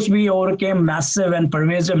of course, we overcame massive and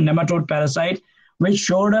pervasive nematode parasite, which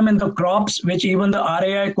showed them in the crops, which even the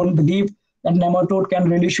RAI couldn't believe that nematode can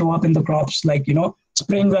really show up in the crops, like,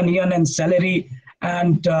 spring onion and celery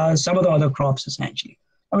and some of the other crops, essentially.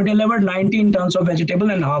 We delivered 19 tons of vegetable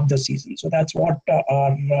in half the season. So that's what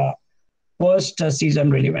our first season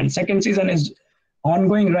really went. Second season is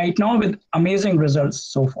ongoing right now with amazing results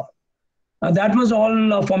so far. That was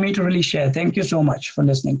all for me to really share. Thank you so much for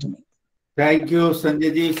listening to me. Thank you,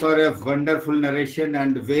 Sanjay ji, for a wonderful narration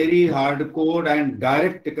and very hardcore and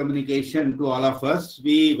direct communication to all of us.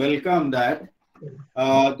 We welcome that,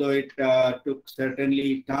 though it took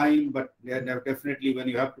certainly time, but definitely when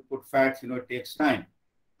you have to put facts, it takes time.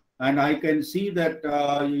 And I can see that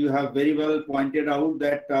you have very well pointed out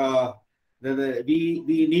that we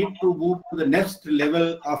need to move to the next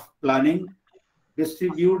level of planning,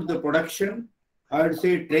 distribute the production. I would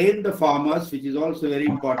say train the farmers, which is also very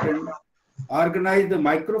important. Organize the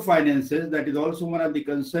microfinances, that is also one of the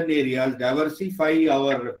concern areas. Diversify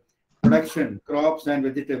our production, crops and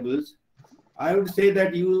vegetables. I would say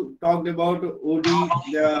that you talked about OD,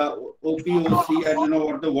 OPOC, and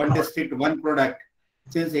what the one district, one product.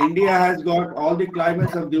 Since India has got all the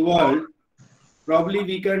climates of the world, probably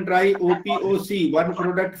we can try OPOC, one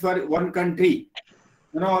product for one country.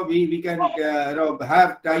 We can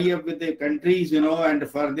have tie-up with the countries, and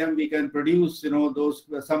for them we can produce, those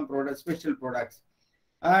some products, special products.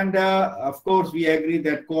 And of course, we agree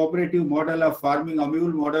that cooperative model of farming,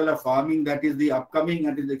 AMUL model of farming, that is the upcoming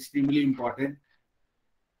and is extremely important.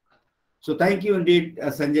 So thank you indeed,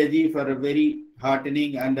 Sanjay ji, for a very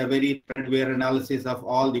heartening and a very threadbare analysis of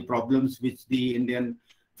all the problems which the Indian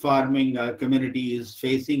farming community is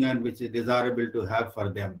facing and which is desirable to have for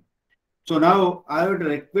them. So now I would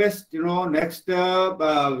request, next,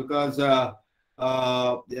 because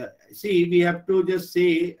see, we have to just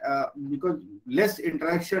say, because less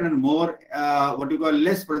interaction and more,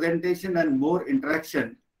 less presentation and more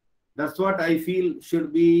interaction. That's what I feel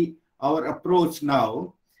should be our approach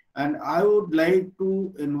now. And I would like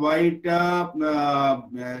to invite Karthik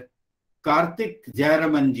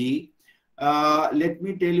Jayaramanji. Let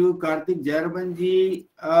me tell you, Karthik Jayaramanji,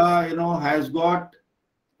 has got,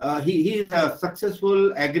 he is a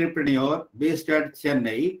successful agripreneur based at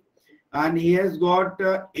Chennai, and he has got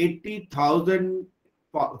 80,000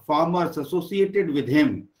 farmers associated with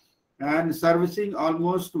him and servicing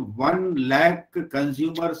almost 1 lakh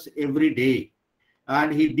consumers every day.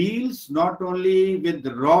 And he deals not only with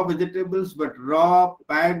raw vegetables, but raw,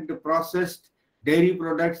 packed, processed, dairy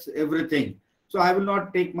products, everything. So I will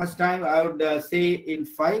not take much time. I would say in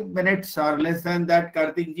 5 minutes or less than that,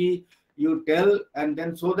 Karthik ji, you tell, and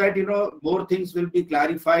then so that, more things will be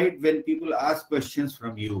clarified when people ask questions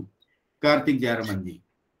from you. Karthik Jayaramanji.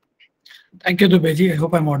 Thank you, Dubeji. I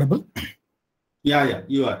hope I'm audible. Yeah,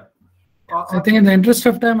 you are. I think in the interest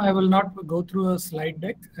of time, I will not go through a slide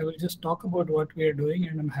deck. I will just talk about what we are doing,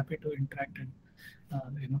 and I'm happy to interact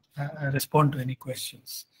and respond to any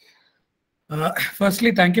questions.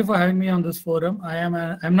 Firstly, thank you for having me on this forum. I'm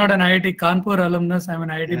not an IIT Kanpur alumnus. I'm an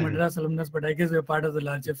IIT Madras alumnus, but I guess we're part of the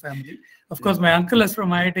larger family. Of course, my uncle is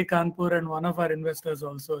from IIT Kanpur, and one of our investors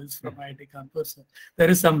also is from IIT Kanpur. So there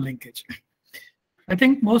is some linkage. I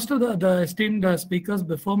think most of the esteemed speakers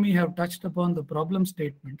before me have touched upon the problem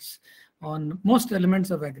statements on most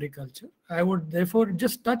elements of agriculture. I would therefore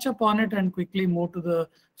just touch upon it and quickly move to the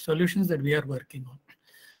solutions that we are working on.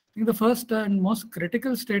 I think the first and most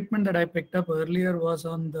critical statement that I picked up earlier was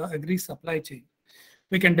on the agri supply chain.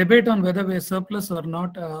 We can debate on whether we are surplus or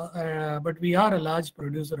not, but we are a large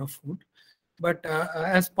producer of food. But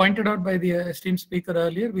as pointed out by the esteemed speaker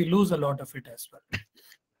earlier, we lose a lot of it as well.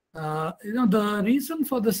 The reason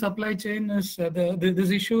for the supply chain is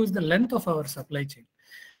this issue is the length of our supply chain.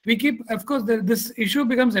 We keep, of course, this issue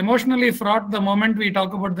becomes emotionally fraught the moment we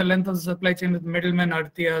talk about the length of the supply chain with middlemen,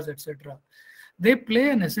 artias, etc. They play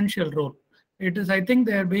an essential role. It is, I think,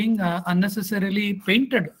 they are being unnecessarily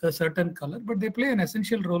painted a certain color, but they play an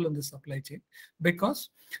essential role in the supply chain because,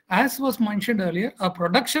 as was mentioned earlier, our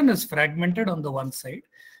production is fragmented on the one side,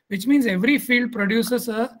 which means every field produces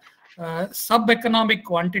a sub-economic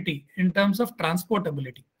quantity in terms of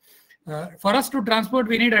transportability. For us to transport,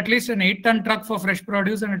 we need at least an 8-ton truck for fresh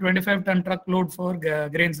produce and a 25-ton truck load for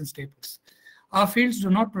grains and staples. Our fields do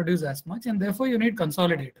not produce as much, and therefore you need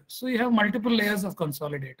consolidators. So you have multiple layers of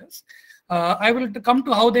consolidators. I will come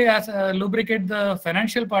to how they lubricate the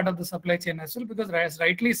financial part of the supply chain as well, because as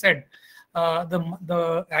rightly said,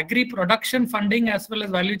 the agri production funding as well as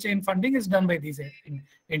value chain funding is done by these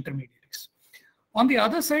intermediaries. On the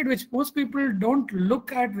other side, which most people don't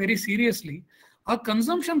look at very seriously, our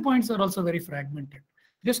consumption points are also very fragmented.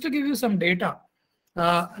 Just to give you some data,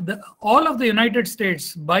 all of the United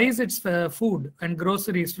States buys its food and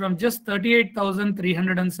groceries from just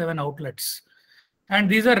 38,307 outlets. And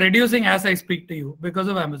these are reducing as I speak to you because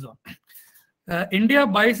of Amazon. India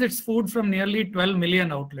buys its food from nearly 12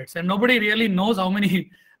 million outlets, and nobody really knows how many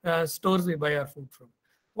stores we buy our food from.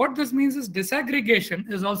 What this means is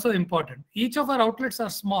disaggregation is also important. Each of our outlets are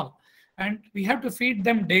small, and we have to feed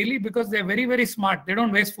them daily because they're very, very smart. They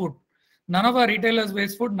don't waste food. None of our retailers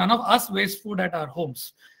waste food. None of us waste food at our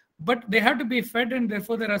homes. But they have to be fed, and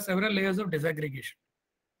therefore there are several layers of disaggregation.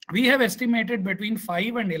 We have estimated between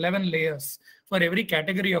 5 and 11 layers for every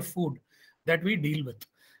category of food that we deal with.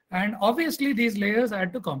 And obviously, these layers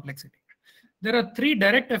add to complexity. There are 3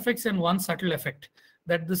 direct effects and 1 subtle effect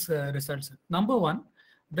that this results in. Number 1,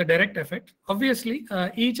 the direct effect. Obviously,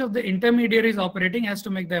 each of the intermediaries operating has to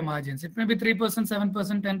make their margins. It may be 3%,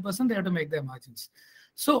 7%, 10%, they have to make their margins.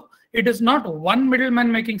 So it is not one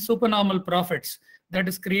middleman making supernormal profits that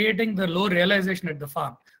is creating the low realization at the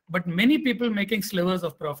farm, but many people making slivers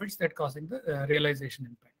of profits that causing the realization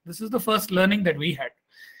impact. This is the first learning that we had.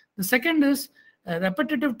 The second is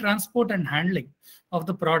repetitive transport and handling of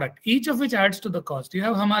the product, each of which adds to the cost. You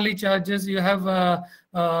have hamali charges, you have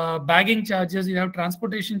bagging charges, you have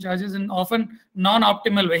transportation charges, and often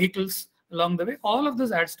non-optimal vehicles along the way. All of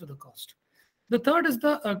this adds to the cost. The third is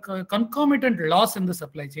the concomitant loss in the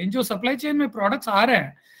supply chain. जो supply chain में products आ रहे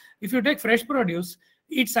हैं, if you take fresh produce,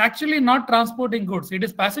 it's actually not transporting goods. It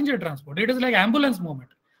is passenger transport. It is like ambulance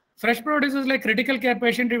movement. Fresh produce is like critical care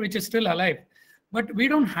patient which is still alive. But we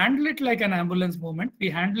don't handle it like an ambulance movement. We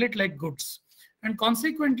handle it like goods. And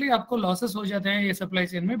consequently, आपको losses हो जाते हैं ये supply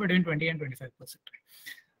chain में between 20 and 25%.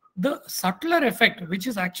 The subtler effect, which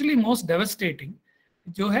is actually most devastating,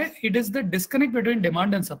 जो है, it is the disconnect between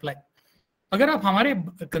demand and supply. अगर आप हमारे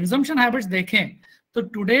consumption habits देखें, तो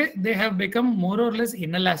today they have become more or less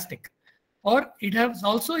inelastic, or it has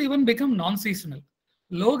also even become non-seasonal.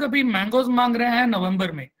 लोग अभी mangoes मांग रहे हैं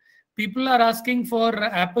नवंबर में. People are asking for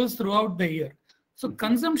apples throughout the year. So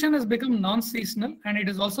consumption has become non-seasonal and it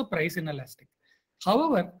is also price inelastic.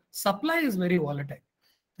 However, supply is very volatile.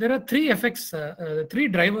 There are three effects, three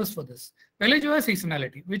drivers for this. पहले जो है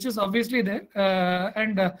seasonality, which is obviously there,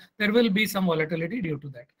 and there will be some volatility due to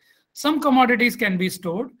that. Some commodities can be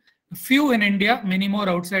stored, few in India, many more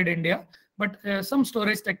outside India, but some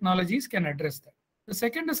storage technologies can address that. The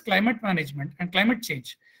second is climate management and climate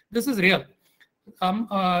change. This is real.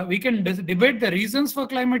 We can debate the reasons for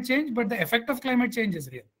climate change, but the effect of climate change is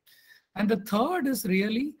real. And the third is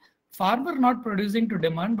really farmer not producing to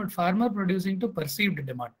demand, but farmer producing to perceived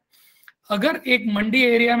demand. अगर एक मंडी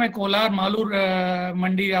area में कोलार मालूर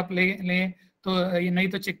मंडी आप लें तो नहीं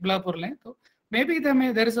तो चिकबलापुर लें तो maybe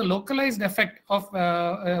there is a localized effect of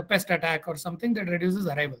pest attack or something that reduces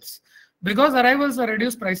arrivals. Because arrivals are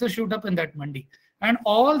reduced, prices shoot up in that mandi. And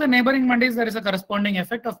all the neighboring mandis, there is a corresponding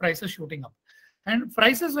effect of prices shooting up. And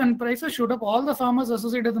prices, when prices shoot up, all the farmers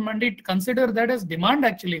associated with the mandi consider that as demand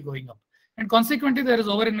actually going up. And consequently, there is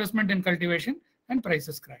overinvestment in cultivation and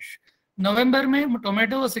prices crash. November में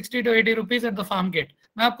tomato was 60 to 80 rupees at the farm gate.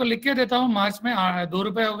 मैं आपको लिख के देता हूँ मार्च में 2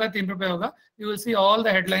 रुपए होगा 3 रुपए होगा. You will see all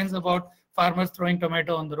the headlines about farmers throwing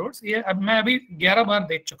tomato on the roads. ये अब मैं अभी 11 बार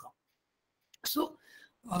देख चुका हूँ. So,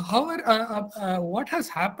 however, what has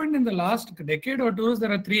happened in the last decade or two is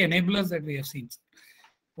there are three enablers that we have seen.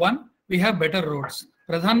 One, we have better roads.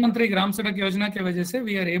 Pradhan Mantri Gram Sadak Yojana के वजह से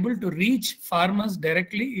we are able to reach farmers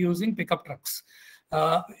directly using pickup trucks.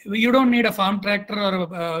 You don't need a farm tractor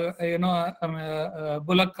or a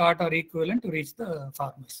bullock cart or equivalent to reach the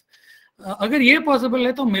farmers. अगर ये possible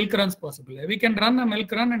है तो milk runs possible है. We can run a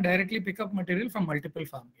milk run and directly pick up material from multiple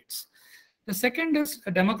farm gates. The second is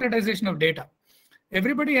a democratization of data.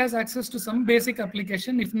 Everybody has access to some basic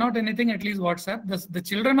application, if not anything, at least WhatsApp. The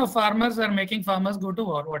children of farmers are making farmers go to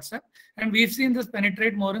WhatsApp, and we've seen this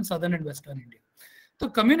penetrate more in southern and western India. So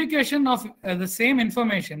communication of the same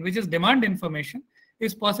information, which is demand information,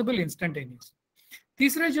 is possible instantaneously.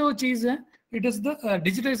 तीसरा जो चीज है, it is the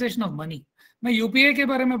digitization of money. मैं UPI के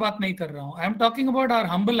बारे में बात नहीं कर रहा हूँ. I am talking about our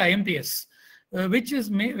humble IMPS. Which is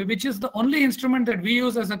the only instrument that we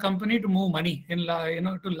use as a company to move money in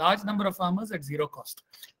to large number of farmers at zero cost.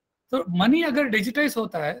 So money अगर digitize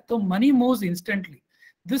होता है तो money moves instantly.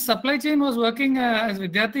 This supply chain was working as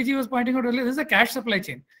Vidyarthi ji was pointing out earlier. This is a cash supply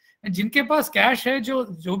chain. And जिनके पास cash है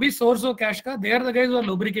जो भी source हो cash का, they are the guys who are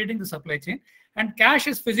lubricating the supply chain. And cash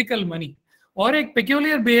is physical money. और एक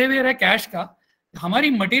peculiar behavior है cash का. हमारी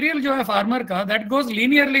मटेरियल जो है फार्मर का that goes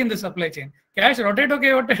linearly in the supply chain. Cash rotate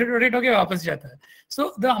होके वापस जाता है.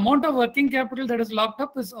 So the amount of working capital that is locked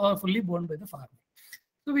up is fully borne by the farmer.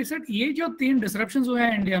 So we said ये जो तीन डिसरप्शंस हुए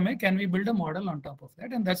हैं इंडिया में, can we build a model on top of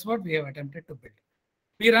that, and that's what we have attempted to build.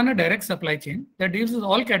 We run a direct supply chain that deals with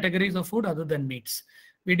all categories of food other than meets.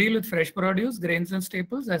 We deal with fresh produce, grains and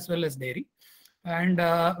staples, as well as dairy. And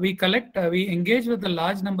we engage with a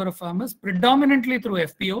large number of farmers, predominantly through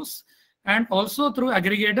FPOs, and also through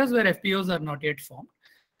aggregators where FPOs are not yet formed.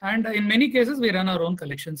 And in many cases, we run our own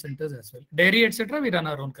collection centers as well. Dairy, etc., we run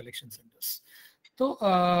our own collection centers. So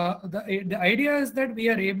the idea is that we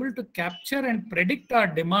are able to capture and predict our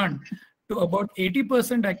demand to about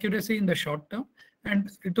 80% accuracy in the short term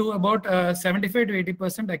and to about 75 to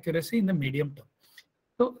 80% accuracy in the medium term.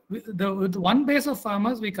 So with one base of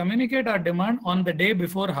farmers, we communicate our demand on the day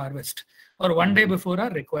before harvest or one day before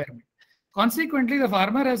our requirement. Consequently, the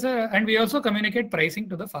farmer and we also communicate pricing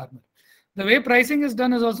to the farmer. The way pricing is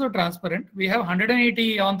done is also transparent. We have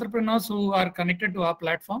 180 entrepreneurs who are connected to our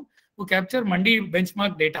platform who capture mandi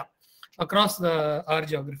benchmark data across our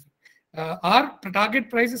geography. Our target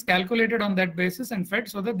price is calculated on that basis and fed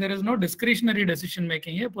so that there is no discretionary decision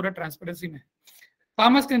making here. Pura transparency mein.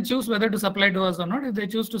 Farmers can choose whether to supply to us or not. If they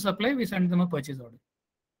choose to supply, we send them a purchase order.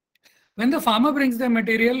 When the farmer brings the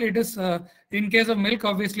material, it is, in case of milk,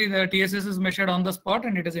 obviously the TSS is measured on the spot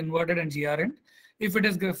and it is inverted and GRN. If it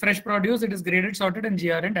is fresh produce, it is graded, sorted and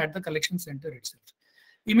GRN at the collection center itself.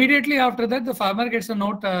 Immediately after that, the farmer gets a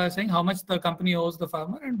note saying how much the company owes the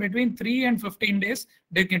farmer, and between 3 and 15 days,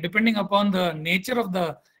 depending upon the nature of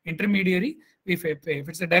the intermediary, we pay. If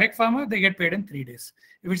it's a direct farmer, they get paid in 3 days.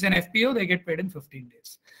 If it's an FPO, they get paid in 15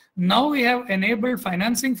 days. Now we have enabled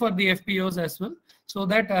financing for the FPOs as well, so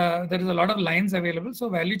that there is a lot of lines available. So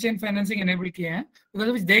value chain financing enabled kiya hai, because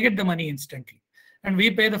of which they get the money instantly, and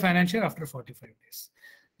we pay the financier after 45 days.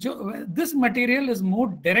 This material is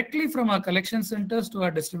moved directly from our collection centers to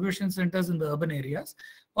our distribution centers in the urban areas.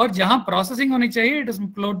 Or jahan processing honi chahiye, it is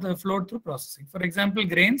flowed through processing. For example,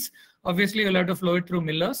 grains, obviously you'll have to flow it through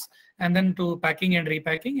millers, and then to packing and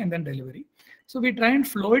repacking, and then delivery. So we try and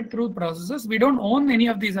flow it through processes. We don't own any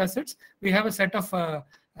of these assets. We have a set of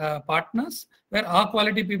partners where our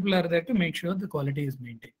quality people are there to make sure the quality is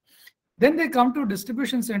maintained. Then they come to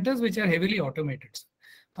distribution centers which are heavily automated.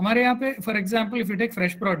 For example, if you take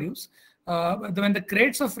fresh produce, when the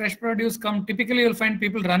crates of fresh produce come, typically you'll find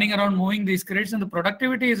people running around moving these crates, and the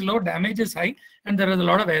productivity is low, damage is high, and there is a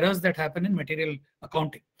lot of errors that happen in material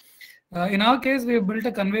accounting. In our case, we have built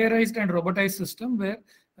a conveyorized and robotized system where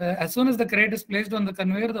as soon as the crate is placed on the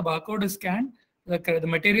conveyor, the barcode is scanned, the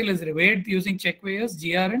material is weighed using check weighers,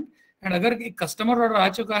 GRN, and agar a customer order aa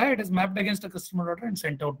chuka hai, it is mapped against a customer order and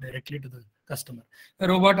sent out directly to the customer. The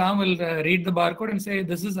robot arm will read the barcode and say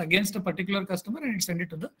this is against a particular customer, and it send it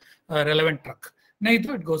to the relevant truck.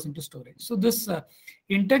 Naito, it goes into storage. So this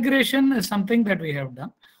integration is something that we have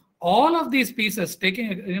done. All of these pieces,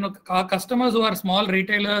 taking, our customers who are small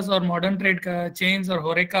retailers or modern trade chains or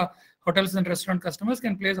Horeca hotels and restaurant customers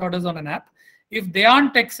can place orders on an app. If they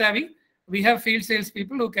aren't tech savvy, we have field sales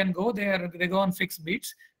people who can go there. They go on fixed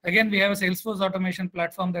beats. Again, we have a Salesforce automation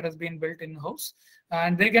platform that has been built in-house,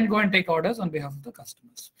 and they can go and take orders on behalf of the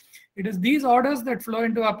customers. It is these orders that flow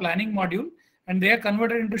into our planning module, and they are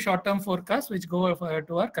converted into short-term forecasts, which go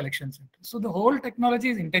to our collection center. So the whole technology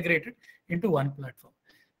is integrated into one platform.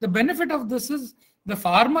 The benefit of this is the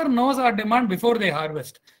farmer knows our demand before they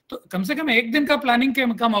harvest. So kam se kam ek din ka planning ka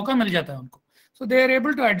mauka mil jata hai unko. So they are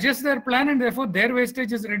able to adjust their plan, and therefore their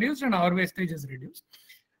wastage is reduced and our wastage is reduced.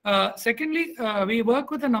 Secondly, we work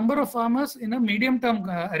with a number of farmers in a medium-term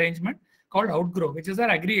arrangement called Outgrow, which is our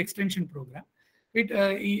agri extension program.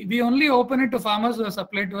 We only open it to farmers who are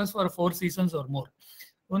supplied to us for 4 seasons or more.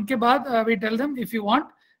 Unke baad, we tell them, if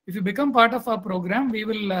you become part of our program, we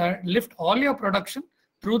will lift all your production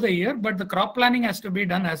through the year, but the crop planning has to be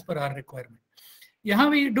done as per our requirement. Yahan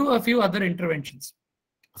we do a few other interventions.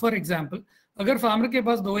 For example, agar farmer ke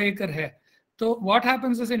paas 2 acre hai, so what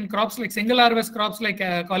happens is in crops like single harvest crops like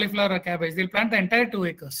cauliflower or cabbage, they'll plant the entire 2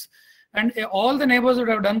 acres. And all the neighbors would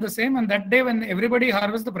have done the same, and that day when everybody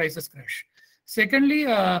harvests, the prices crash. Secondly,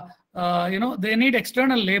 they need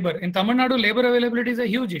external labor. In Tamil Nadu, labor availability is a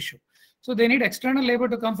huge issue. So they need external labor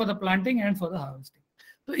to come for the planting and for the harvesting.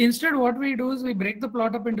 So instead, what we do is we break the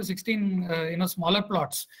plot up into 16 smaller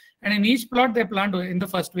plots, and in each plot they plant in the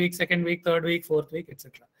first week, second week, third week, fourth week,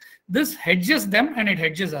 etc. This hedges them and it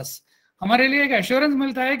hedges us. हमारे लिए एक assurance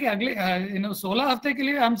मिलता है कि अगले 16 हफ्ते के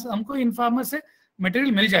लिए हमको इन फार्मर से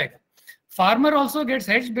मटेरियल मिल जाएगा. Farmer also gets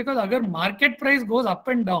hedged because अगर market price goes up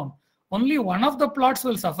and down, only one of the plots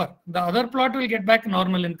will suffer. The other plot will get back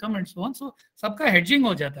normal income and so on. So सबका hedging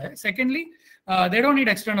हो जाता है. Secondly, they don't need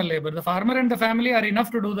external labor. The farmer and the family are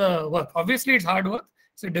enough to do the work. Obviously, it's hard work.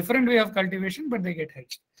 It's a different way of cultivation, but they get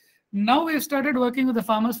hedged. Now we've started working with the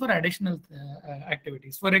farmers for additional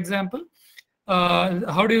activities. For example,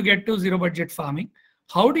 how do you get to zero budget farming?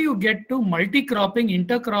 How do you get to multi-cropping,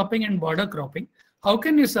 intercropping, and border cropping? How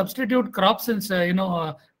can you substitute crops in,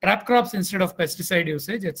 trap crops instead of pesticide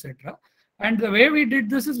usage, etc. And the way we did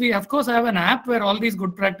this is we, of course, have an app where all these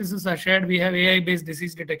good practices are shared. We have AI-based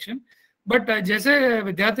disease detection. But जैसे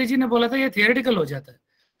विद्यार्थी जी ने बोला था, ये theoretical हो जाता है.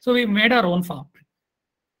 So we made our own farm.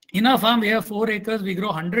 In our farm, we have 4 acres. We grow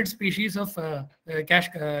 100 species of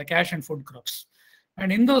cash and food crops.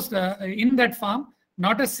 And in that farm,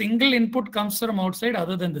 not a single input comes from outside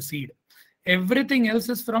other than the seed. Everything else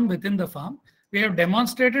is from within the farm. We have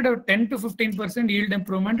demonstrated a 10 to 15% yield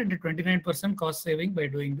improvement and a 29% cost saving by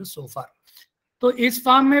doing this so far. So in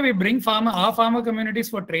farm, we bring our farmer communities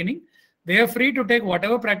for training. They are free to take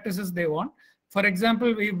whatever practices they want. For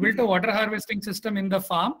example, we built a water harvesting system in the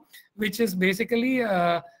farm, which is basically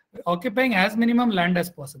occupying as minimum land as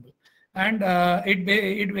possible. And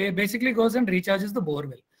it basically goes and recharges the bore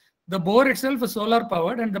well. The bore itself is solar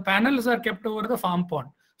powered, and the panels are kept over the farm pond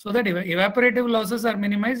so that evaporative losses are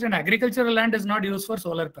minimized and agricultural land is not used for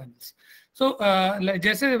solar panels. So,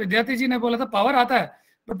 जैसे विद्यार्थी जी ने बोला था, power आता है,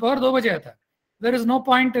 but power 2 बजे आता है. There is no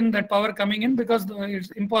point in that power coming in because it's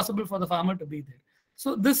impossible for the farmer to be there.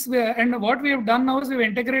 So this and what we have done now is we've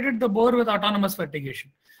integrated the bore with autonomous fertigation.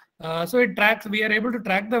 So it tracks. We are able to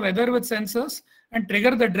track the weather with sensors and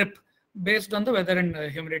trigger the drip based on the weather and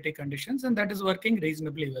humidity conditions, and that is working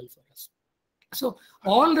reasonably well for us. So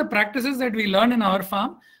all the practices that we learn in our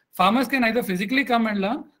farm, farmers can either physically come and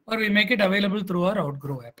learn, or we make it available through our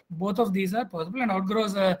Outgrow app. Both of these are possible, and Outgrow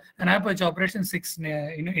is an app which operates in 6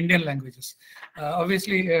 Indian languages.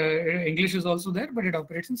 Obviously, English is also there, but it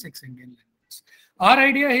operates in 6 Indian languages. Our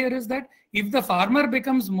idea here is that if the farmer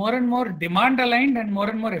becomes more and more demand aligned and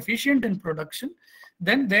more efficient in production,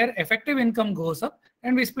 then their effective income goes up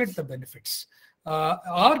and we split the benefits.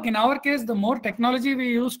 Or in our case, the more technology we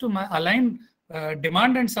use to align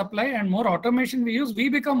demand and supply and more automation we use, we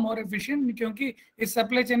become more efficient क्योंकि इस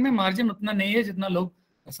supply chain में margin उतना नहीं है जितना लोग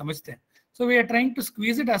समझते हैं. So we are trying to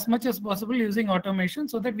squeeze it as much as possible using automation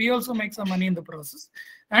so that we also make some money in the process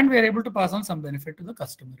and we are able to pass on some benefit to the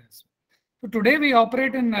customer as well. So today we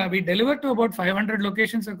operate in, we deliver to about 500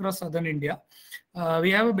 locations across southern India.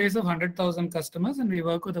 We have a base of 100,000 customers and we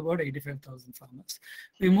work with about 85,000 farmers.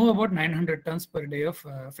 We move about 900 tons per day of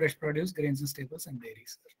fresh produce, grains and staples and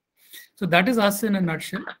dairies. So that is us in a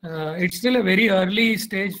nutshell. It's still a very early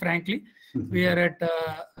stage, frankly. We are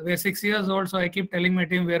 6 years old, so I keep telling my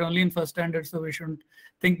team we are only in first standard, so we shouldn't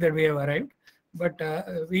think that we have arrived. But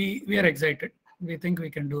we are excited. We think we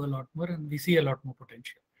can do a lot more, and we see a lot more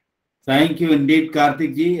potential. Thank you indeed,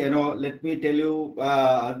 Karthik ji. Let me tell you,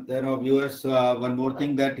 viewers, one more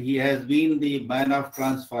thing, that he has been the man of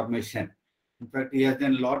transformation. In fact, he has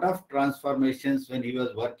done a lot of transformations when he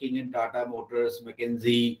was working in Tata Motors,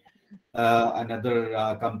 McKinsey, and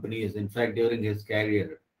other companies, in fact, during his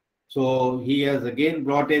career. So he has again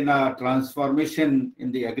brought in a transformation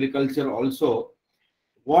in the agriculture also.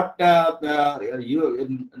 What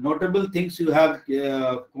notable things you have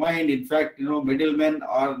coined? In fact, middlemen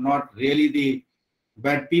are not really the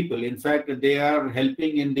bad people. In fact, they are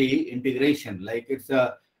helping in the integration. Like it's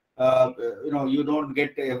a, you don't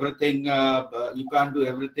get everything, you can't do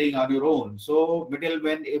everything on your own. So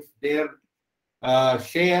middlemen, if their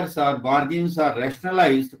shares or margins are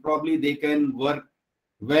rationalized, probably they can work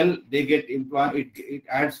well. They get it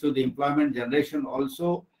adds to the employment generation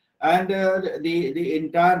also. And the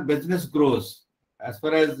entire business grows, as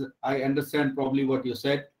far as I understand probably what you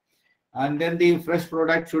said. And then the fresh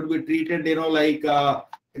product should be treated, like,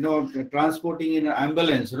 transporting in an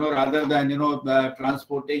ambulance, rather than,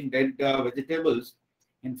 transporting dead vegetables.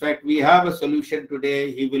 In fact, we have a solution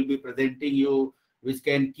today he will be presenting you, which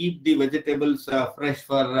can keep the vegetables fresh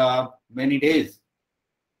for many days.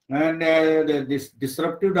 And this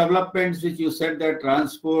disruptive developments, which you said, that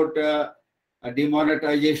transport,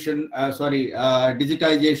 demonetization,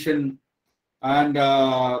 digitization, and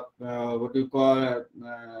what you call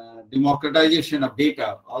democratization of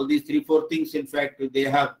data. All these 3-4 things, in fact, they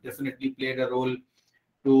have definitely played a role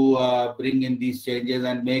to bring in these changes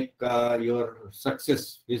and make your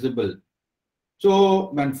success visible.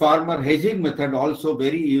 So, and farmer hedging method also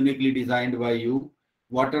very uniquely designed by you.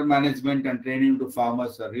 Water management and training to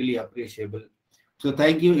farmers are really appreciable. So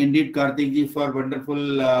thank you indeed, Karthik ji, for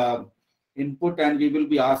wonderful input, and we will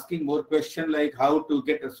be asking more questions like how to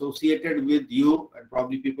get associated with you, and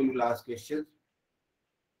probably people will ask questions.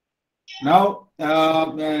 Now,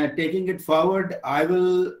 taking it forward, I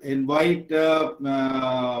will invite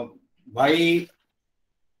Bhai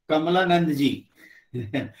Kamalanand ji.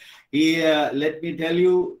 He, let me tell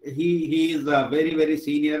you, he is a very, very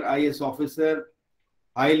senior IS officer,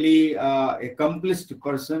 highly accomplished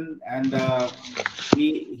person, and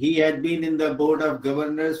he had been in the board of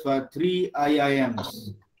governors for 3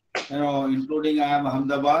 IIMs, including IIM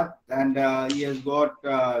Ahmedabad, and he has got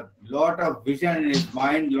a lot of vision in his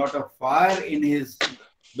mind, lot of fire in his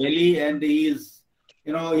belly, and he is,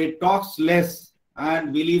 he talks less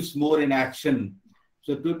and believes more in action.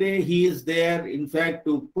 So today he is there, in fact,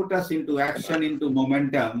 to put us into action, into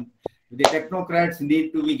momentum. The technocrats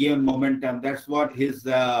need to be given momentum. That's what his,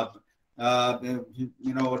 what you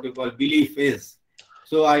call, belief is.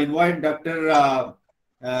 So I invite Dr.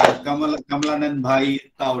 Kamalanand Bhai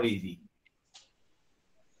Tawri ji.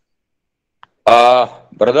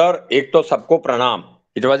 Brother, ek to sabko pranam.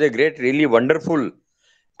 It was a great, really wonderful.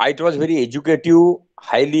 It was very educative,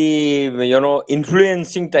 highly,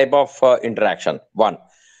 influencing type of interaction. 1,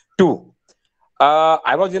 2.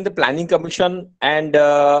 I was in the planning commission, and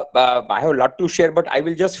I have a lot to share, but I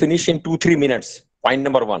will just finish in 2-3 minutes. Point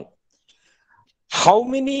number 1. How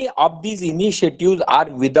many of these initiatives are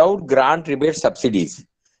without grant rebate subsidies?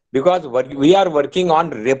 Because we are working on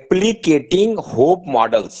replicating hope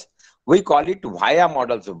models. We call it VIA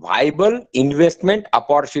models, viable investment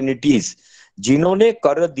opportunities. जिन्होंने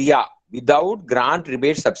कर दिया without grant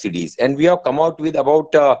rebate subsidies, and we have come out with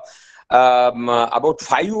about 5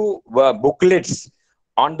 booklets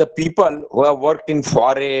on the people who have worked in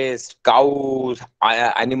forest, cows,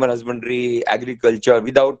 animal husbandry, agriculture,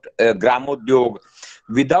 without gramodyog,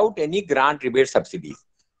 without any grant rebate subsidies.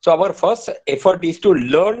 So our first effort is to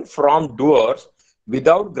learn from doers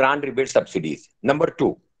without grant rebate subsidies. Number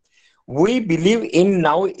two, we believe in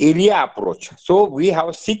now area approach. So we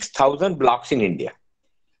have 6,000 blocks in India.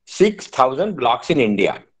 6,000 blocks in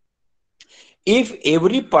India. If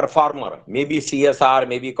every performer, maybe CSR,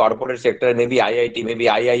 maybe corporate sector, maybe IIT, maybe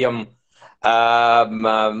IIM,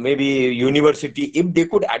 maybe university, if they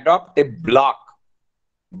could adopt a block,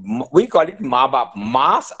 we call it MABAP,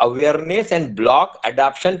 Mass Awareness and Block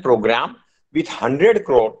Adoption Program, with 100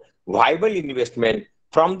 crore viable investment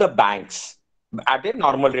from the banks at a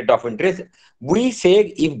normal rate of interest. We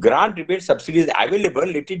say if grant rebate subsidy is available,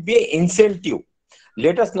 let it be an incentive.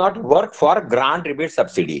 Let us not work for grant rebate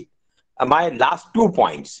subsidy. My last 2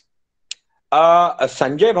 points.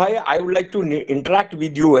 Sanjay bhai, I would like to interact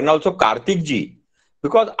with you and also Karthik ji,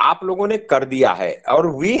 because आप लोगों ने कर दिया है,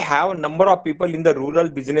 और we have a number of people in the rural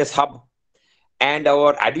business hub and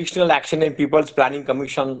our additional action in people's planning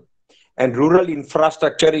commission and rural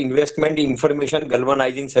infrastructure investment information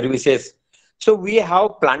galvanizing services. So we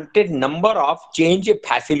have planted number of change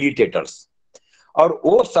facilitators. और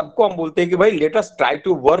वो सबको हम बोलते हैं कि भाई let us try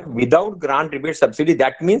to work without grant rebate subsidy.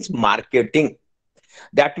 That means marketing,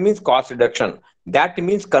 that means cost reduction, that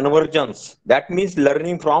means convergence, that means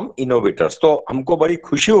learning from innovators. तो हमको बड़ी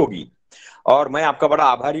खुशी होगी और मैं आपका बड़ा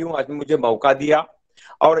आभारी हूँ आज मुझे मौका दिया।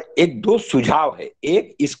 और एक दो सुझाव है,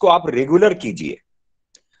 एक इसको आप रेगुलर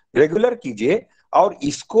कीजिए और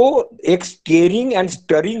इसको एक स्टीयरिंग एंड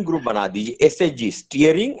स्टरिंग ग्रुप बना दीजिए, SHG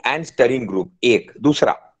steering and stirring group. एक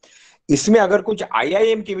दूसरा, इसमें अगर कुछ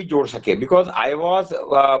IIM की भी जोड़ सके, because I was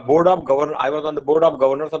on the board of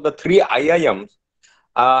governors of the 3 IIMs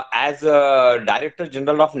as director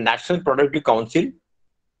general of national productive council,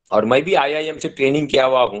 और मैं भी IIM से ट्रेनिंग किया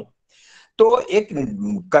हुआ हूं। तो एक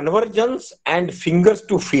convergence and fingers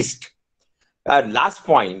to fist. Last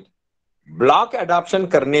point, block adoption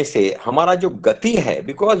करने से हमारा जो गति है,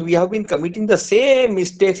 because we have been committing the same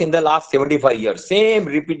mistakes in the last 75 years, same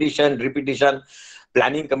repetition.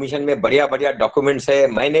 Planning commission में बढ़िया डॉक्यूमेंट्स है,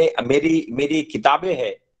 मेरी किताबें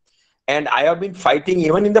है, and I have been fighting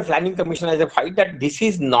even in the planning commission as a fight that this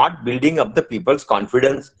is not building up the people's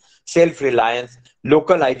confidence, self-reliance,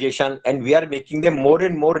 localization, and we are making them more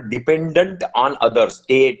and more dependent on others,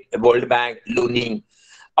 state, World Bank, loaning,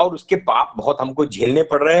 और उसके पाप बहुत हमको झेलने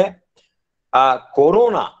पड़ रहे हैं।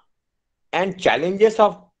 Corona and challenges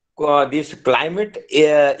of this climate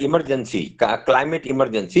emergency,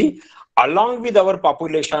 along with our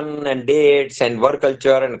population and dates and work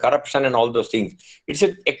culture and corruption and all those things, it's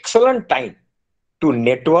an excellent time to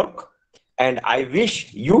network. And I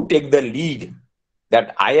wish you take the lead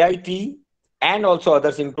that IIT and also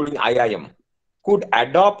others, including IIM, could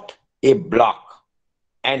adopt a block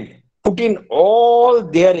and put in all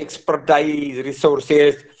their expertise,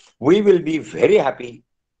 resources. We will be very happy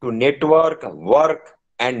to network, work,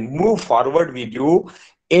 and move forward with you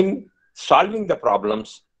in solving the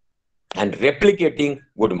problems and replicating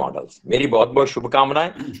good models. मेरी बहुत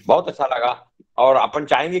शुभकामनाएं, बहुत अच्छा लगा, और अपन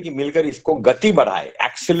चाहेंगे कि मिलकर इसको गति बढ़ाए।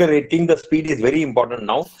 Accelerating the speed is very important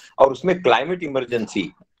now, और उसमें climate emergency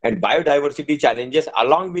and biodiversity challenges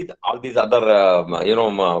along with all these other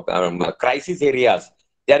crisis areas,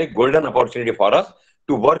 they are a golden opportunity for us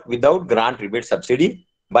to work without grant rebate subsidy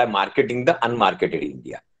by marketing the unmarketed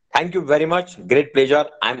India. Thank you very much. Great pleasure.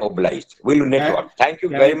 I'm obliged. We'll network. Thank you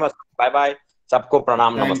very much. Bye bye. सबको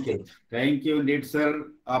प्रणाम, नमस्ते। Thank you Indeed sir.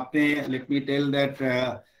 आपने, let me tell that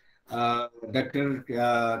doctor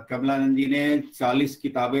Kamalanand जी ने 40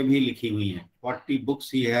 किताबें भी लिखी हुई हैं, 40 books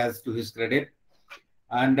he has to his credit,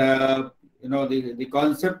 and the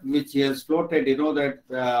concept which he has floated, that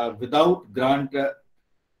without grant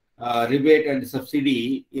rebate and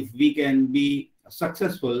subsidy, if we can be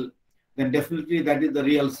successful, then definitely that is the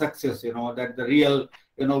real success, that the real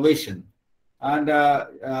innovation. And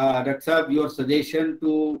Dr. Saab, your suggestion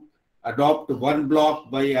to adopt one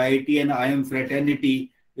block by IIT and IIM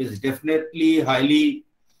fraternity is definitely highly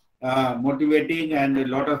motivating, and a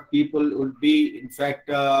lot of people would be, in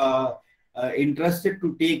fact, interested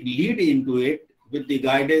to take lead into it with the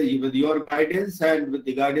guidance, with your guidance, and with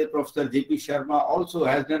the guidance. Professor P Sharma also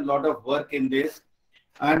has done a lot of work in this,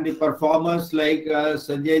 and the performers like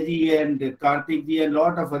Sanjay ji and Karthik ji and a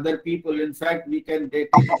lot of other people. In fact, we can take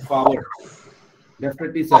it forward.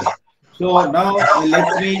 Definitely, sir. So now let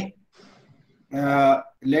me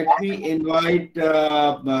invite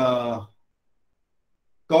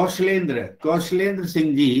Kaushalendra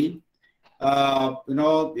Singh ji. as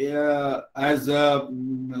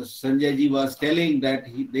Sanjay ji was telling, that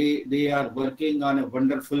they are working on a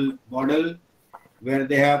wonderful model where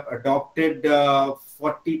they have adopted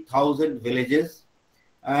 40,000 villages,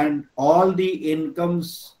 and all the income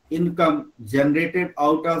generated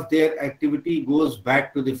out of their activity goes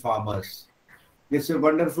back to the farmers. It's a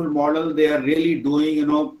wonderful model. They are really doing,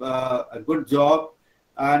 a good job.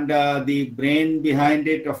 And the brain behind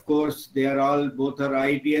it, of course, they are all, both are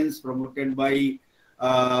IITians, promoted by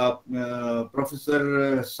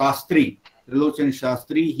Professor Shastri, Trilochan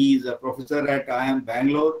Shastri. He is a professor at IIM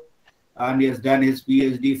Bangalore, and he has done his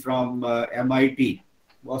PhD from MIT,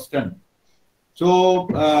 Boston. So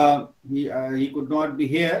he could not be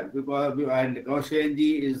here because, and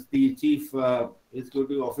Kaushalendra is the Chief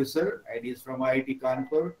Executive Officer, and he's from IIT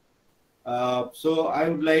Kanpur. So I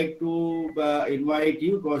would like to invite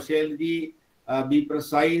you, Kaushalendra, be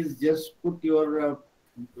precise, just put your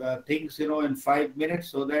things, in 5 minutes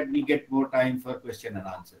so that we get more time for question and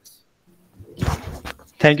answers.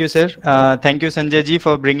 Thank you, sir. Thank you, Sanjay ji,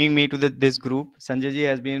 for bringing me to this group. Sanjay ji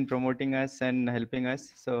has been promoting us and helping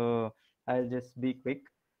us. So I'll just be quick.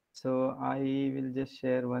 So I will just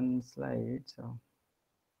share one slide. So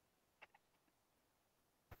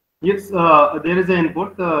yes, there is an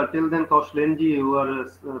input. Till then, Kaushalendra, who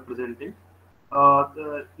are presenting.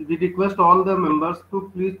 We request all the members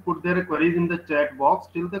to please put their queries in the chat box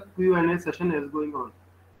till the Q&A session is going on.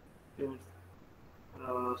 Yes.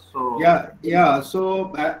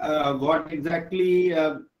 So what exactly,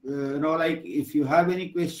 like if you have any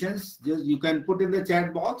questions, just you can put in the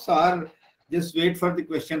chat box, or just wait for the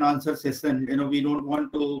question answer session. We don't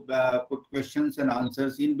want to put questions and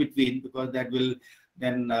answers in between, because that will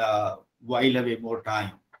then while away more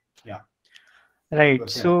time. Yeah. Right.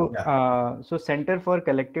 Okay. So Center for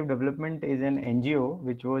Collective Development is an NGO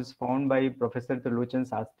which was founded by Professor Trilochan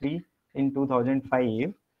Shastri in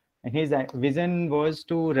 2005. And his vision was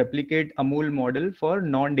to replicate AMUL model for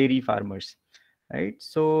non-dairy farmers, right?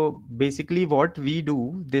 So basically what we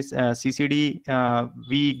do, this CCD,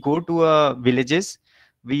 we go to villages,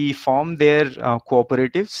 we form their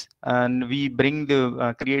cooperatives, and we bring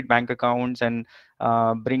the create bank accounts and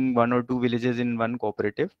bring 1 or 2 villages in one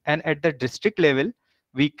cooperative. And at the district level,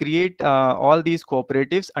 we create all these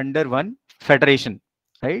cooperatives under one federation,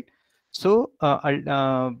 right? So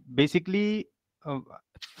basically,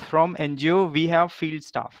 from NGO, we have field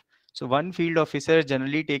staff. So one field officer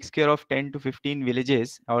generally takes care of 10 to 15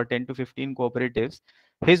 villages or 10 to 15 cooperatives.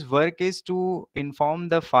 His work is to inform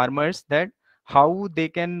the farmers that how they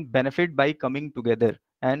can benefit by coming together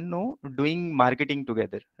and doing marketing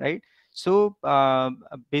together, right? So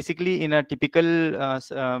basically, in a typical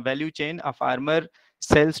value chain, a farmer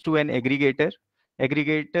sells to an aggregator.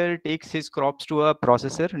 Aggregator takes his crops to a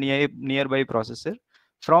processor, nearby processor.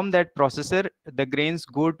 From that processor, the grains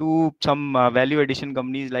go to some value addition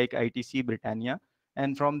companies like ITC, Britannia,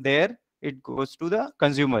 and from there it goes to the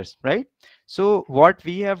consumers, right? So what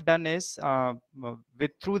we have done is,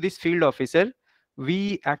 through this field officer,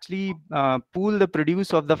 we actually pool the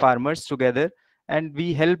produce of the farmers together, and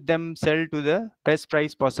we help them sell to the best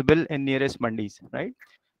price possible in nearest mandis, right?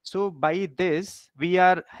 So by this, we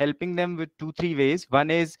are helping them with 2-3 ways.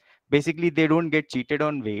 One is basically they don't get cheated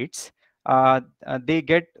on weights. They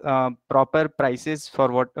get proper prices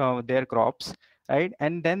for what their crops, right?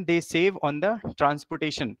 And then they save on the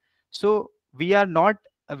transportation. So we are not,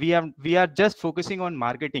 we are just focusing on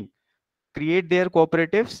marketing, create their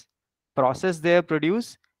cooperatives, process their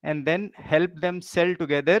produce, and then help them sell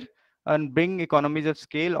together and bring economies of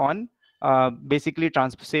scale on basically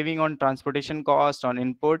saving on transportation cost, on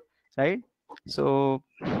input, right? So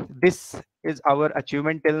this is our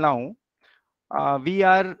achievement till now. We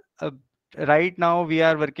are right now we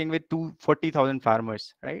are working with 40,000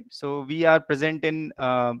 farmers, right? So we are present in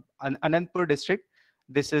Anantapur district.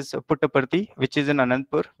 This is Puttaparthi, which is in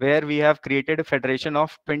Anantapur, where we have created a federation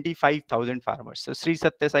of 25,000 farmers. So Sri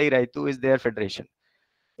Satya Sai Raitu is their federation.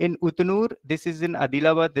 In Utanur, this is in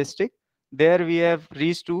Adilabad district. There we have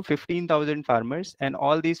reached to 15,000 farmers, and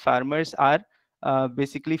all these farmers are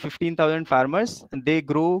basically 15,000 farmers. They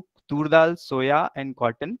grow tur dal, soya, and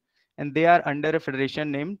cotton, and they are under a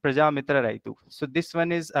federation named Praja Mitra Raitu. So this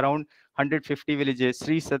one is around 150 villages.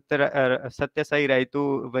 Sri Satya Sai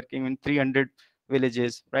Raitu working in 300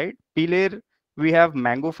 villages, right? Piler, we have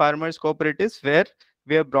mango farmers cooperatives where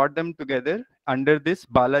we have brought them together under this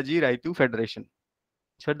Balaji Raitu Federation.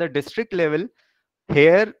 So at the district level,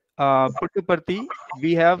 here, Puttaparthi,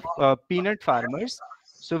 we have peanut farmers.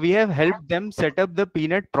 So we have helped them set up the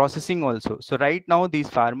peanut processing also. So right now, these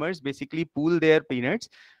farmers basically pool their peanuts.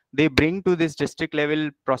 They bring to this district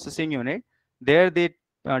level processing unit. There they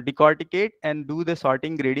decorticate and do the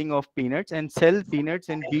sorting grading of peanuts and sell peanuts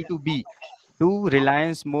in B2B to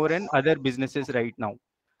Reliance More and other businesses right now.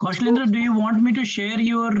 Kaushalendra, do you want me to share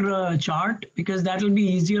your chart? Because that will be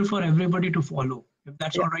easier for everybody to follow, if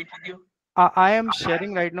that's all right with you. I am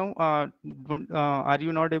sharing right now. Are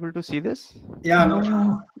you not able to see this? Yeah.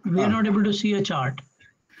 No, we are not able to see a chart.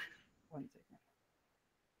 One second.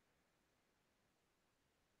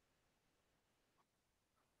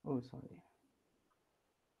 Oh, sorry.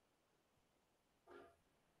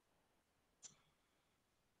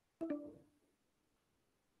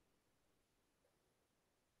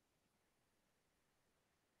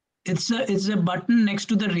 It's a button next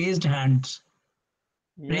to the raised hands.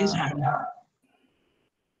 Yeah. Raise hand.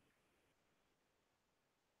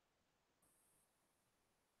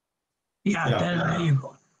 Yeah, there you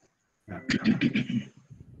go.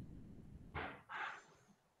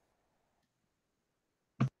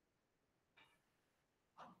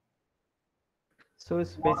 So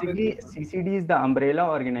it's basically CCD is the umbrella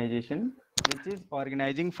organization which is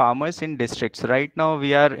organizing farmers in districts. Right now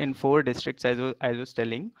we are in 4 districts, as I was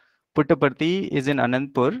telling. Puttaparthi is in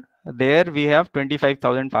Anandpur. There we have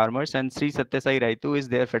 25,000 farmers, and Sri Satya Sai Raitu is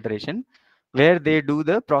their federation, where they do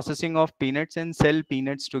the processing of peanuts and sell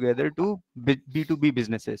peanuts together to B2B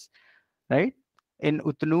businesses, right? In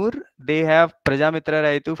Utnur, they have Prajamitra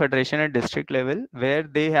Raitu Federation at district level, where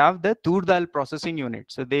they have the tur dal processing unit.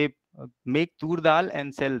 So they make tur dal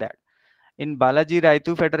and sell that. In Balaji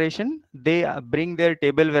Raitu Federation, they bring their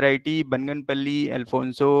table variety Banganpalli,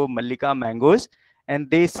 Alfonso, Mallika mangoes, and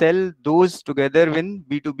they sell those together in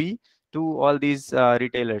B2B to all these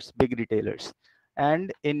retailers, big retailers.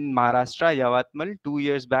 And in Maharashtra, Yavatmal, 2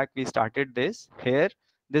 years back, we started this here,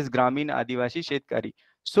 this Gramin Adivashi Shetkari.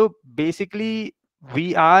 So basically,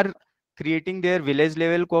 we are creating their village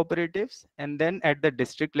level cooperatives, and then at the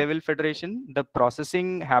district level federation, the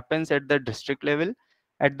processing happens at the district level.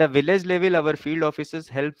 At the village level, our field officers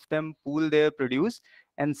help them pool their produce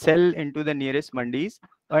and sell into the nearest mandis,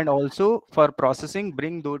 and also for processing,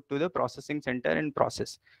 bring those to the processing center and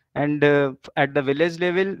process. And at the village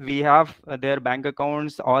level, we have their bank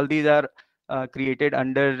accounts. All these are created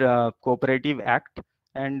under Cooperative Act,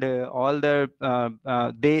 and all the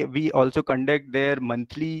we also conduct their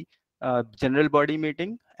monthly general body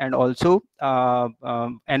meeting and also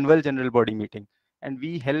annual general body meeting, and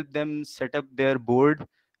we help them set up their board,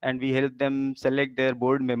 and we help them select their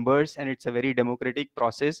board members, and it's a very democratic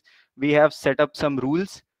process. We have set up some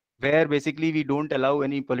rules where basically we don't allow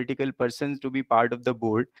any political persons to be part of the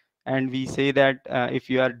board, and we say that if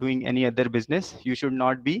you are doing any other business, you should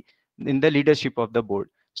not be in the leadership of the board.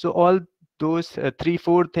 So all those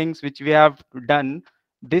 3-4 things which we have done,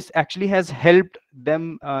 this actually has helped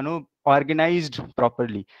them organized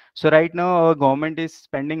properly. So right now our government is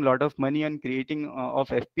spending a lot of money on creating of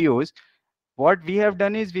FPOs. What we have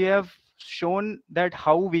done is we have shown that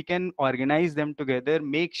how we can organize them together,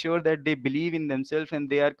 make sure that they believe in themselves and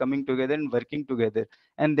they are coming together and working together,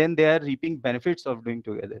 and then they are reaping benefits of doing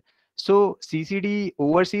together. So CCD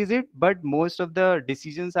oversees it, but most of the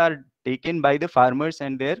decisions are taken by the farmers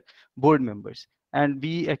and their board members, and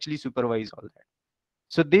we actually supervise all that.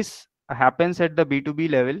 So this happens at the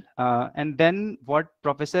B2B level, and then what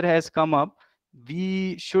professor has come up,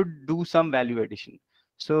 we should do some value addition.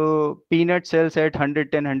 So peanut sells at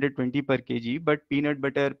 110, 120 per kg, but peanut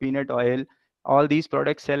butter, peanut oil, all these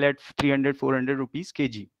products sell at 300, 400 rupees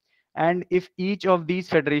kg. And if each of these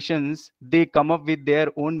federations, they come up with their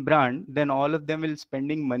own brand, then all of them will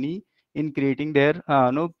spending money in creating their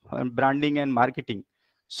branding and marketing.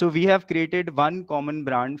 So we have created one common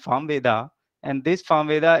brand, FARMVEDA, and this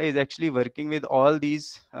FARMVEDA is actually working with all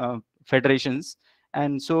these federations.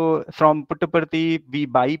 And so from Puttaparthi, we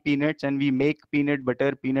buy peanuts and we make peanut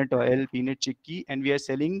butter, peanut oil, peanut chicky, and we are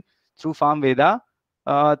selling through FARMVEDA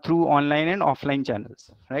through online and offline channels,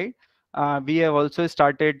 right? We have also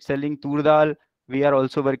started selling tur dal. We are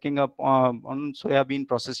also working up on soya bean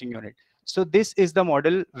processing unit. So this is the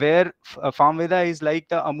model where FARMVEDA is like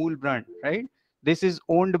the AMUL brand, right? This is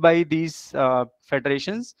owned by these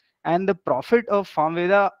federations, and the profit of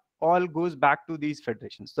FARMVEDA all goes back to these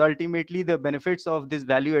federations. So ultimately, the benefits of this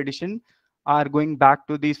value addition are going back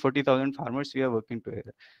to these 40,000 farmers we are working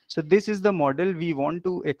together. So this is the model we want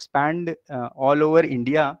to expand all over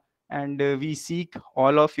India, and we seek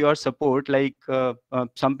all of your support. Like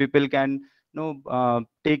some people can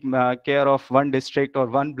take care of one district or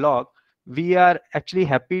one block. We are actually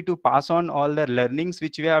happy to pass on all the learnings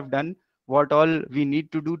which we have done, what all we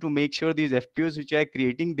need to do to make sure these FPOs which are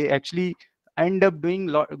creating, they actually end up doing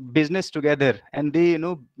business together, and they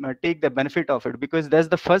take the benefit of it, because that's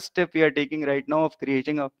the first step we are taking right now of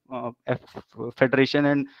creating a federation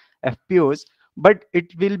and FPOs. But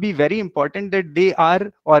it will be very important that they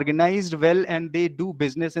are organized well and they do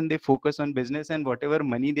business and they focus on business, and whatever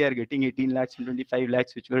money they are getting, 18 lakhs and 25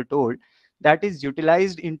 lakhs which were told, that is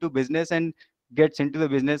utilized into business and gets into the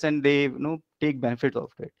business, and they take benefit of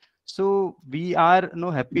it. So we are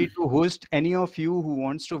happy to host any of you who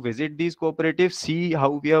wants to visit these cooperatives, see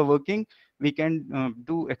how we are working. We can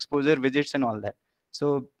do exposure visits and all that.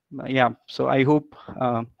 So yeah, so I hope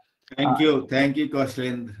Thank you,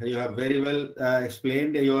 Kaushalendra. You have very well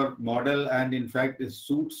explained your model, and in fact, it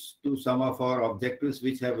suits to some of our objectives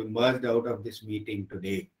which have emerged out of this meeting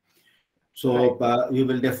today. So we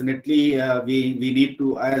will definitely we need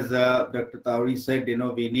to, as Dr. Tawri said,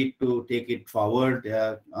 we need to take it forward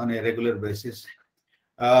on a regular basis.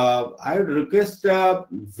 I would request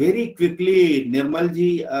very quickly,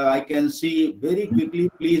 Nirmalji, I can see very quickly,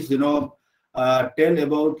 please, tell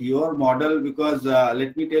about your model, because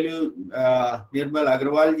let me tell you, Nirmal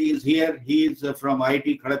Agrawalji is here. He is from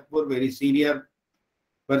IIT Kharagpur, very senior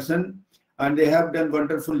person, and they have done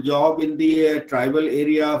wonderful job in the tribal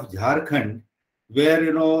area of Jharkhand,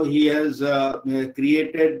 where he has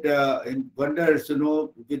created wonders,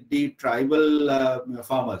 with the tribal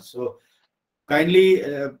farmers. So kindly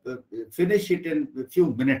finish it in a few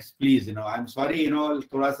minutes, please. I'm sorry,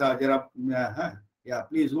 thoda sa jara, yeah,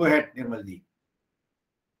 please go ahead, Nirmalji.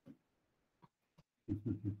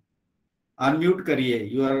 Unmute kariye.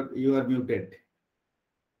 You are muted.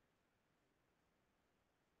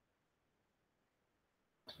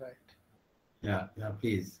 Right. Yeah,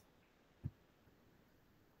 please.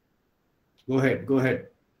 Go ahead.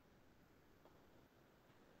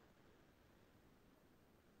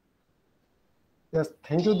 Yes,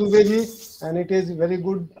 thank you, Dubey, and it is very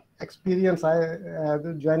good experience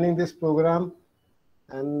joining this program.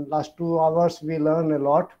 And last 2 hours we learned a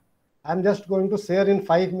lot. I'm just going to share in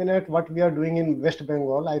 5 minutes what we are doing in West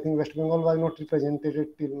Bengal. I think West Bengal was not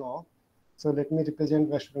represented till now, so let me represent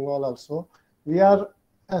West Bengal also. We are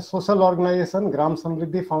a social organization, Gram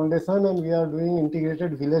Samriddhi Foundation, and we are doing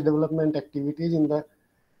integrated village development activities in the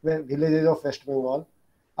villages of West Bengal.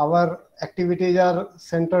 Our activities are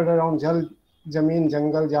centered around Jal, Jameen,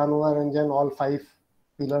 Jungle, Janwar, and then all 5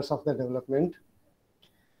 pillars of the development.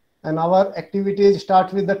 And our activities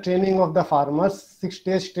start with the training of the farmers.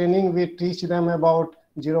 6-stage training, we teach them about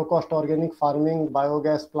zero-cost organic farming,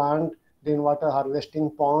 biogas plant, rainwater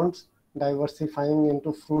harvesting ponds, diversifying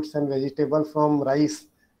into fruits and vegetables from rice.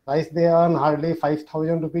 Rice, they earn hardly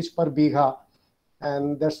 5,000 rupees per bigha.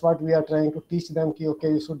 And that's what we are trying to teach them. Okay,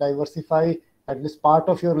 you should diversify, at least part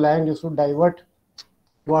of your land you should divert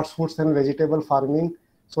towards fruits and vegetable farming,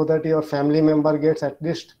 so that your family member gets at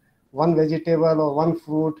least 1 vegetable or 1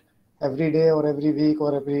 fruit every day or every week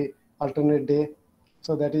or every alternate day.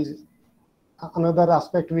 So that is another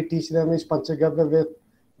aspect we teach them, is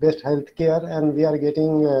Panchagavya-based healthcare, and we are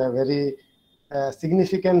getting very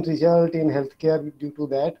significant result in healthcare due to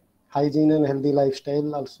that. Hygiene and healthy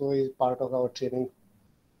lifestyle also is part of our training.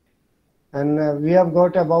 And we have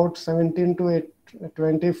got about 17 to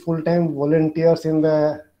 20 full-time volunteers in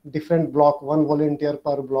the different block, 1 volunteer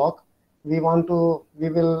per block. We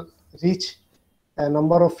will reach a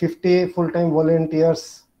number of 50 full-time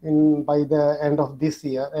volunteers by the end of this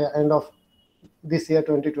year,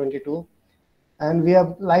 2022. And we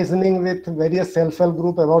are licensing with various self-help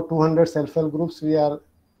groups, about 200 self-help groups we are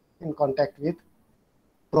in contact with,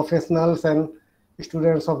 professionals and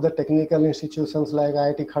students of the technical institutions like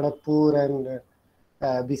IIT Kharagpur and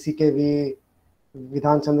BCKV,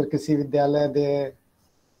 Vidhan Chandra Krishi Vidyalaya. They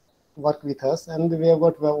work with us, and we have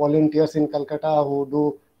got volunteers in Calcutta who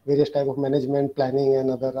do various type of management, planning, and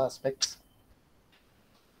other aspects.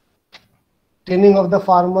 Training of the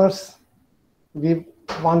farmers, we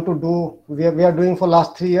want to do, we are doing for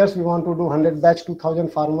last 3 years. We want to do 100 batch, 2,000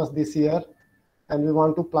 farmers this year, and we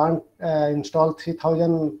want to install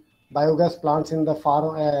 3,000 biogas plants in the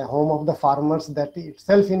home of the farmers. That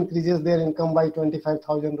itself increases their income by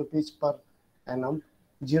 25,000 rupees per annum.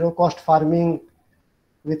 Zero cost farming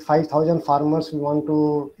with 5,000 farmers we want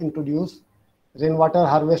to introduce. Rainwater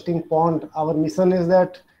harvesting pond. Our mission is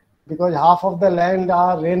that because half of the land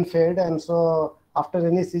are rain fed, and so after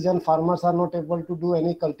any season farmers are not able to do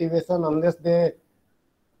any cultivation unless they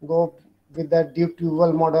go with that deep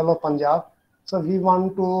tubewell model of Punjab. So we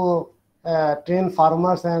want to train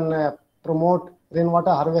farmers and promote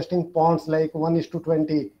rainwater harvesting ponds like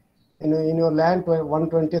 1:20. In your land,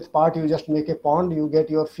 1/20th part you just make a pond, you get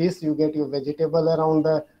your fish, you get your vegetable around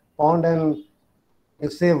the pond, and you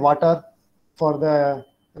save water for the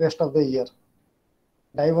rest of the year.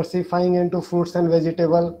 Diversifying into fruits and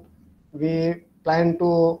vegetable, we plan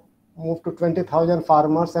to move to 20,000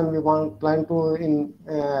 farmers, and we plan to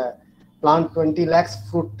plant 20 lakhs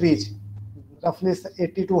fruit trees, roughly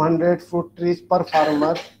 80 to 100 fruit trees per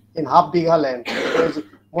farmer in half bigha land. Because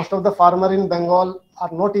most of the farmer in Bengal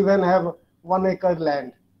are not even have 1 acre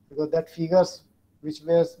land, because that figures which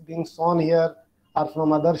was being shown here are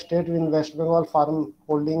from other state. In West Bengal, farm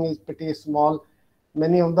holding is pretty small.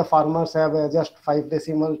 Many of the farmers have just 5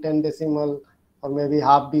 decimal, 10 decimal, or maybe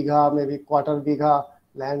half bigha, maybe quarter bigha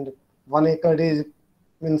land. 1 acre is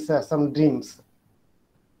means some dreams.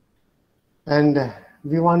 And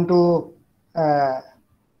we want to,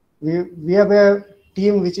 we have a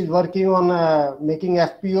team which is working on making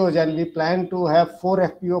FPOs, and we plan to have 4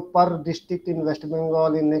 FPO per district in West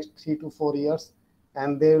Bengal in next 3 to 4 years.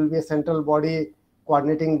 And there will be a central body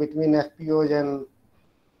coordinating between FPOs and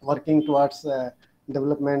working towards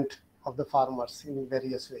development of the farmers in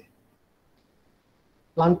various way.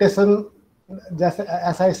 Plantation, just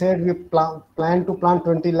as I said, we plan to plant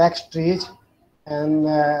 20 lakhs trees, and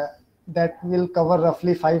that will cover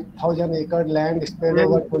roughly 5,000 acre land spread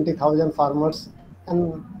over 20,000 farmers,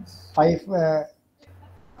 and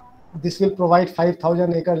this will provide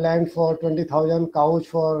 5,000 acre land for 20,000 cows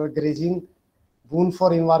for grazing, boon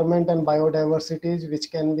for environment and biodiversity,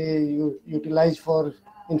 which can be utilized for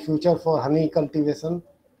in future for honey cultivation.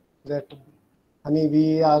 That honey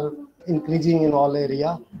bee are increasing in all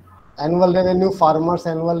area. Annual revenue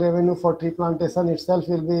for tree plantation itself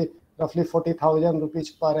will be roughly 40,000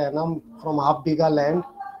 rupees per annum from half bigha land.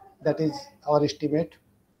 That is our estimate.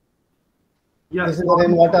 Yes. This is the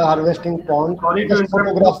rainwater harvesting pond. Just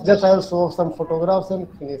photographs. Just I will show some photographs and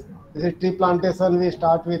finish. This is tree plantation. We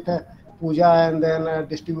start with puja and then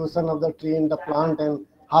distribution of the tree in the plant, and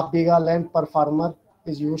half bigha land per farmer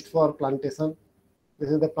is used for plantation. This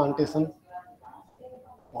is the plantation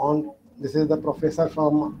pond. This is the professor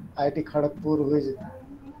from IIT Kharagpur who is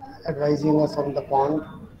advising us on the pond.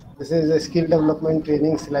 This is a skill development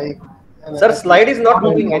training slide. Sir, slide is not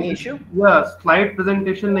moving. Any issue? Yeah, slide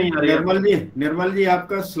presentation नहीं आ रही. निर्मल जी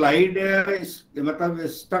आपका slide मतलब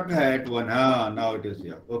stuck है at one. हाँ, now it is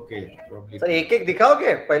here. Okay. Sir एक-एक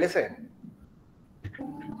दिखाओगे पहले से?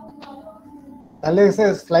 पहले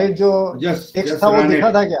से slide जो text था वो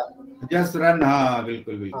दिखा था क्या? Just run. हाँ,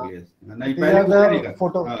 बिल्कुल बिल्कुल. नहीं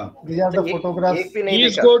These are the photographs.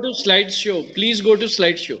 Please go to slideshow. Please go to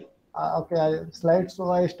slideshow. Okay,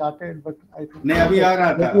 slideshow I started, but I think नहीं अभी आ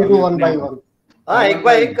रहा था. Let me do one by one. हाँ एक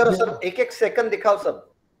बार एक करो सर. एक-एक second दिखाओ सब.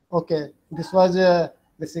 Okay, this was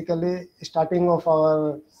basically starting of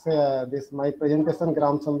our this my presentation,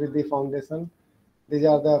 Gram Samriddhi Foundation. These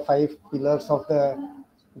are the 5 pillars of the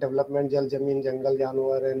development: Jal, Jamin, Jangal,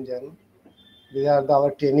 Janwar, and Jan. These are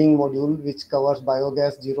our training module, which covers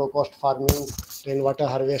biogas, zero-cost farming, rainwater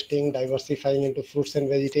harvesting, diversifying into fruits and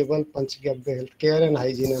vegetables, Panchgabya healthcare, and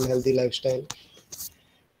hygiene and healthy lifestyle.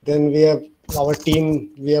 Then we have our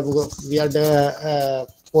team. We are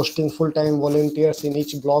posting full-time volunteers in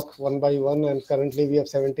each block one by one, and currently we have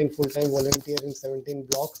 17 full-time volunteers in 17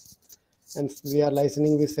 blocks. And we are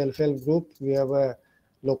licensing with self-help group. We have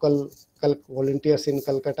local volunteers in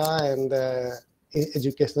Calcutta and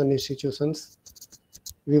educational institutions.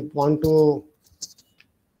 We want to,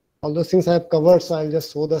 all those things I have covered, so I'll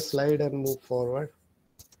just show the slide and move forward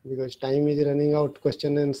because time is running out.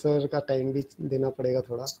 Question and answer का time भी देना पड़ेगा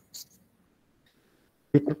थोड़ा.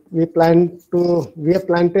 We have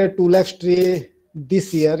planted 2 lakh trees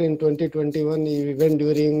this year in 2021, even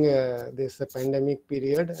during this pandemic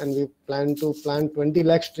period, and we plan to plant 20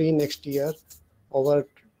 lakh trees next year over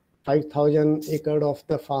 5,000 acres of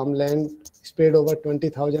the farmland spread over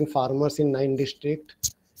 20,000 farmers in 9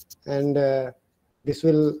 districts, and this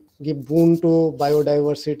will give boon to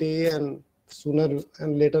biodiversity, and sooner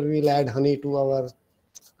and later we'll add honey to our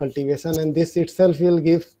cultivation, and this itself will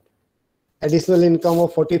give additional income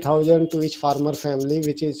of 40,000 to each farmer family,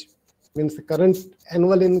 which is means the current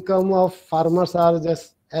annual income of farmers are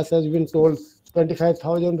just, as has been told,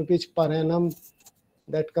 25,000 rupees per annum.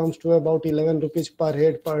 That comes to about 11 rupees per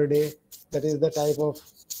head per day. That is the type of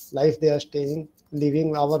life they are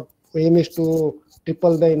living. Our aim is to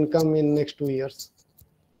triple the income in next 2 years.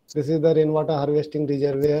 This is the rainwater harvesting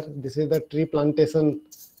reservoir. This is the tree plantation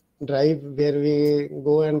drive where we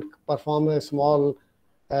go and perform a small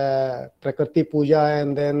Prakriti Puja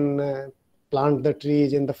and then plant the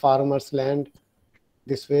trees in the farmer's land.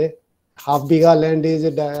 This way, half bigha land is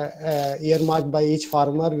earmarked by each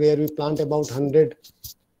farmer where we plant about 100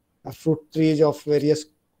 fruit trees of various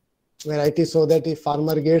varieties, so that if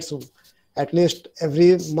farmer gets at least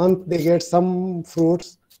every month they get some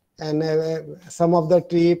fruits, And some of the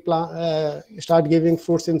tree start giving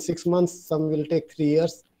fruits in 6 months, some will take 3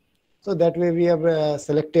 years. So that way we have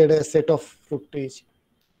selected a set of fruit trees.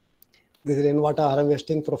 This is rainwater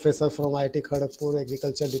harvesting professor from IIT Kharagpur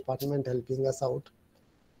Agriculture Department helping us out.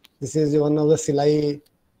 This is one of the Silai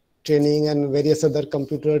training and various other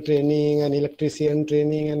computer training and electrician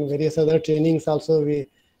training and various other trainings also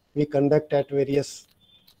we conduct at various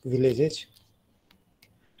villages.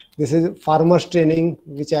 This is farmers training,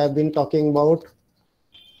 which I have been talking about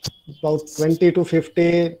 20 to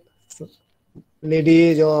 50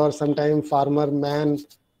 ladies or sometimes farmer men,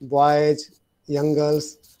 boys, young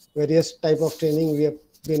girls, various type of training. We have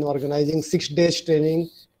been organizing 6 days training,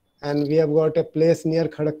 and we have got a place near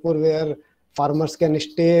Kharagpur where farmers can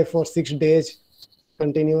stay for 6 days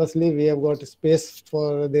continuously. We have got space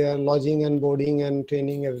for their lodging and boarding and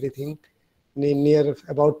training, everything near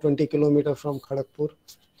about 20 kilometers from Kharagpur.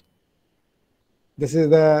 This is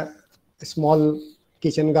the small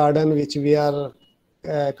kitchen garden which we are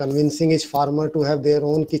convincing each farmer to have their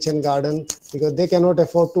own kitchen garden, because they cannot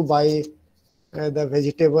afford to buy the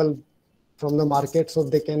vegetable from the market, so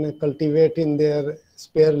they can cultivate in their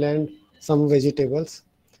spare land some vegetables.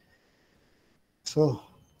 So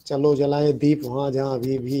चलो जलाएं दीप वहाँ जहाँ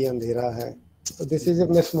अभी भी अंधेरा है. So this is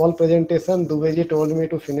a small presentation. Dubey ji told me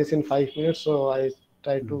to finish in 5 minutes, so I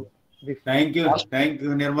try to be Thank you,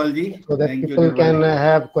 Nirmal ji. so that Thank people you, can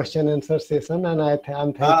have question answer session. And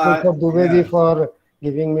I'm thankful for Dubey ji for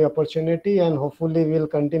giving me opportunity, and hopefully we'll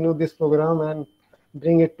continue this program and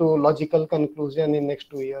bring it to logical conclusion in next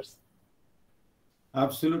 2 years.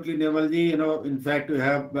 Absolutely, Nirmal ji. You know, in fact, you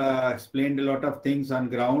have explained a lot of things on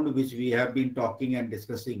ground, which we have been talking and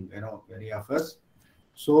discussing, you know, many of us.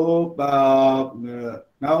 So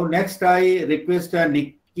now next I request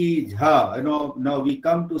Niki Jha. You know, now we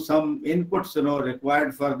come to some inputs, you know,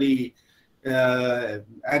 required for the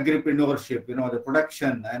agripreneurship, you know, the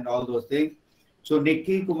production and all those things. So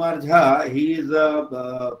Niki Kumar Jha, he is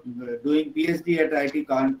doing PhD at IIT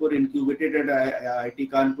Kanpur, incubated at IIT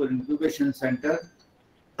Kanpur Incubation Center.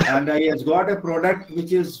 And he has got a product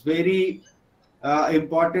which is very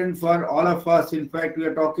important for all of us. In fact, we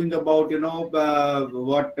are talking about, you know,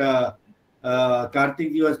 what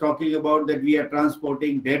Karthik ji was talking about, that we are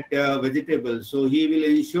transporting dead vegetables. So he will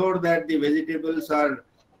ensure that the vegetables are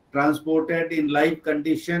transported in live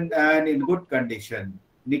condition and in good condition.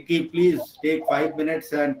 Niki, please take 5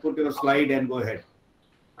 minutes and put your slide and go ahead.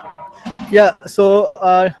 Yeah, so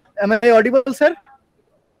am I audible, sir?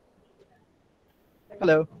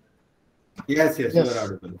 Hello. Yes, you are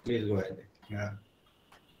audible. Please go ahead.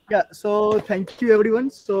 Yeah, so thank you everyone.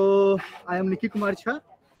 So I am Niki Kumar Jha.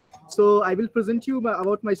 So I will present you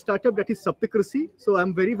about my startup, that is Sabji Kothi. So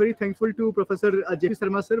I'm very, very thankful to Professor P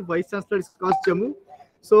Sharma sir, Vice-Chancellor SKUAST Jammu.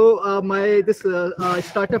 So this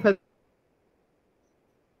startup has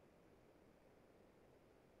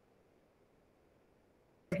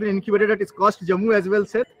been incubated at SKUAST Jammu as well,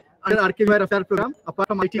 sir, under RKVI Affair program, apart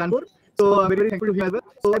from IIT Kanpur. So I'm very, very thankful to him as well.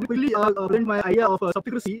 So I will quickly present my idea of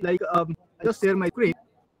Sabji Kothi. Like, I just share my screen.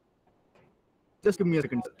 Just give me a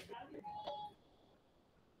second, sir.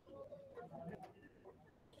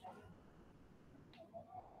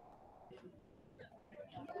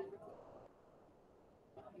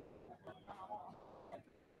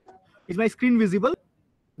 Is my screen visible?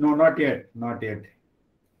 No, not yet. Not yet.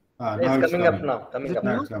 Now it's coming up now. Coming up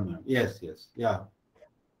now. Yes. Yeah.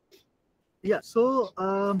 Yeah. So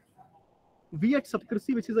we at Sabji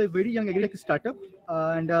Kothi, which is a very young agri-tech startup,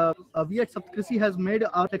 and we at Sabji Kothi has made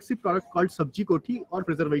our flagship product called Sabji Kothi or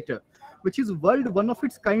preservator, which is world one of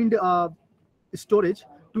its kind storage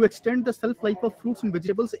to extend the shelf life of fruits and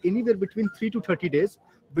vegetables anywhere between 3 to 30 days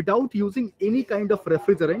without using any kind of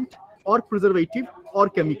refrigerant or preservative or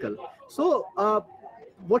chemical. So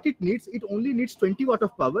what it needs, it only needs 20 watt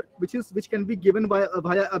of power, which can be given by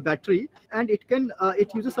via a battery, and it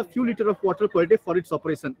uses a few liters of water per day for its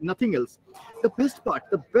operation, nothing else. The best part,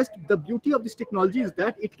 the beauty of this technology is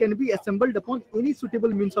that it can be assembled upon any suitable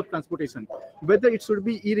means of transportation, whether it should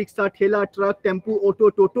be e-rickshaw, thela, truck, tempo, auto,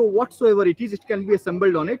 toto, whatsoever it is, it can be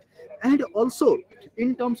assembled on it. And also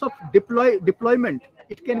in terms of deployment,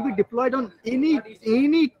 it can be deployed on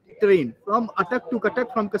any terrain, from Atak to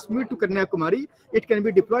Katak, from Kashmir to Kanyakumari. It can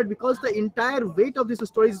be deployed because the entire weight of this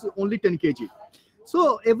storage is only 10 kg.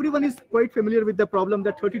 So everyone is quite familiar with the problem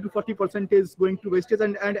that 30 to 40% is going to wastage,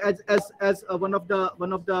 and as one of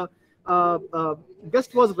the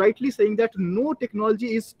guest was rightly saying that no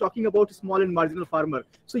technology is talking about small and marginal farmer.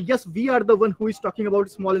 So yes, we are the one who is talking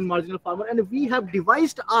about small and marginal farmer, and we have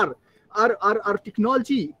devised our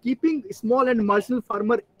technology keeping small and marginal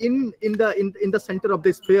farmer in the center of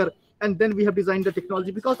this sphere, and then we have designed the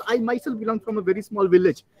technology, because I myself belong from a very small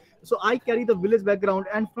village. So I carry the village background,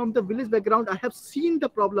 and from the village background, I have seen the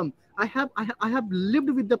problem. I have lived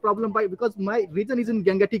with the problem because my region is in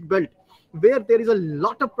Gangetic Belt, where there is a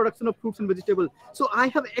lot of production of fruits and vegetables. So I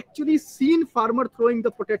have actually seen farmer throwing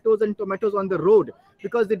the potatoes and tomatoes on the road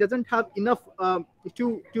because they doesn't have enough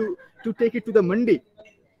to take it to the mandi.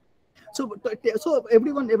 So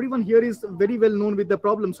everyone here is very well known with the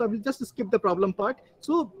problem. So I will just skip the problem part.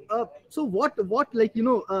 So what like, you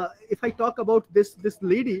know, if I talk about this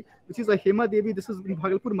lady, which is a Hema Devi, this is in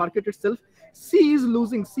Bhagalpur market itself. She is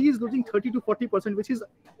losing 30 to 40%, which is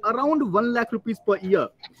around 1 lakh rupees per year,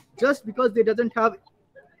 just because they doesn't have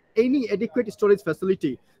any adequate storage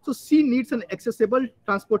facility. So she needs an accessible,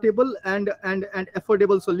 transportable, and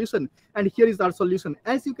affordable solution. And here is our solution.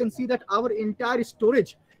 As you can see that our entire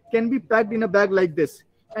storage can be packed in a bag like this,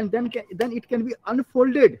 and then it can be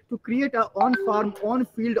unfolded to create a on-farm,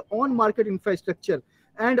 on-field, on-market infrastructure.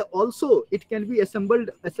 And also it can be assembled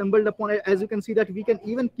upon. As you can see that we can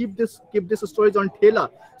even keep this storage on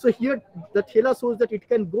thela. So here the thela shows that it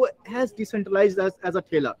can go as decentralized as a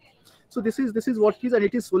thela. So this is what it is, and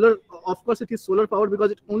it is solar. Of course, it is solar powered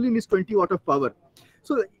because it only needs 20 watt of power.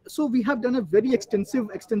 So we have done a very extensive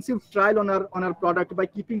trial on our product by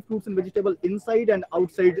keeping fruits and vegetables inside and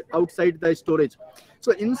outside the storage.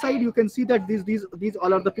 So inside you can see that these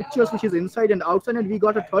all are the pictures which is inside and outside, and we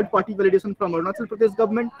got a third-party validation from Arunachal Pradesh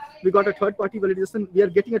government. We got a third-party validation. We are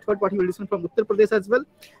getting a third-party validation from Uttar Pradesh as well,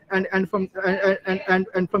 and from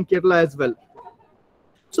Kerala as well.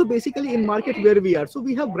 So basically in market where we are, so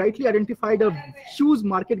we have rightly identified a huge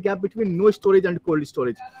market gap between no storage and cold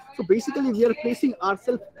storage. So basically we are placing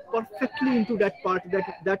ourselves perfectly into that part, there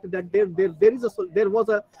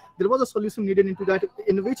was a solution needed into that,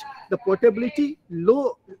 in which the portability,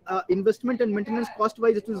 low investment and maintenance cost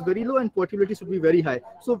wise it is very low, and portability should be very high.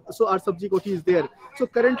 So our Sabji Kothi is there. So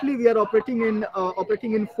currently we are operating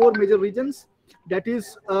in 4 major regions. That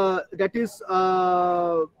is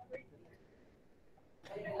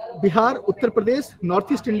Bihar, Uttar Pradesh,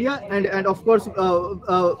 Northeast India, and of course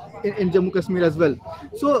in Jammu Kashmir as well.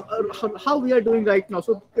 So how we are doing right now?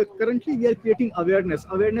 So currently we are creating awareness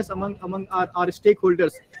among our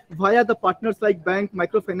stakeholders via the partners like bank,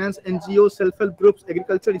 microfinance, NGOs, self-help groups,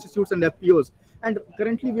 agriculture institutes, and FPOs. And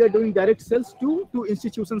currently we are doing direct sales to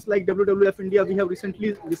institutions like WWF India. We have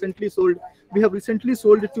recently sold. We have recently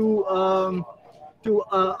sold to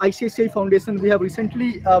ICICI Foundation. We have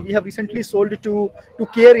recently sold to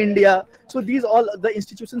Care India. So these all the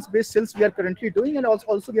institutions based sales we are currently doing, and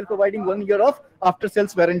also we are providing 1 year of after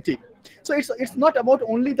sales warranty. So it's not about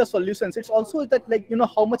only the solutions, it's also that, like, you know,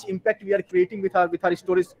 how much impact we are creating with our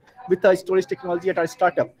storage technology at our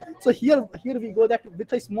startup. So here we go that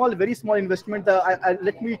with a very small investment,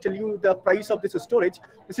 let me tell you the price of this storage.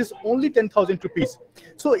 This is only 10,000 rupees.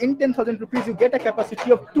 So in 10,000 rupees you get a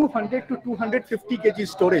capacity of 200 to 250 kg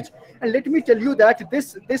storage. And let me tell you that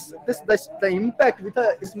the impact with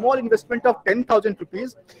a small investment of 10,000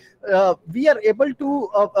 rupees, we are able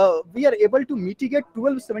to mitigate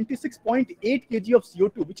 1276.8 kg of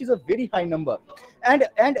CO2, which is a very high number. And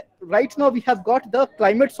right now we have got the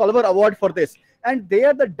Climate Solver Award for this. And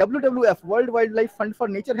there the WWF, World Wildlife Fund for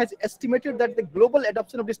Nature, has estimated that the global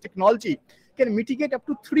adoption of this technology can mitigate up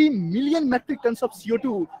to 3 million metric tons of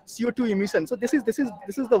CO2 emissions. So this is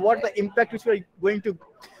the impact which we are going to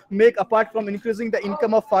make, apart from increasing the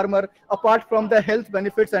income of farmer, apart from the health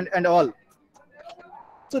benefits and all.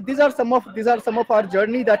 So these are some of our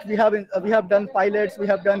journey that we have done pilots, we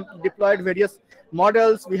have done deployed various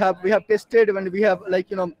models, we have tested, and we have, like,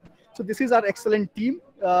 you know, so this is our excellent team.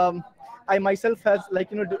 I myself has,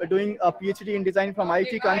 like, you know, doing a PhD in design from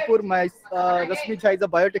IIT Kanpur. My Rasmi Jha is a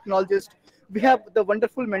biotechnologist. We have the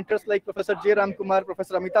wonderful mentors like Professor J. Ram Kumar,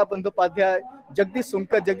 Professor Amitabh Bandyopadhyay, Jagdish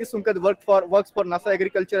Sunkar works for NASA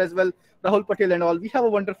Agriculture as well, Rahul Patel and all. We have a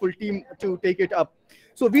wonderful team to take it up.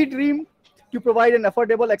 So we dream to provide an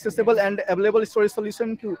affordable, accessible, and available storage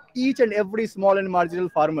solution to each and every small and marginal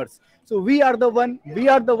farmers. So we are the one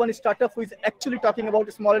startup who is actually talking about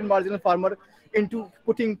a small and marginal farmer into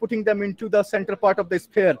putting them into the center part of the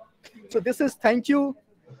sphere. So this is thank you.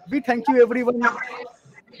 We thank you everyone.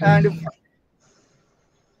 And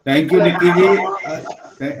thank you, Niki Ji.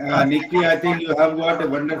 Niki, I think you have got a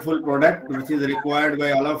wonderful product which is required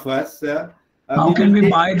by all of us. How can we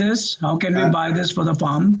buy this? How can we buy this for the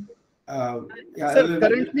farm? Sir,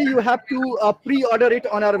 currently you have to pre-order it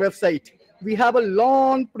on our website. We have a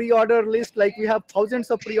long pre-order list, like we have thousands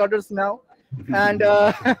of pre-orders now. And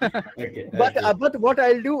but what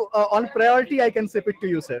I'll do on priority, I can ship it to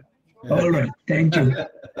you, sir. All right, thank you.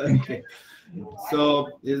 Okay. So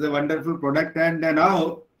it's a wonderful product, and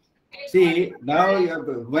now See, now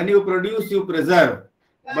when you produce, you preserve.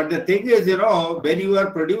 But the thing is, when you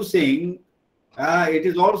are producing, it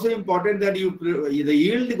is also important that the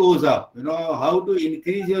yield goes up. How to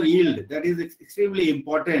increase your yield. That is extremely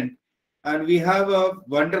important. And we have a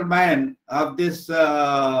wonder man of this,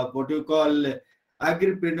 what you call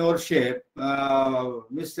agripreneurship,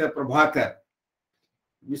 Mr. Prabhaakar.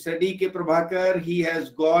 Mr. D.K. Prabhaakar, he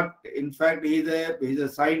has got, in fact, he's a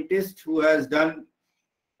scientist who has done,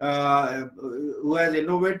 who has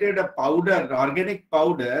innovated a powder, organic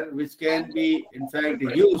powder, which can be, in fact,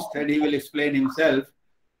 used, and he will explain himself,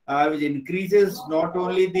 which increases not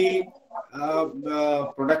only the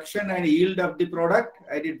production and yield of the product,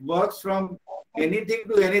 and it works from anything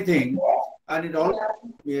to anything, and it also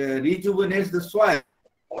rejuvenates the soil.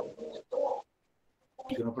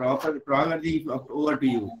 Prabhaakar, over to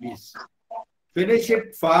you, please. Finish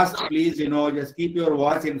it fast, please. Just keep your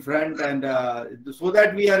watch in front, and so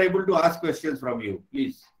that we are able to ask questions from you,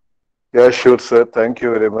 please. Yeah, sure, sir. Thank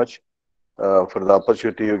you very much for the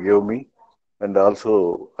opportunity you gave me. And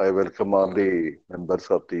also, I welcome all the members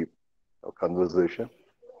of the conversation.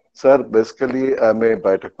 Sir, basically, I'm a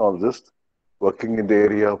biotechnologist working in the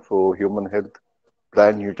area of human health,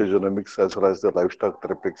 plant nutrigenomics, as well as the livestock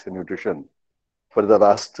therapeutics and nutrition for the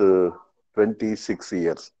last 26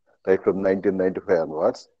 years, right from 1995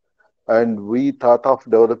 onwards. And we thought of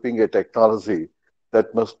developing a technology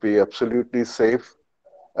that must be absolutely safe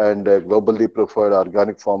and globally preferred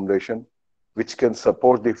organic formulation, which can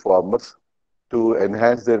support the farmers to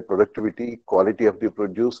enhance their productivity, quality of the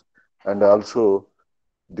produce, and also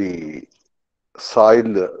the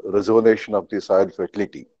soil rejuvenation of the soil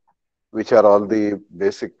fertility, which are all the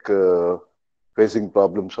basic facing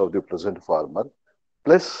problems of the present farmer.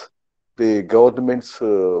 Plus, the government's,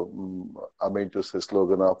 I mean to say,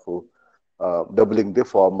 slogan of doubling the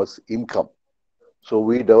farmer's income. So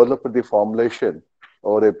we developed the formulation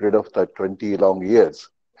over a period of 20 long years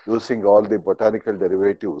using all the botanical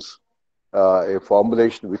derivatives, a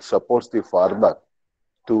formulation which supports the farmer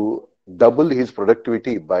to double his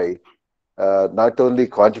productivity by not only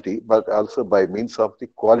quantity, but also by means of the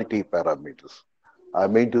quality parameters. I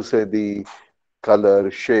mean to say the color,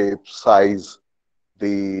 shape, size,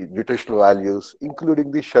 the nutritional values, including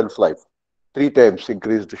the shelf life, 3 times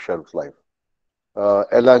increased shelf life,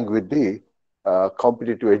 along with the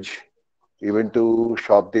competitive edge, even to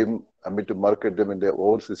shop them, I mean to market them in the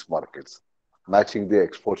overseas markets, matching the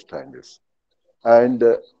export standards. And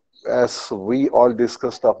as we all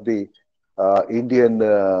discussed of the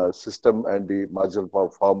Indian system and the marginal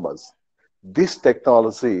farmers, this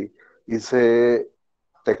technology is a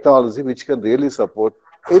technology which can really support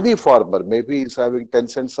any farmer. Maybe he's having 10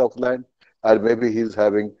 cents of land, or maybe he's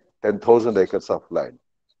having 10,000 acres of land.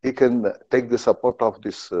 He can take the support of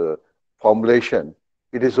this formulation.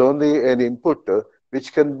 It is only an input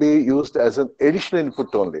which can be used as an additional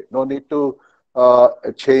input only. No need to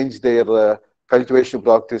change their cultivation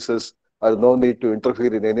practices, or no need to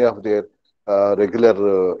interfere in any of their regular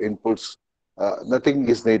inputs. Nothing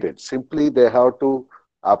is needed. Simply they have to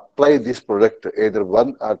apply this product either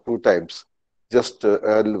 1 or 2 times, just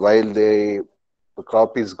while the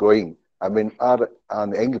crop is going, I mean, are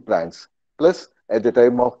on young plants, plus at the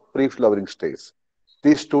time of pre-flowering stage.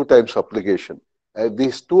 These 2 times application.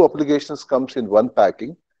 These 2 applications comes in one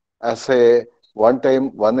packing as a 1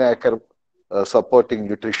 time 1 acre supporting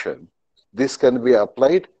nutrition. This can be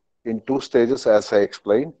applied in 2 stages, as I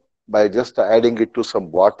explained, by just adding it to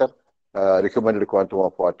some water, recommended quantum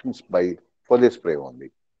of water by foliar spray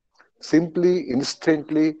only. Simply,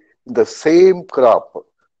 instantly, the same crop,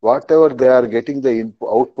 whatever they are getting the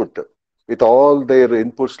output with all their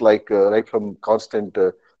inputs, like right from constant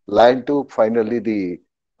land to finally the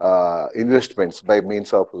investments by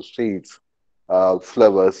means of seeds,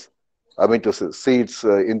 flowers, I mean to say seeds,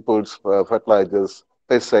 inputs, fertilizers,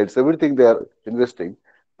 pesticides, everything they are investing,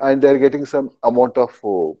 and they are getting some amount of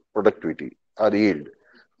productivity or yield.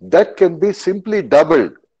 That can be simply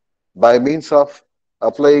doubled by means of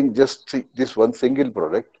applying just this one single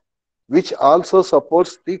product, which also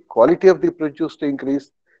supports the quality of the produce to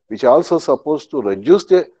increase, which also supports to reduce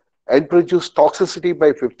the end produce toxicity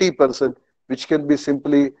by 50%, which can be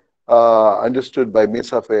simply understood by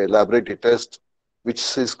means of a laboratory test,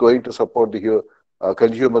 which is going to support the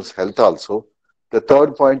consumer's health also. The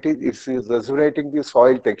third point is resonating the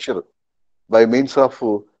soil texture by means of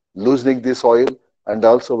loosening the soil, and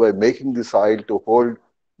also by making the soil to hold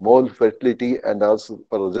more fertility, and also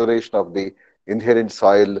for reservation of the inherent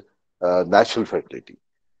soil natural fertility.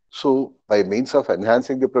 So by means of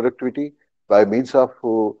enhancing the productivity, by means of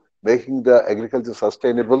making the agriculture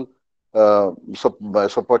sustainable, by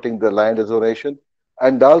supporting the land reservation,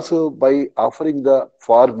 and also by offering the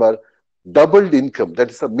farmer doubled income.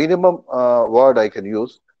 That is the minimum word I can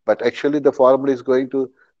use, but actually the farmer is going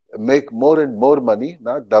to make more and more money,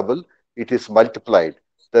 not double, it is multiplied.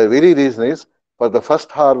 The very reason is for the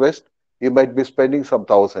first harvest, he might be spending some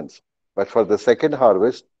thousands, but for the second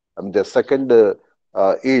harvest, I mean the second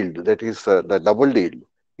yield, that is the doubled yield,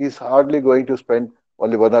 he's hardly going to spend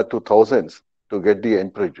only 1 or 2 thousands to get the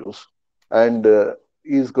end produce, and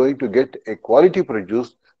he is going to get a quality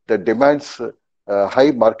produce that demands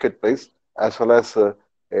high market price as well as a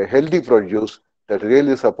healthy produce that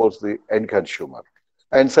really supports the end consumer.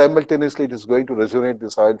 And simultaneously, it is going to resonate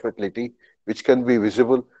the soil fertility, which can be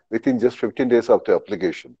visible within just 15 days of the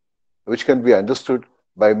application, which can be understood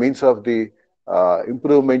by means of the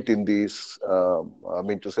improvement in these,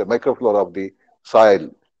 microflora of the soil,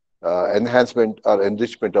 enhancement or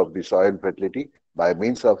enrichment of the soil fertility by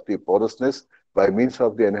means of the porousness, by means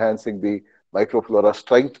of the enhancing the microflora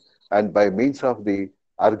strength, and by means of the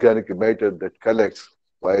organic matter that collects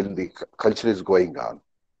while the culture is going on.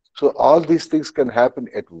 So all these things can happen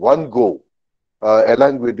at one go,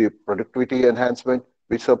 along with the productivity enhancement,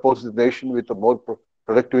 which supports the nation with the more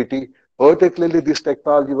productivity. Particularly, this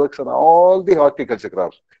technology works on all the horticulture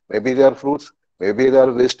crops. Maybe they are fruits, maybe they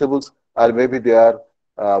are vegetables, or maybe they are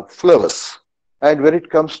flowers. And when it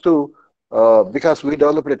comes to, because we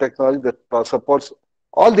developed a technology that supports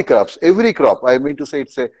all the crops, every crop, I mean to say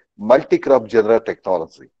it's a multi-crop general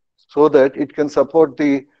technology, so that it can support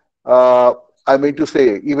the, I mean to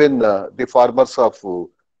say, even the farmers of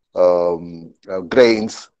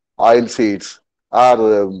grains, oil seeds,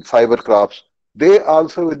 or fiber crops, they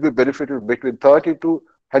also will be benefited between 30 to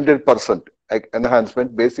 100%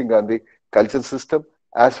 enhancement basing on the culture system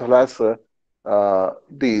as well as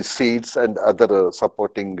the seeds and other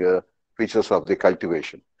supporting features of the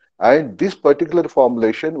cultivation. And this particular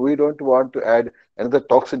formulation, we don't want to add another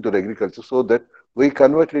toxin to the agriculture, so that we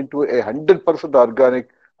convert it into a 100% organic,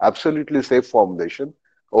 absolutely safe formulation.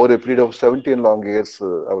 Over a period of 17 long years,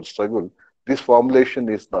 our struggle, this formulation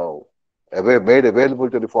is now made available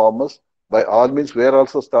to the farmers. By all means,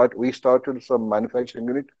 we started some manufacturing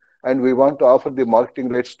unit, and we want to offer the marketing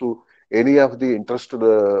rates to any of the interested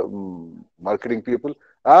marketing people.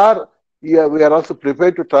 Or yeah, we are also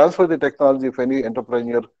prepared to transfer the technology if any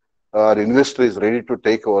entrepreneur or investor is ready to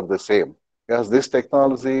take over the same. Because this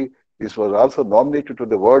technology was also nominated to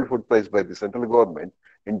the World Food Prize by the central government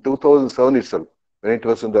in 2007 itself, when it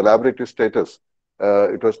was in the laboratory status.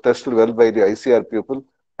 It was tested well by the ICR people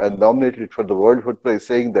and nominated it for the World Food Prize,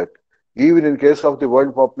 saying that even in case of the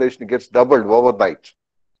world population gets doubled overnight,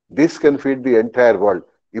 this can feed the entire world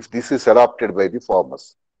if this is adopted by the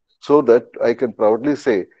farmers. So that I can proudly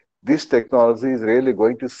say this technology is really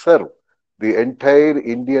going to serve the entire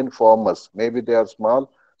Indian farmers. Maybe they are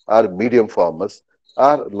small or medium farmers,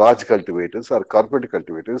 or large cultivators, or corporate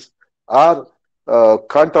cultivators, or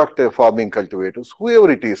contractor farming cultivators,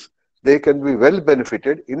 whoever it is, they can be well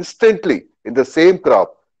benefited instantly in the same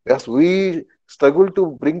crop. As we struggle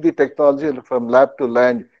to bring the technology from lab to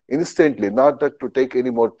land instantly, not that to take any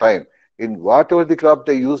more time. In whatever the crop,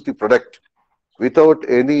 they use the product without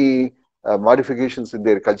any modifications in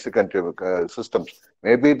their culture systems.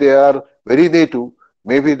 Maybe they are very native,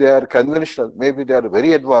 maybe they are conventional, maybe they are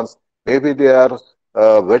very advanced, maybe they are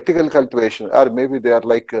vertical cultivation, or maybe they are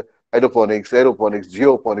like hydroponics, aeroponics,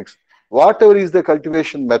 geoponics. Whatever is the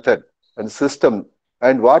cultivation method and system,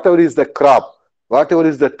 and whatever is the crop, whatever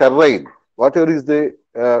is the terrain, whatever is the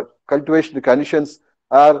cultivation conditions,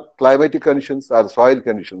 or climatic conditions, or soil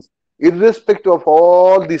conditions, irrespective of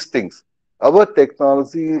all these things, our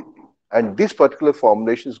technology and this particular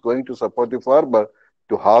formulation is going to support the farmer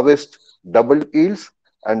to harvest double yields,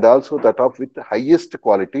 and also that of with the highest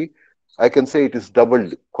quality. I can say it is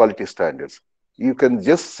doubled quality standards. You can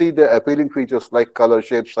just see the appealing features like color,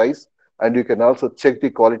 shape, size, and you can also check the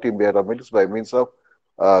quality parameters by means of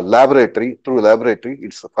through laboratory.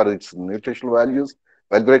 It's for its nutritional values,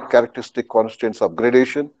 well-bred characteristic constants of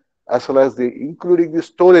gradation, as well as the including the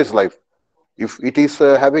storage life. If it is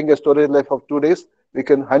having a storage life of 2 days, we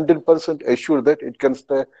can 100% assure that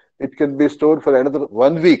it can be stored for another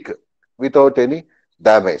 1 week without any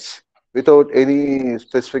damage, without any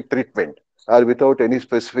specific treatment, or without any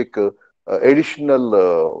specific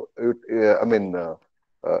additional,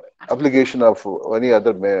 application of any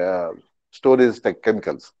other storage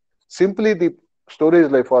chemicals. Simply, the storage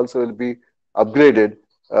life also will be upgraded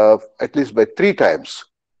at least by 3 times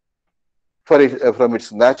from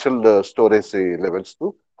its natural storage levels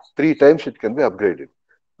to 3 times it can be upgraded.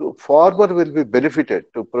 So farmer will be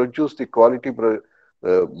benefited to produce the quality,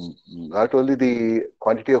 not only the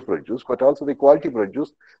quantity of produce, but also the quality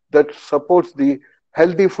produce that supports the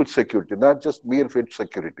healthy food security, not just mere food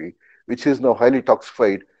security, which is now highly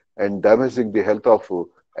toxified and damaging the health of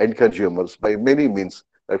end consumers by many means,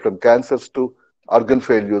 right from cancers to organ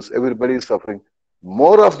failures. Everybody is suffering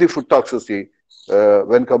more of the food toxicity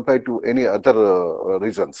when compared to any other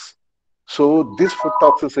reasons. So this food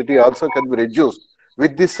toxicity also can be reduced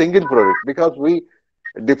with this single product, because we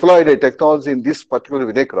deployed a technology in this particular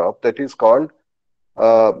WIN-A-CROPP that is called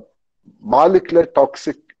uh, molecular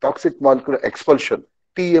toxic molecular expulsion,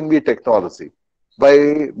 TME technology,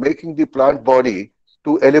 by making the plant body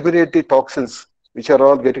to eliminate the toxins which are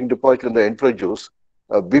all getting deposited in the end produce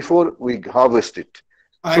before we harvest it.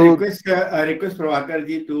 I So request Prabhaakar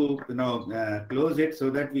ji to close it so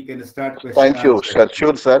that we can start question thank you, answer. sir.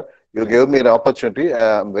 Sure, sir. You gave me an opportunity.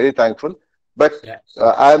 I'm very thankful. But Yeah.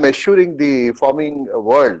 I am assuring the farming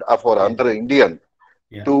world of our Andhra Indian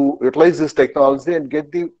to utilize this technology and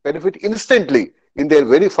get the benefit instantly in their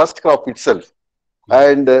very first crop itself.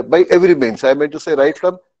 And by every means, I meant to say right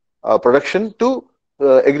from production to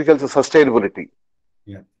agriculture sustainability.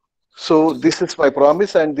 Yeah. So this is my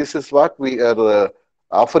promise, and this is what we are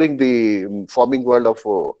offering the farming world of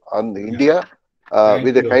India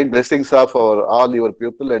with the kind blessings of all your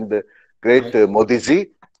people and the great Modi ji.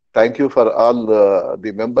 Thank you for all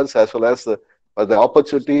the members as well as for the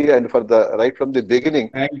opportunity and for the right from the beginning.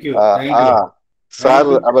 Thank you. Thank you.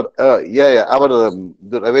 Sir, our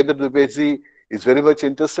the Ravindra Dubey is very much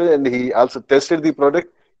interested, and he also tested the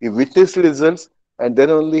product. He witnessed the results, and then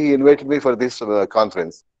only he invited me for this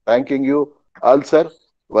conference. Thanking you all, sir.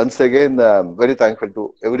 Once again, very thankful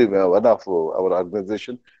to every one of our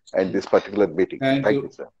organization and this particular meeting. Thank you,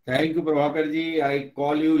 sir. Thank you, Prabhaakar ji. I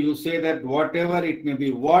call you. You say that whatever it may be,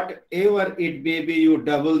 you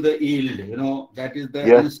double the yield. You know, that is the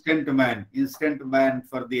instant man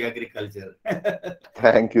for the agriculture.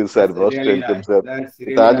 Thank you, sir. Most really welcome, nice. sir. That's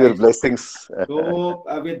really With all your nice. blessings. So,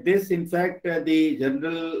 with this, in fact, the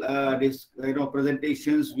general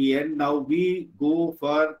presentations we end. Now we go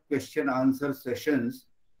for question answer sessions.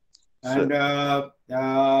 And I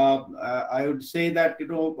would say that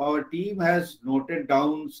our team has noted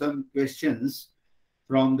down some questions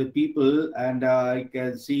from the people, and I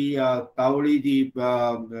can see Tawadi ji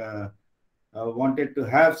wanted to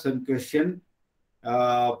have some question.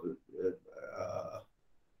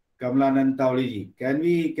 Kamlanand Tawadi ji, can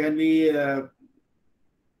we?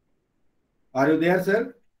 Are you there,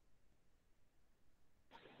 sir?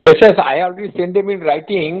 Yes, I already sent them in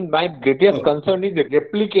writing. My greatest concern is the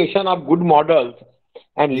replication of good models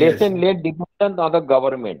and less and less dependent on the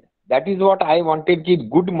government. That is what I wanted.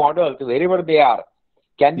 Good models, wherever they are,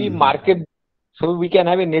 can be marketed so we can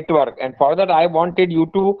have a network. And for that, I wanted you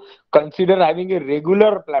to consider having a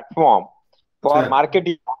regular platform for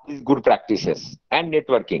marketing these good practices and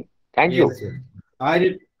networking. Thank you. Sir.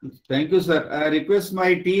 Thank you, sir. I request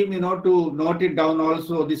my team, to note it down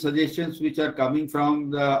also, the suggestions which are coming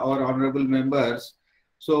from our honorable members.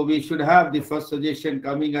 So we should have the first suggestion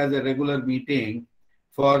coming as a regular meeting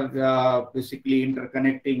for basically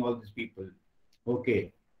interconnecting all these people.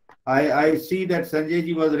 Okay. I see that Sanjay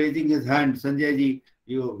ji was raising his hand. Sanjay ji,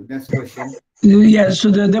 you next question. Yeah, so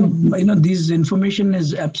this information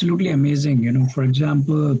is absolutely amazing. For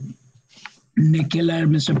example, Nikhil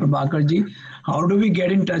and Mr. Prabhaakar ji, how do we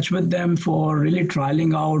get in touch with them for really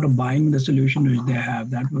trialing out or buying the solution which they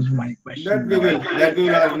have? That was my question. That we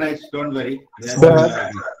will organize. Don't worry.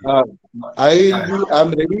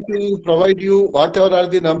 I'm ready to provide you whatever are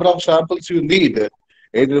the number of samples you need,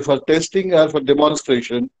 either for testing or for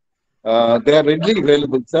demonstration. They are readily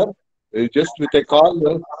available, sir. Just with a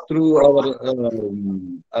call through our,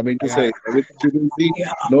 I'll take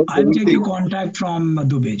your contact from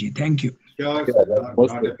Dubeji. Thank you. Sure, sir.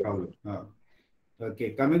 Not a problem.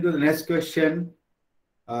 Okay, coming to the next question.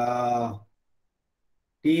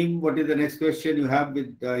 Team, what is the next question you have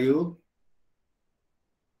with you?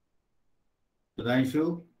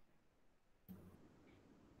 Sudhanshu?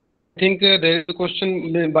 I think there is a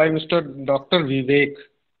question by Mr. Dr. Vivek.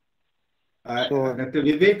 Dr.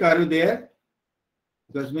 Vivek, are you there?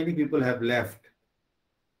 Because many people have left.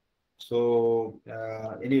 So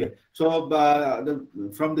anyway, so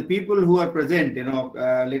from the people who are present,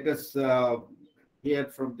 let us hear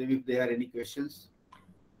from them if there are any questions.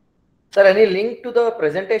 Sir, any link to the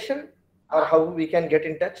presentation or how we can get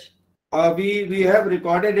in touch? We have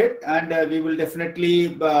recorded it, and we will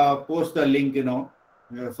definitely post the link,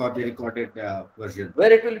 for the recorded version.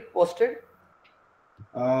 Where it will be posted?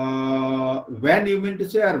 When you mean to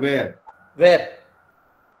say, or where? Where?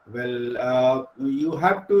 Well, you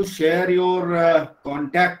have to share your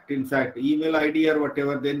contact, in fact, email ID or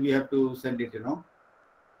whatever, then we have to send it,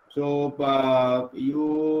 So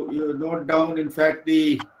you note down. In fact,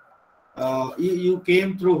 the you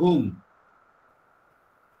came through whom?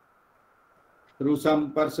 Through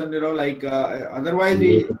some person, like otherwise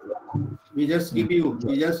we just give you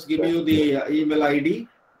the email ID.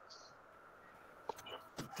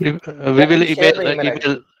 We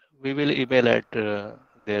will email at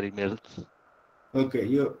their emails. Okay,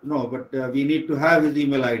 but we need to have his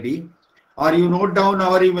email ID, or you note down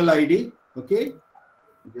our email ID. Okay,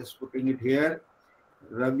 just putting it here.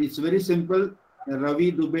 Ravi, it's very simple.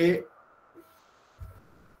 Ravi Dubey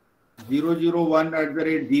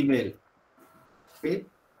 001@gmail. Okay,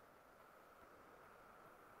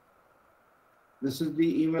 this is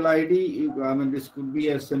the email ID. I mean, this could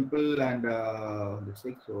be as simple and this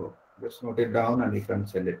thing. So just note it down and you can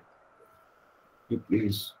send it. You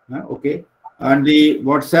please. Okay, and the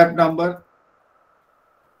WhatsApp number.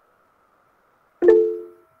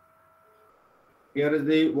 Here is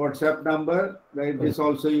the WhatsApp number. Right, this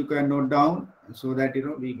also you can note down so that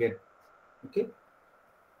we get. Okay.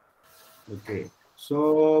 Okay.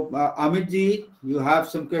 So Amit ji, you have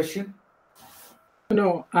some question?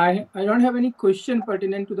 No, I don't have any question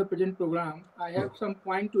pertinent to the present program. I have some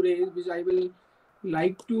point to raise which I will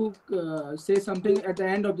like to say something at the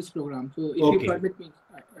end of this program. So if you permit me,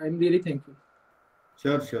 I'm really thankful.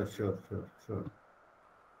 Sure.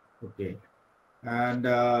 Okay. And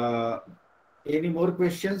any more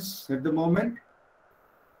questions at the moment?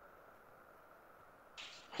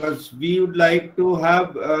 Because we would like to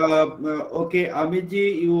have, okay, Amit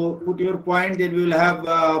ji, you put your point, then we will have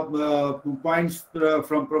points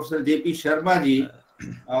from Professor P Sharma ji,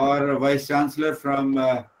 our Vice-Chancellor from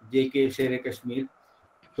JK Sher Kashmir.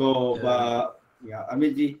 So, yeah,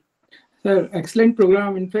 Amit ji. Sir, excellent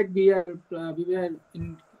program. In fact, we were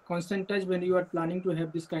in constant touch when you are planning to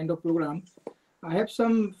have this kind of program. I have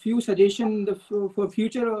some few suggestions for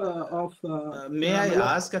future of. May I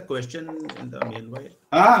ask a question in the meanwhile?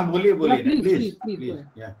 Please.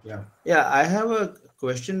 Yeah, I have a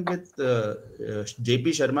question with JP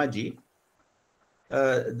Sharma ji.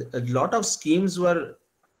 A lot of schemes were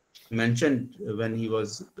mentioned when he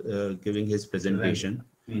was giving his presentation.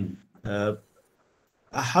 Right.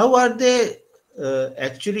 How are they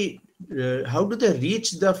actually? How do they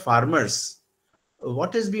reach the farmers?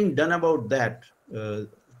 What is being done about that?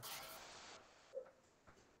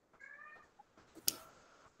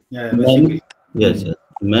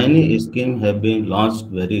 Many schemes have been launched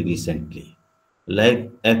very recently,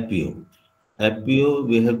 like FPO. FPO,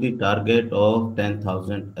 we have the target of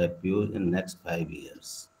 10,000 FPOs in next 5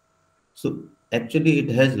 years. So actually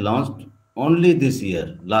it has launched only this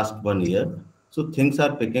year, last 1 year. So things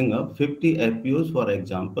are picking up. 50 FPOs, for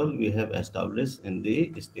example, we have established in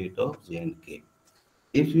the state of J&K.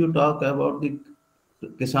 If you talk about the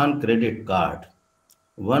Kisan Credit Card,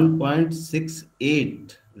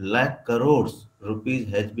 1.68 lakh crores rupees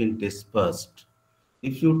has been dispersed.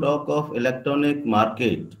 If you talk of electronic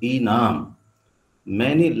market, e-NAM,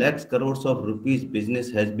 many lakhs crores of rupees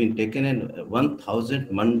business has been taken and 1,000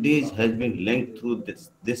 mandis has been linked through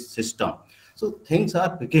this system. So things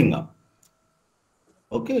are picking up.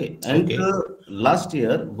 Okay, and last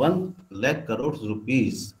year 1 lakh crores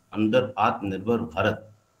rupees under Atmanirbhar Bharat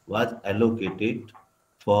was allocated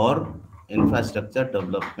for infrastructure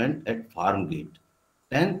development at farm gate.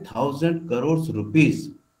 10,000 crores rupees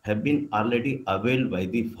have been already availed by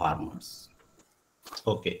the farmers.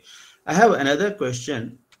 Okay, I have another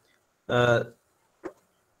question. There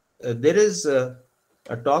is a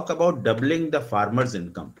talk about doubling the farmers'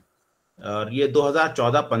 income. और ये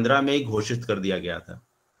 2014-15 में ही घोषित कर दिया गया था.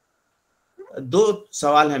 दो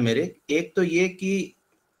सवाल है मेरे. एक तो ये कि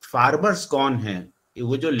फार्मर्स कौन हैं?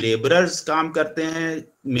 वो जो लेबरर्स काम करते हैं,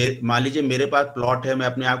 मान लीजिए मेरे पास प्लॉट है, मैं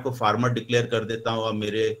अपने आप को फार्मर डिक्लेयर कर देता हूँ और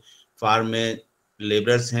मेरे फार्म में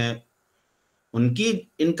लेबरर्स हैं, उनकी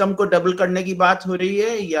इनकम को डबल करने की बात हो रही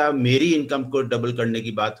है या मेरी इनकम को डबल करने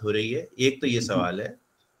की बात हो रही है? एक तो ये सवाल है.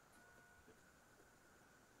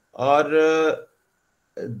 और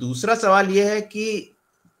दूसरा सवाल यह है कि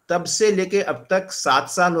तब से लेके अब तक 7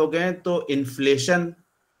 साल हो गए, तो इन्फ्लेशन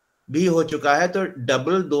भी हो चुका है, तो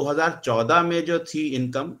डबल 2014 में जो थी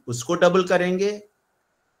इनकम उसको डबल करेंगे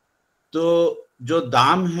तो जो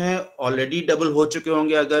दाम है ऑलरेडी डबल हो चुके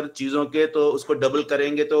होंगे अगर चीजों के, तो उसको डबल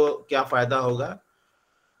करेंगे तो क्या फायदा होगा?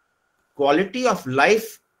 क्वालिटी ऑफ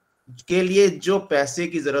लाइफ के लिए जो पैसे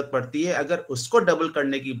की जरूरत पड़ती है, अगर उसको डबल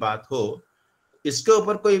करने की बात हो, इसके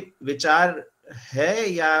ऊपर कोई विचार है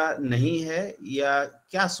या नहीं है, या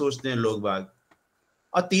क्या सोचते हैं लोग बाग?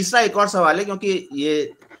 और तीसरा एक और सवाल है, क्योंकि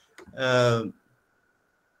ये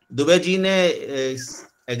दुबे जी ने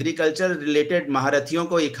एग्रीकल्चर रिलेटेड महारथियों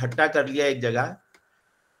को इकट्ठा कर लिया एक जगह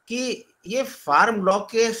कि ये फार्म लॉ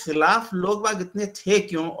के खिलाफ लोग बाग इतने थे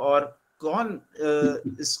क्यों, और कौन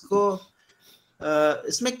इसको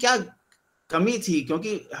इसमें क्या कमी थी?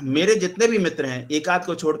 क्योंकि मेरे जितने भी मित्र हैं, एक आध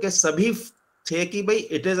को छोड़ के सभी थे कि भाई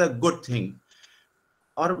it is a good thing,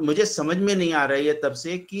 और मुझे समझ में नहीं आ रही है तब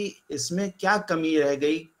से कि इसमें क्या कमी रह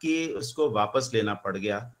गई कि उसको वापस लेना पड़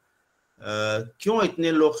गया। क्यों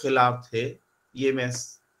इतने लोग खिलाफ थे ये मैं,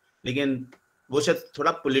 लेकिन वो शायद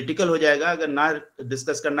थोड़ा पॉलिटिकल हो जाएगा, अगर ना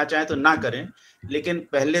डिस्कस करना चाहें तो ना करें, लेकिन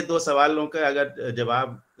पहले दो सवालों का अगर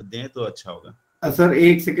जवाब दें तो अच्छा होगा। सर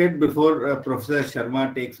एक second before professor Sharma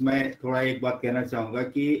takes, मैं थोड़ा एक बात कहना चाहूंगा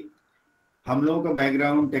कि हम लोगों का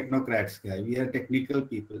बैकग्राउंड टेक्नोक्रेट्स का है, we are technical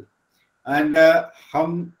people, and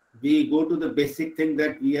हम we go to the basic thing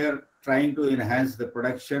that we are trying to enhance the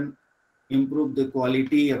production, improve the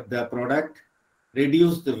quality of the product,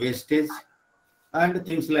 reduce the wastage and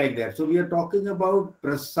things like that. So we are talking about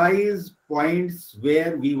precise points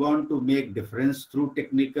where we want to make difference through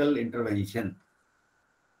technical intervention.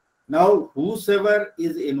 Now whosoever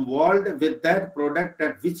is involved with that product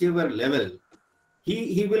at whichever level,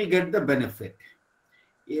 he will get the benefit.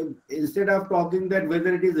 Instead of talking that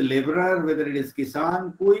whether it is a laborer, whether it is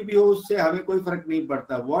kisan, koi bhi ho, usse hame koi farak nahi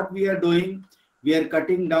padta. What we are doing, we are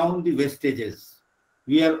cutting down the wastages.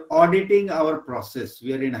 We are auditing our process.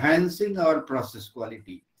 We are enhancing our process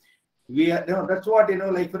quality. We are, that's what,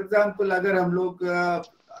 like for example, agar hum log,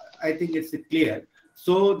 I think it's clear.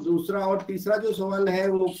 So, दूसरा और तीसरा जो सवाल है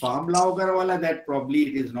वो farm law वगैरह वाला, that probably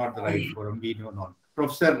it is not the right forum. We know not.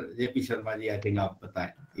 Professor JP Sharma ji, I think आप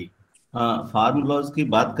बताएं। हाँ, फार्म लॉज की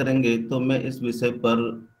बात करेंगे तो मैं इस विषय पर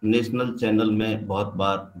नेशनल चैनल में बहुत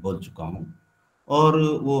बार बोल चुका हूँ, और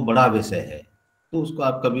वो बड़ा विषय है, तो उसको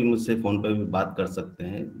आप कभी मुझसे फ़ोन पे भी बात कर सकते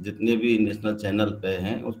हैं। जितने भी नेशनल चैनल पे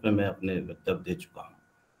हैं उस पर मैं अपने वक्तव्य दे चुका हूँ।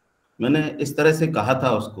 मैंने इस तरह से कहा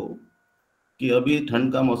था उसको कि अभी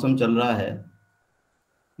ठंड का मौसम चल रहा है,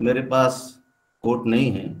 मेरे पास कोट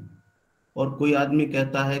नहीं है, और कोई आदमी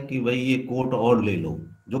कहता है कि भाई ये कोट और ले लो,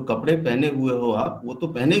 जो कपड़े पहने हुए हो आप वो तो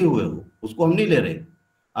पहने हुए हो, उसको हम नहीं ले रहे,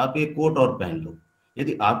 आप ये कोट और पहन लो।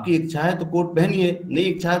 यदि आपकी इच्छा है तो कोट पहनिए, नहीं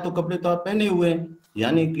इच्छा है तो कपड़े तो आप पहने हुए हैं।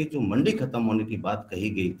 यानी कि जो मंडी खत्म होने की बात कही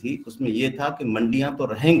गई थी उसमें यह था कि मंडियां तो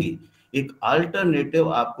रहेंगी, एक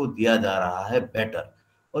अल्टरनेटिव आपको दिया जा रहा है बेटर,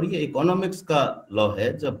 और ये इकोनॉमिक्स का लॉ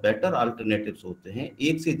है। जब बेटर अल्टरनेटिव्स होते हैं,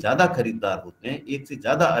 एक से ज्यादा खरीदार होते हैं, एक से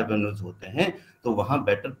ज्यादा एवेन्यूज होते हैं, तो वहां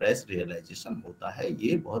बेटर प्राइस रियलाइजेशन होता है।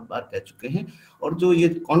 ये बहुत बार कह चुके हैं। और जो ये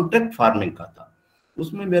कॉन्ट्रैक्ट फार्मिंग का था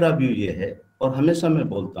उसमें मेरा व्यू ये है, और हमेशा मैं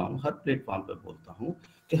बोलता हूँ, हर प्लेटफॉर्म पे बोलता हूँ,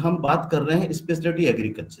 कि हम बात कर रहे हैं स्पेशलिटी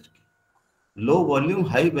एग्रीकल्चर की, low volume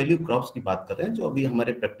high value crops की बात कर रहे हैं। जो अभी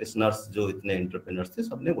हमारे प्रैक्टिशनर्स, जो इतने एंटरप्रेन्योर्स थे,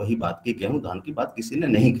 सबने वही बात की। गेहूं धान की बात किसी ने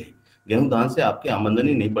नहीं कही। गेहूं धान से आपकी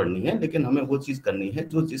आमदनी नहीं बढ़नी है, लेकिन हमें वो चीज करनी है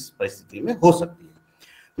जो जिस परिस्थिति में हो सकती है।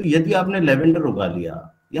 तो यदि आपने लेवेंडर उगा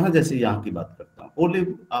लिया, यहाँ जैसे यहाँ की बात करता हूँ,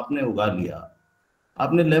 ओलिव आपने उगा लिया,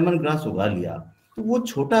 आपने लेमन ग्रास उगा लिया, तो वो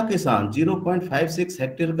छोटा किसान 0.56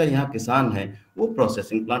 हेक्टेयर का यहाँ किसान है, वो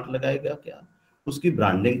प्रोसेसिंग प्लांट लगाएगा क्या? उसकी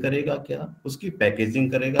ब्रांडिंग करेगा क्या? उसकी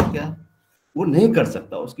पैकेजिंग करेगा क्या? वो नहीं कर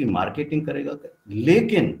सकता। उसकी मार्केटिंग करेगा क्या?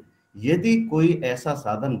 लेकिन यदि कोई ऐसा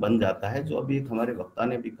साधन बन जाता है, जो अभी एक हमारे वक्ता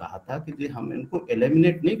ने भी कहा था कि जी हम इनको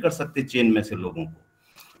एलिमिनेट नहीं कर सकते चेन में से लोगों को,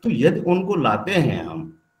 तो यदि उनको लाते हैं,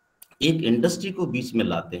 हम एक इंडस्ट्री को बीच में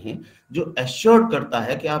लाते हैं जो एश्योर्ड करता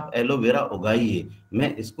है कि आप एलोवेरा उगाइए,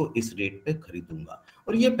 मैं इसको इस रेट पे खरीदूंगा।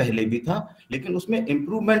 और ये पहले भी था, लेकिन उसमें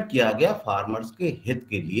इंप्रूवमेंट किया गया फार्मर्स के हित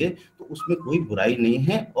के लिए, तो उसमें कोई बुराई नहीं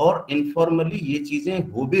है, और इनफॉर्मली ये चीजें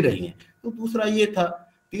हो भी रही हैं। तो दूसरा ये था,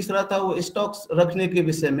 तीसरा था वो स्टॉक्स रखने के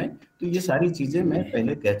विषय में। तो ये सारी चीजें मैं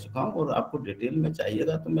पहले कह चुका हूँ, और आपको डिटेल में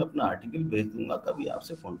चाहिएगा तो मैं अपना आर्टिकल भेज दूंगा, कभी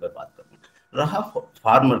आपसे फोन पर बात करूंगा। रहा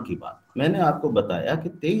फार्मर की बात, मैंने आपको बताया कि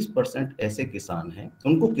 23% ऐसे किसान हैं,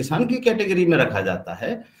 उनको किसान की कैटेगरी में रखा जाता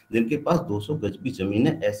है, जिनके पास 200 गज भी जमीन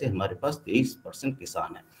है। ऐसे हमारे पास 23%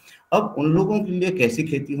 किसान हैं। अब उन लोगों के लिए कैसी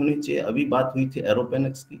खेती होनी चाहिए? अभी बात हुई थी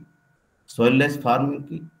एरोपोनिक्स की, सॉइललेस फार्मिंग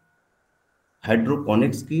की,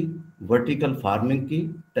 हाइड्रोपोनिक्स की, वर्टिकल फार्मिंग की,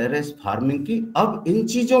 टेरेस फार्मिंग की। अब इन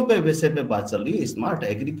चीजों पे विषय पे बात चल रही है, स्मार्ट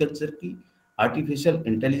एग्रीकल्चर की, आर्टिफिशियल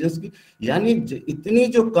इंटेलिजेंस की। यानी इतनी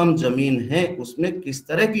जो कम जमीन है उसमें किस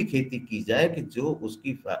तरह की खेती की जाए कि जो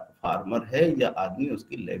उसकी फार्मर है या आदमी,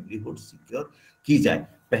 उसकी लाइवलीहुड सिक्योर की जाए।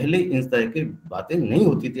 पहले इन तरह की बातें नहीं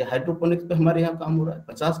होती थी। हाइड्रोपोनिक्स पे हमारे यहाँ काम हो रहा है,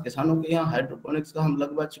 50 किसानों के यहाँ हाइड्रोपोनिक्स का हम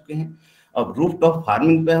लगवा चुके हैं। अब रूफ टॉप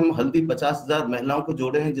फार्मिंग पे हम हल्दी 50,000 महिलाओं को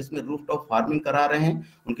जोड़े हैं, जिसमें रूफ टॉप फार्मिंग करा रहे हैं,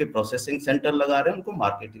 उनके प्रोसेसिंग सेंटर लगा रहे हैं, उनको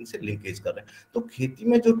मार्केटिंग से लिंकेज कर रहे हैं। तो खेती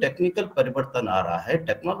में जो टेक्निकल परिवर्तन आ रहा है,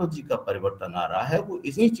 टेक्नोलॉजी का परिवर्तन आ रहा है, वो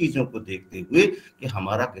इन्हीं चीजों को देखते हुए कि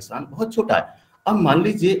हमारा किसान बहुत छोटा है। अब मान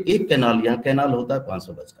लीजिए एक कैनाल, यहाँ कैनाल होता है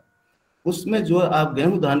 500 गज का, उसमें जो आप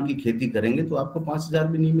गेहूं धान की खेती करेंगे तो आपको 5,000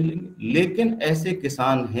 भी नहीं मिलेंगे। लेकिन ऐसे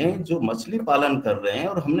किसान हैं जो मछली पालन कर रहे हैं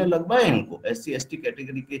और हमने लगवाए हैं उनको, SC ST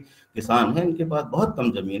कैटेगरी के किसान हैं, इनके पास बहुत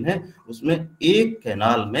कम जमीन है, उसमें एक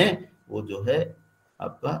कैनाल में वो जो है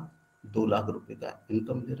आपका 2 लाख रुपए का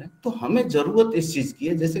इनकम दे रहे हैं। तो हमें जरूरत इस चीज की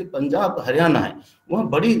है, जैसे पंजाब हरियाणा है वहाँ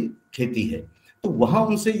बड़ी खेती है, तो वहां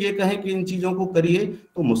उनसे ये कहें कि इन चीजों को करिए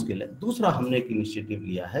तो मुश्किल है। दूसरा हमने एक इनिशिएटिव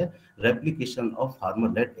लिया है, replication of farmer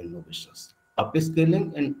lead innovations, up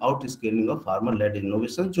scaling and out scaling of farmer lead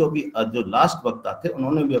innovation. जो अभी जो लास्ट वक्ता थे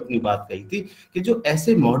उन्होंने भी अपनी बात कही थी कि जो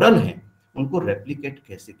ऐसे मॉडल हैं उनको रेप्लिकेट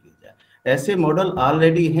कैसे किया जाए। ऐसे मॉडल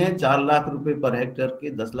ऑलरेडी हैं, 4 लाख रुपए पर हेक्टेयर के,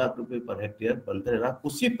 10 लाख रुपए पर हेक्टेयर, 15 लाख,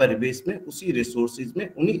 उसी परिवेश में, उसी रिसोर्सेज में,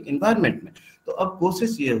 उन्हीं एनवायरमेंट में। तो अब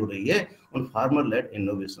कोशिश ये हो रही है उन फार्मर लेड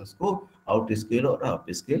इनोवेशंस को आउट स्केल और अप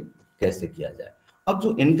स्केल कैसे किया जाए। अब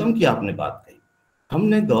जो इनकम की आपने बात कही,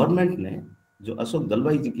 हमने गवर्नमेंट ने, जो अशोक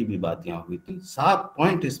दलवाई जी की भी बात यहाँ हुई थी, 7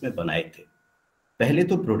 पॉइंट इसमें बनाए थे। पहले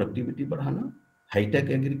तो प्रोडक्टिविटी बढ़ाना,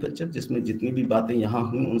 हाईटेक एग्रीकल्चर, जिसमें जितनी भी बातें यहाँ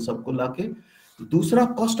हुई उन सबको लाके। दूसरा,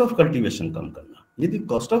 कॉस्ट ऑफ कल्टीवेशन कम करना। यदि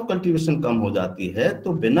कॉस्ट ऑफ कल्टीवेशन कम हो जाती है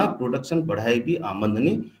तो बिना प्रोडक्शन बढ़ाए भी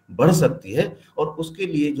आमदनी बढ़ सकती है। और उसके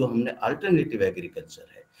लिए जो हमने अल्टरनेटिव एग्रीकल्चर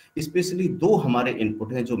है, स्पेशली 2 हमारे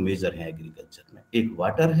इनपुट हैं जो मेजर हैं एग्रीकल्चर में, एक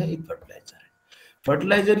वाटर है, एक फर्टिलाइजर है।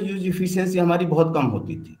 फर्टिलाइजर यूज इफिशियंसी हमारी बहुत कम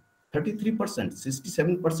होती थी, 33%,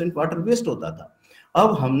 67% वाटर वेस्ट होता था।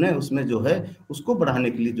 अब हमने उसमें जो है उसको बढ़ाने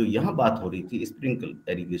के लिए जो यहाँ बात हो रही थी, स्प्रिंकल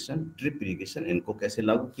इरिगेशन, ड्रिप इरिगेशन, इनको कैसे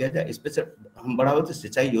लागू किया जाए, इस पे हम बढ़ावे थे।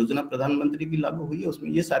 सिंचाई योजना प्रधानमंत्री की लागू हुई है, उसमें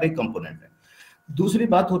ये सारे कंपोनेंट हैं। दूसरी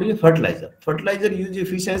बात हो रही है फर्टिलाइजर, फर्टिलाइजर यूज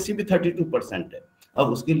एफिशिएंसी भी 32% है। अब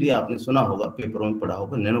उसके लिए आपने सुना होगा, पेपरों में पढ़ा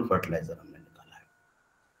होगा, नैनो फर्टिलाइजर हमने निकाला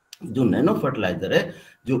है। जो नैनो फर्टिलाइजर है,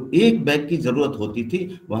 जो एक बैग की जरूरत होती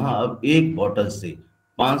थी, वहां अब एक बॉटल से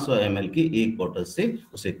 500 ml की एक बोतल से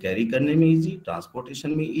उसे कैरी करने में इजी,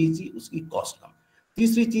 ट्रांसपोर्टेशन में इजी, उसकी कॉस्ट कम।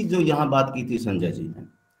 तीसरी चीज जो यहाँ बात की थी संजय जी ने,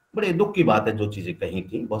 बड़े दुख की बात है जो चीजें कही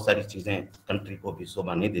थी, बहुत सारी चीजें कंट्री को भी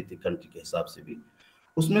शोभा नहीं देती, कंट्री के हिसाब से भी।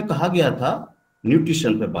 उसमें कहा गया था,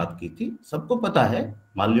 न्यूट्रिशन पे बात की थी, सबको पता है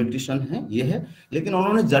माल न्यूट्रिशन है, ये है, लेकिन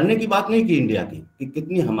उन्होंने जर्नी की बात नहीं की इंडिया की, कि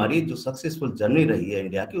कितनी हमारी जो सक्सेसफुल जर्नी रही है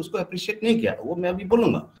इंडिया की, उसको अप्रिशिएट नहीं किया, वो मैं अभी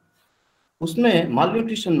बोलूंगा। उसमें माल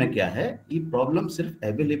न्यूट्रिशन में क्या है, ये प्रॉब्लम सिर्फ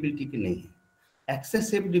अवेलेबिलिटी की नहीं है,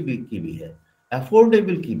 एक्सेसिबिलिटी की भी है,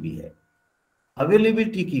 अफोर्डेबल की भी है,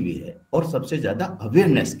 अवेलेबिलिटी की भी है, और सबसे ज्यादा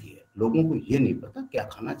अवेयरनेस की है। लोगों को ये नहीं पता क्या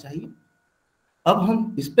खाना चाहिए। अब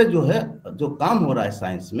हम इस पे जो है, जो काम हो रहा है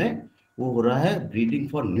साइंस में, वो हो रहा है breeding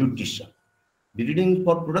for nutrition, breeding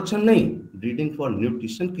for production नहीं, ब्रीडिंग फॉर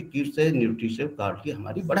न्यूट्रिशन, की कीट से न्यूट्रिशन क्वालिटी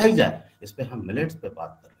हमारी बढ़ाई जाए। इस पे हम मिलेट्स पे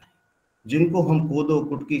बात कर रहे हैं, जिनको हम कोदो,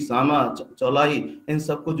 कुटकी, सामा, चौलाई, इन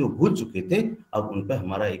सबको जो भूल चुके थे, अब उन पर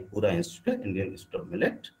हमारा एक पूरा इंस्टीट्यूट है, इंडियन इंस्टीट्यूट ऑफ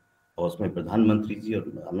मिलेट, और उसमें प्रधानमंत्री जी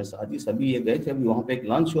और अमित शाह जी सभी ये गए थे। अभी वहाँ पे एक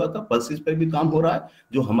लॉन्च हुआ था, पल्सेस पे भी काम हो रहा है।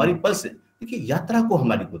 जो हमारी पल्स है, देखिए यात्रा को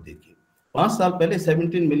हमारी को देखिए, 5 साल पहले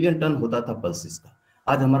 17 मिलियन टन होता था पल्सेस का,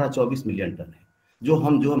 आज हमारा 24 मिलियन टन है। जो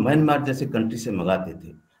हम जो म्यांमार जैसे कंट्री से मंगाते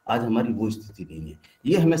थे, आज हमारी वो स्थिति नहीं है।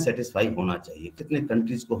 ये हमें सेटिस्फाई होना चाहिए, कितने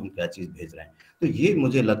कंट्रीज को हम क्या चीज भेज रहे हैं। तो ये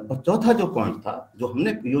मुझे लगता, चौथा जो पॉइंट था, जो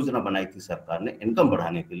हमने योजना बनाई थी सरकार ने इनकम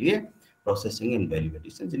बढ़ाने के लिए, प्रोसेसिंग एंड वैल्यू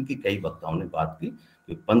एडिशन, जिनकी कई वक्ताओं ने बात की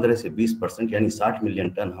कि 15 से 20% यानी 60 मिलियन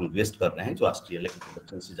टन हम वेस्ट कर रहे हैं, जो ऑस्ट्रेलिया के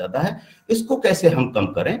प्रोडक्शन से ज्यादा है। इसको कैसे हम कम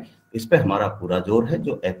करें, इस पे हमारा पूरा जोर है।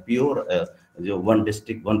 जो FPO और जो 1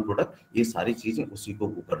 डिस्ट्रिक्ट 1 प्रोडक्ट, ये सारी चीजें उसी को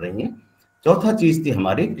कर रही हैं। चौथा चीज थी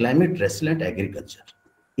हमारी climate resilient agriculture,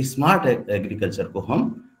 smart agriculture को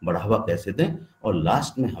हम बढ़ावा कैसे दें। और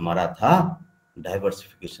लास्ट में हमारा था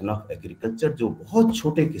डाइवर्सिफिकेशन ऑफ एग्रीकल्चर, जो बहुत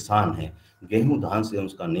छोटे किसान हैं, गेहूं धान से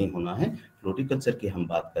उसका नहीं होना है। फ्लोरिकल्चर की हम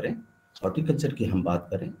बात करें, हॉर्टिकल्चर की हम बात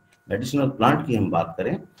करें, मेडिसिनल प्लांट की हम बात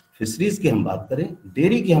करें, फिशरीज की हम बात करें,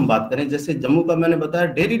 डेयरी की हम बात करें। जैसे जम्मू का मैंने बताया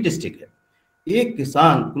डेयरी डिस्ट्रिक्ट है, एक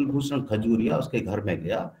किसान कुलभूषण खजूरिया, उसके घर में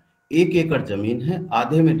गया, 1 एकड़ जमीन है,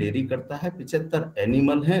 आधे में डेयरी करता है, 75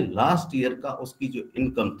 एनिमल हैं। लास्ट ईयर का उसकी जो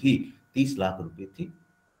इनकम थी 30 लाख रुपए थी।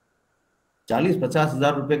 40-50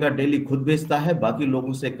 हजार रुपए का डेली खुद बेचता है, बाकी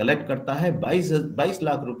लोगों से कलेक्ट करता है। 22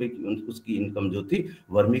 लाख रुपए की उसकी इनकम जो थी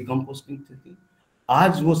वर्मी कंपोस्टिंग से थी।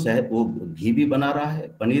 आज वो घी भी बना रहा है,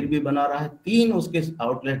 पनीर भी बना रहा है, 3 उसके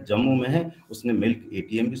आउटलेट जम्मू में है। उसने मिल्क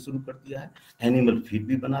ATM भी शुरू कर दिया है, एनिमल फीड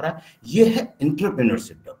भी बना रहा है। ये है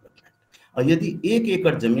एंटरप्रेन्योरशिप डेवलपमेंट। और यदि 1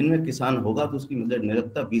 एकड़ जमीन में किसान होगा तो उसकी मुझे नहीं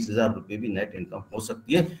लगता 20,000 रुपए भी नेट इनकम हो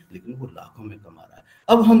सकती है, लेकिन वो लाखों में कमा रहा है।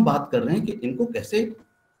 अब हम बात कर रहे हैं कि इनको कैसे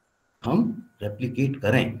हम रेप्लिकेट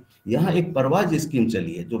करें। यहाँ एक परवाज स्कीम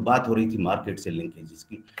चली है, जो बात हो रही थी मार्केट से लिंकेजेस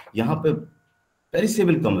की। यहाँ पे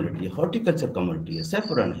पेरिसेबल कमोडिटी है, हॉर्टिकल्चर कमोडिटी है,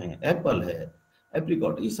 सेफरन है, एप्पल है,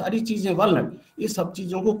 एप्रिकॉट, ये सारी चीजें, वालनट, ये सब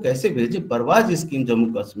चीजों को कैसे भेजे। परवाज स्कीम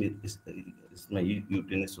जम्मू कश्मीर इसमें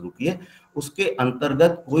यूटी ने शुरू की है, उसके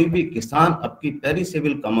अंतर्गत कोई भी किसान अपनी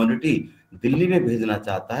पेरिसेबल कमोडिटी दिल्ली में भेजना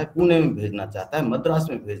चाहता है, पुणे में भेजना चाहता है, मद्रास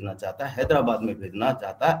में भेजना चाहता है, हैदराबाद में भेजना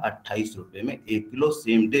चाहता है, 28 रुपए में 1 किलो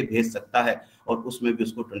सेम डे भेज सकता है, और उसमें भी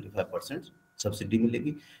उसको 25% सब्सिडी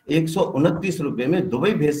मिलेगी। 129 रुपए में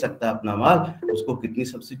दुबई भेज सकता है अपना माल, उसको कितनी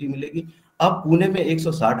सब्सिडी मिलेगी। अब पुणे में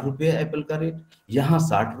 160 रुपए है एप्पल का रेट, यहाँ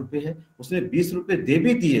 60 रुपए है, उसने 20 रुपए दे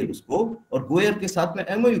भी दिए उसको, और गोयर के साथ में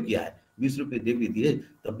एमओयू किया है, 20 रुपए दे भी दिए,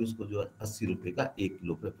 तब भी उसको जो 80 रुपए का 1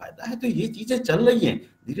 किलो पे फायदा है। तो ये चीजें चल रही हैं,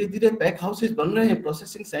 धीरे धीरे पैक हाउसेस बन रहे हैं,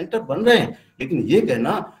 प्रोसेसिंग सेंटर बन रहे हैं, लेकिन ये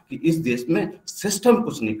कहना कि इस देश में सिस्टम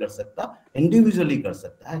कुछ नहीं कर सकता, इंडिविजुअली कर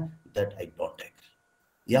सकता है, दैट आई डोंट एग्री।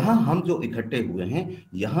 यहाँ हम जो इकट्ठे हुए हैं,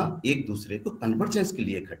 यहाँ एक दूसरे को कन्वर्जेंस के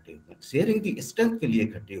लिए इकट्ठे हुए हैं, शेयरिंग दी स्ट्रेंथ के लिए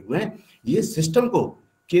इकट्ठे हुए हैं। ये सिस्टम को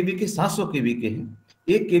केवीके 700 केवीके हैं,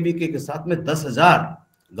 एक केवीके के साथ में 10,000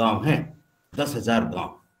 गांव हैं, 10,000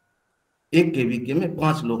 गांव, एक केवीके में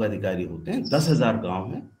 5 लोग अधिकारी होते हैं, 10,000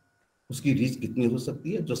 गांव हैं, उसकी रीच कितनी हो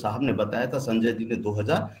सकती है। जो साहब ने बताया था संजय जी ने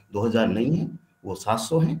 2000 नहीं है, वो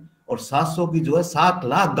 700 हैं, और 700 की जो है 7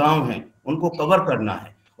 लाख गांव हैं, उनको कवर करना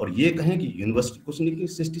है। और ये कहें कि यूनिवर्सिटी कुछ नहीं की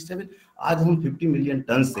 67, आज हम 50 मिलियन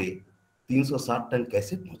टन से 360 टन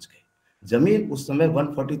कैसे पहुंच गए। जमीन उस समय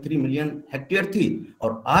 143 मिलियन हेक्टेयर थी,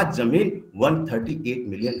 और आज जमीन 138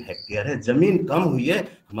 मिलियन हेक्टेयर है। जमीन कम हुई है,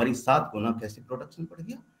 हमारी 7 गुना कैसे प्रोडक्शन बढ़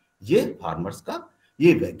गया। ये फार्मर्स का,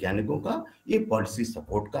 ये वैज्ञानिकों का, ये पॉलिसी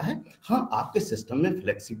सपोर्ट का है। हाँ, आपके सिस्टम में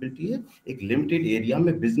फ्लेक्सिबिलिटी है, एक लिमिटेड एरिया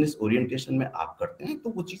में बिजनेस ओरिएंटेशन में आप करते हैं तो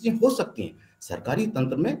वो चीजें हो सकती हैं। सरकारी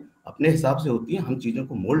तंत्र में अपने हिसाब से होती है, हम चीजों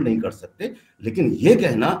को मोल्ड नहीं कर सकते। लेकिन ये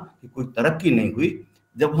कहना कि कोई तरक्की नहीं हुई,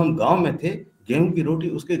 जब हम गांव में थे, गेहूं की रोटी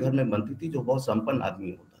उसके घर में बनती थी जो बहुत संपन्न आदमी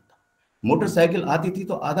होता था, मोटरसाइकिल आती थी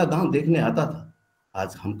तो आधा गांव देखने आता था।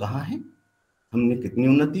 आज हम कहाँ हैं, हमने कितनी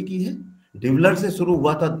उन्नति की है। डिवलर से शुरू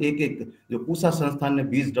हुआ था, एक जो पूसा संस्थान ने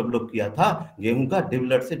बीज डेवलप किया था गेहूं का,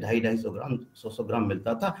 डिवलर से 250-250 ग्राम 100 ग्राम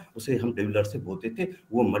मिलता था, उसे हम डिवलर से बोते थे,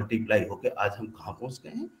 वो मल्टीप्लाई होके आज हम कहाँ पहुंच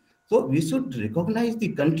गए हैं। So we should recognize the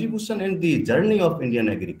contribution and the journey of Indian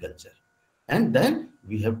agriculture, and then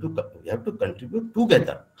we have to contribute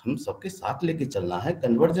together. हम सबके साथ लेके चलना है,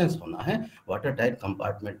 कन्वर्जेंस होना है, वाटर टाइट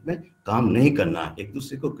कंपार्टमेंट में काम नहीं करना है, एक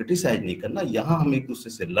दूसरे को क्रिटिसाइज नहीं करना। यहाँ हम एक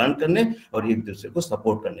दूसरे से लर्न करने और एक दूसरे को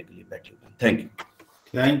सपोर्ट करने के लिए बैठे हुए हैं। Thank you.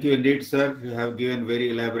 Thank you indeed, sir. You have given very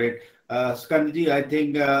elaborate. Skanji, I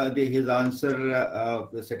think his answer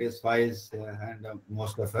satisfies and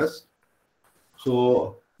most of us.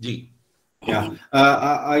 So. Yeah,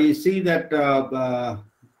 I see that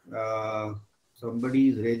somebody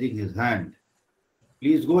is raising his hand.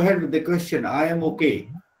 Please go ahead with the question. I am okay.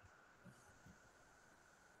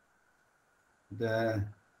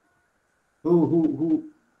 Who?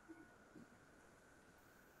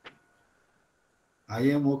 I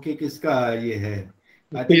am okay. किसका ये है?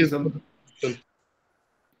 I think some.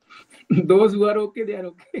 Those who are okay, they are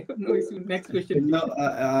okay. No issue. Next question. No,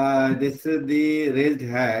 this is the raised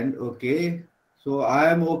hand. Okay. So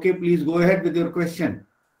I am okay. Please go ahead with your question.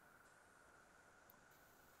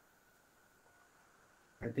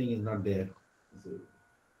 I think it's not there.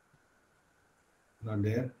 Not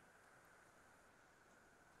there.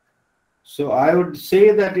 So I would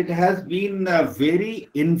say that it has been a very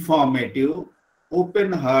informative,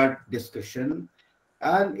 open heart discussion,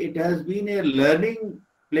 and it has been a learning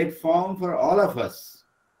platform for all of us.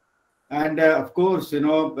 And of course,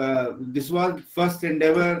 this was first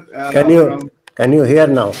endeavor. Can you hear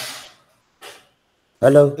now?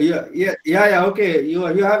 Hello. Yeah. Okay.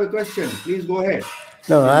 You have a question? Please go ahead.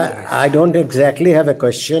 No, I don't exactly have a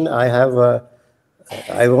question. I have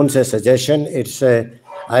I won't say suggestion.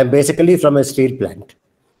 I'm basically from a steel plant,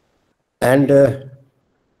 and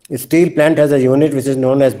a steel plant has a unit which is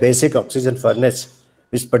known as basic oxygen furnace,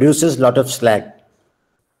 which produces a lot of slag.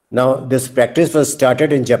 Now, this practice was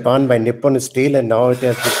started in Japan by Nippon Steel, and now it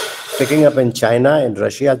is picking up in China, in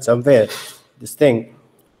Russia, somewhere. This thing,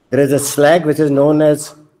 there is a slag which is known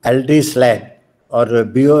as LD slag or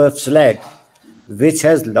BOF slag, which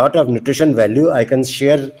has a lot of nutrition value. I can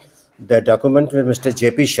share the document with Mr.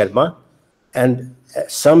 P Sharma, and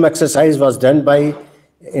some exercise was done by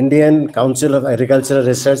Indian Council of Agricultural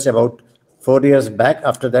Research about 4 years back.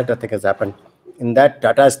 After that, nothing has happened. In that,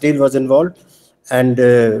 Tata Steel was involved, and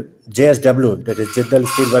JSW, that is Jindal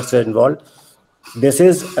Steel Works, are involved. This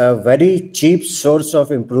is a very cheap source of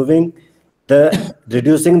reducing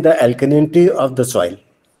the alkalinity of the soil,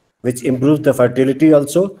 which improves the fertility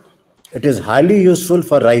also. It is highly useful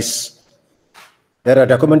for rice. There are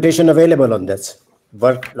documentation available on this.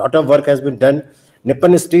 Lot of work has been done.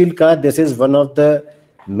 Nippon Steel ka, this is one of the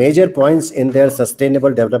major points in their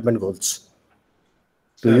sustainable development goals.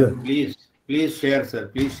 Sir, please share, sir.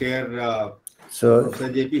 Please share. So,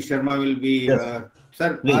 Professor J.P. Sharma will be. Yes,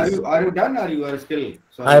 sir, please. are you done or you are still?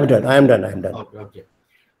 Sorry. I am done. I am done. I am done. Okay.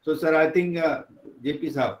 So, sir, I think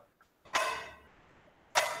J.P. साहब.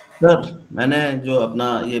 Sir, मैंने जो अपना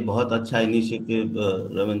ये बहुत अच्छा initiative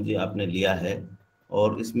Raman ji आपने लिया है,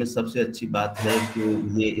 और इसमें सबसे अच्छी बात है कि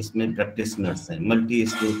ये इसमें प्रैक्टिशनर्स हैं, मल्टी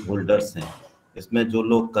स्टेक होल्डर्स हैं। इसमें जो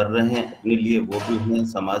लोग कर रहे हैं अपने लिए वो भी हैं,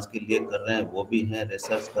 समाज के लिए कर रहे हैं वो भी हैं,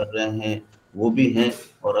 रिसर्च कर रहे हैं वो भी हैं,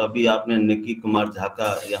 और अभी आपने निकी कुमार झा का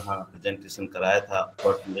यहाँ प्रेजेंटेशन कराया था।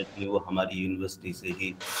 फॉर्चुनेटली वो हमारी यूनिवर्सिटी से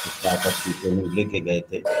ही स्टार्टअप की ट्रेनिंग लेके गए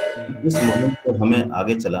थे। इस मोमेंट को हमें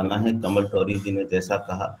आगे चलाना है। कमल टौरी जी ने जैसा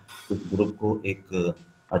कहा, उस ग्रुप को एक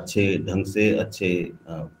अच्छे ढंग से, अच्छे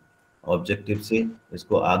ऑब्जेक्टिव से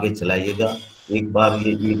इसको आगे चलाइएगा। एक बार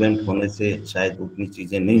ये इवेंट होने से शायद उतनी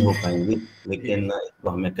चीजें नहीं हो पाएंगी, लेकिन इसको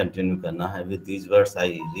हमें कंटिन्यू करना है। With these words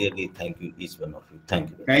I really thank you each one of you.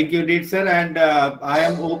 Thank you deed sir. And I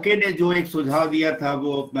am okay ने जो एक सुझाव दिया था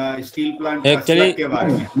वो स्टील प्लांट एक्चुअली के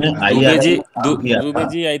बारे में, Dubey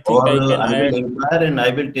ji I think I can add and I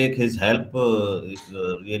will take his help if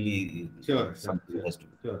really something has to be.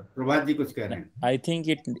 Sure. प्रभात जी कुछ कह रहे हैं? I think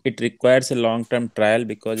it requires a long-term trial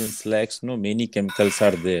because in slags many chemicals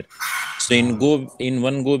are there. So in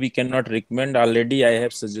one go we cannot recommend. Already I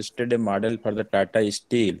have suggested a model for the Tata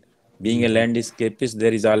Steel. Being a landscapist,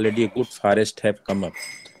 there is already a good forest have come up.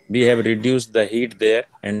 We have reduced the heat there,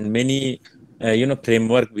 and many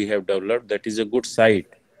framework we have developed. That is a good site.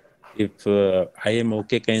 If I am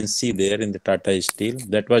okay, can see there in the Tata Steel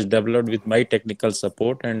that was developed with my technical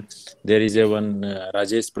support, and there is a one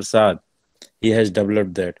Rajesh Prasad, he has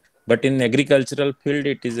developed that. But in agricultural field,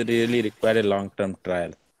 it is really require a long-term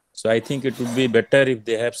trial. So I think it would be better if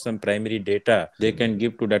they have some primary data they can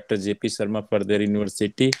give to Dr. J.P. Sharma for their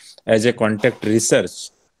university as a contact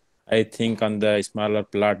research. I think on the smaller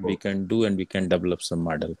plot we can do, and we can develop some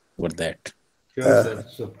model for that.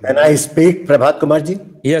 Can I speak, Prabhat Kumar ji?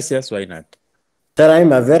 Yes, why not? Sir, I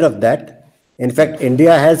am aware of that. In fact,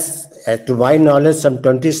 India has, to my knowledge, some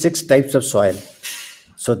 26 types of soil.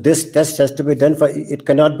 So this test has to be done for, it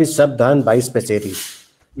cannot be sub-dhan by specialty.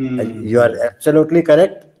 You are absolutely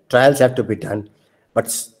correct. Trials have to be done. But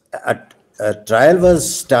a trial was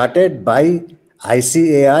started by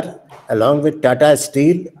ICAR along with Tata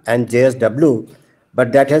Steel and JSW,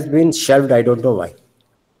 but that has been shelved. I don't know why.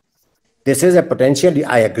 This is a potential.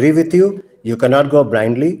 I agree with you. You cannot go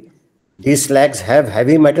blindly. These slags have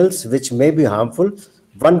heavy metals which may be harmful.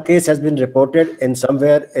 One case has been reported in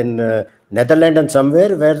somewhere in Netherlands and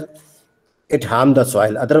somewhere where it harmed the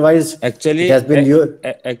soil. Otherwise, actually, it has been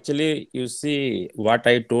actually, you see what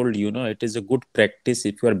I told you. It is a good practice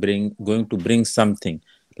if you are going to bring something.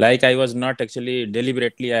 Like I was not actually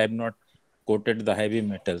deliberately. I have not quoted the heavy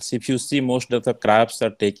metals. If you see, most of the crops are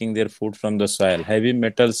taking their food from the soil. Heavy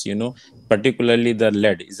metals, particularly the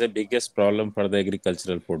lead, is the biggest problem for the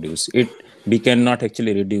agricultural produce. We cannot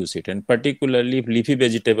actually reduce it, and particularly if leafy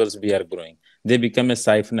vegetables we are growing, they become a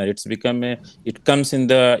siphoner. It comes in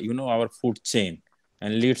the our food chain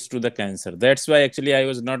and leads to the cancer. That's why actually I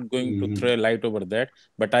was not going to throw a light over that.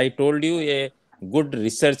 But I told you a good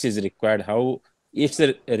research is required. How it's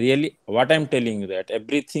really what I'm telling you, that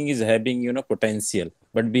everything is having potential,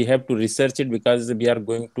 but we have to research it because we are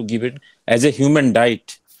going to give it as a human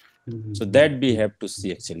diet. So that we have to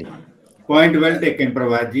see actually. Point well taken,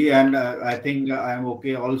 Prabhatji, and I think I'm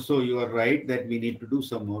okay. Also, you are right that we need to do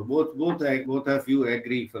some more. Both of you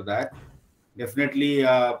agree for that. Definitely,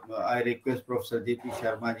 I request Professor J.P.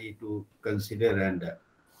 Sharma ji to consider and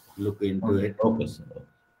look into it. Okay, sir.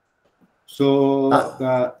 So,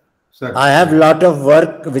 sir, I have a lot of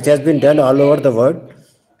work which has been done all over the world.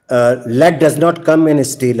 Lead does not come in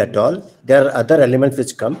steel at all. There are other elements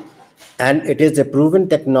which come, and it is a proven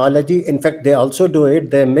technology. In fact, they also do it.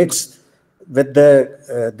 They mix with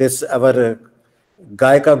our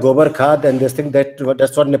Gai ka gobar khad and this thing.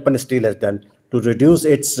 That's what Nippon Steel has done to reduce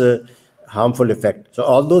its harmful effect. So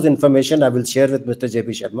all those information I will share with Mr.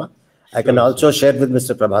 J.P. Sharma. I can also share with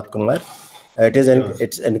Mr. Prabhat Kumar.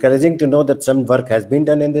 It's encouraging to know that some work has been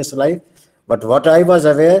done in this life. But what I was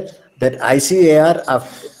aware that ICAR,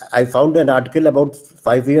 I found an article about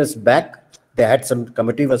 5 years back. They had some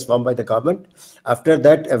committee was formed by the government. After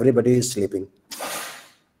that, everybody is sleeping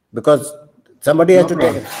because somebody has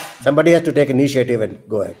to take initiative and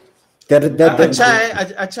go ahead.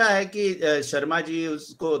 अच्छा है कि शर्मा जी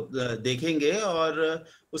उसको देखेंगे और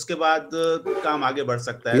उसके बाद काम आगे बढ़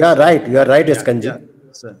सकता है. You are right, Iskanji.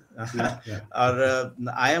 और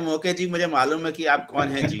आई एम ओके जी, मुझे मालूम है कि आप कौन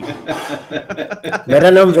हैं जी। मेरा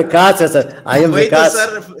नाम विकास है सर, आई एम वही विकास। तो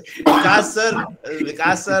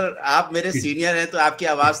विकास सर आप मेरे सीनियर हैं, तो आपकी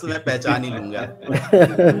आवाज तो मैं पहचान ही लूंगा।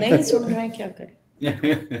 नहीं सुन रहे हैं, क्या करें।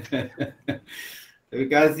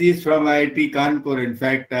 Because he's from IIT Kanpur, in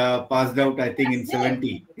fact, passed out, I think, in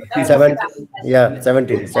 70. 70, yeah,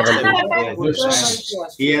 70. Yes.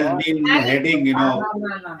 He has been heading,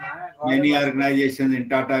 many organizations in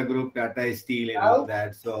Tata Group, Tata Steel, and all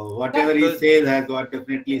that. So whatever he says has got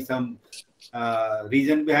definitely some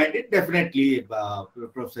reason behind it. Definitely,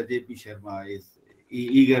 Professor P Sharma is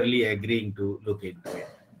eagerly agreeing to look into it.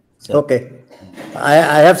 Okay.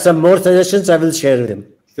 I have some more suggestions I will share with him.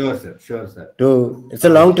 Sure, sir. Sure, sir. It's a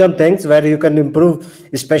long-term things where you can improve,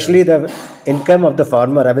 especially the income of the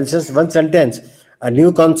farmer. I will just one sentence. A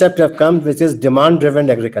new concept have come, which is demand-driven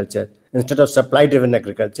agriculture instead of supply-driven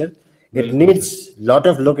agriculture. It needs lot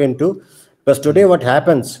of look into, because today what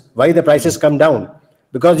happens, why the prices come down?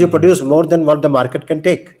 Because you produce more than what the market can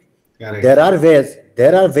take. Correct. There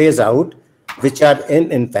are ways out which are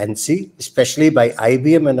in infancy, especially by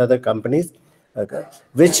IBM and other companies,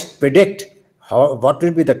 which predict what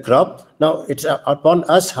will be the crop. Now it's upon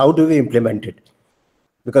us, how do we implement it?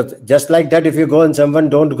 Because just like that, if you go and someone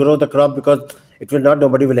don't grow the crop because it will not,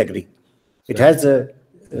 nobody will agree. It has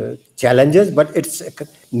challenges, but it's a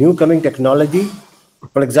new coming technology.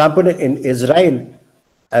 For example, in Israel,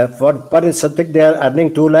 for per subject they are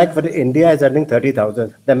earning 2 lakh, but India is earning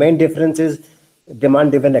 30,000. The main difference is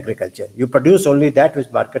demand-driven agriculture. You produce only that which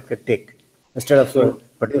market can take instead of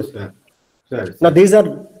produce. Now these are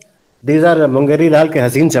Mungeri Lal ke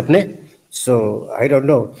Haseen Sapne. So I don't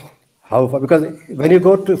know how far, because when you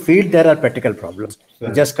go to field, there are practical problems.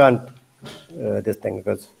 You just can't this thing,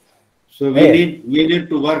 because. So we need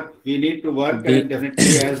to work. We need to work, and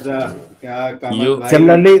definitely as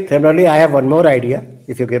Similarly, I have one more idea.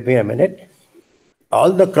 If you give me a minute,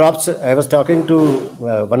 all the crops. I was talking to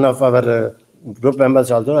one of our group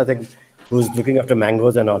members also, I think, who's looking after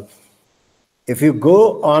mangoes and all. If you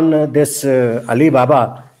go on this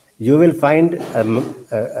Alibaba, you will find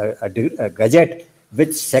a gadget which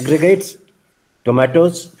segregates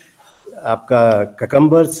tomatoes,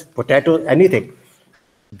 cucumbers, potatoes, anything.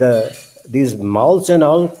 These malls and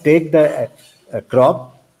all take the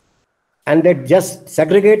crop and they just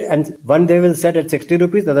segregate, and one they will set at 60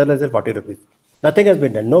 rupees, the other is at 40 rupees. Nothing has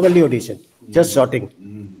been done, no value addition, just sorting.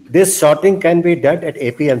 This sorting can be done at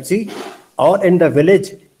APMC or in the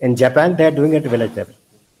village. In Japan, they are doing it at village level.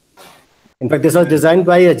 In fact, this was designed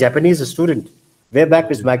by a Japanese student. Way back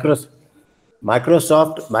is Microsoft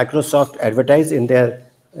advertised in their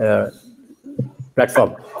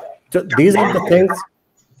platform. So these are the things.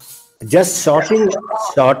 Just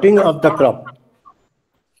sorting of the crop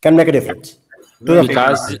can make a difference.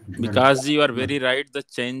 Because you are very right, the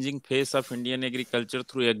changing face of Indian agriculture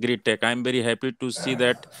through agri-tech. I am very happy to see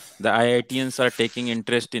that the IITians are taking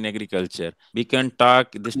interest in agriculture. We can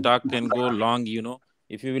talk, this talk can go long,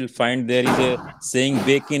 If you will find, there is a saying,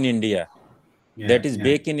 bake in India. That is,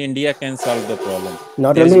 bake in India can solve the problem.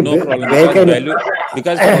 There is no problem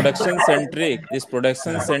because this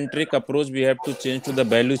production-centric approach, we have to change to the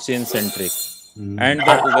value chain-centric. And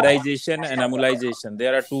the uberization and amulization,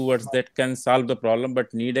 there are 2 words that can solve the problem,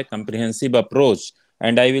 but need a comprehensive approach.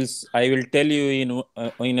 And I will tell you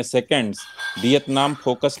in a second. Vietnam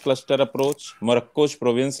focus cluster approach, Morocco's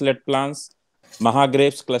province-led plans,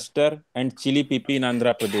 Mahagrapes cluster, and Chili PP in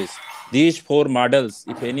Andhra Pradesh. These 4 models,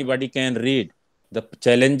 if anybody can read the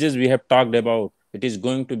challenges we have talked about, it is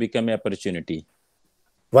going to become an opportunity.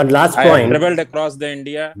 One last point. I have traveled across the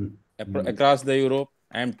India, across the Europe.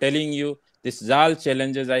 I am telling you, these all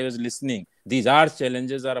challenges I was listening. These are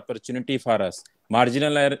challenges, are opportunity for us.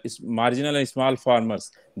 Marginal and small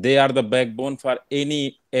farmers, they are the backbone for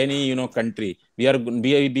any country. We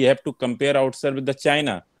have to compare ourselves with the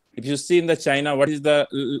China. If you see in the China, what is the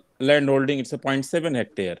land holding? It's a 0.7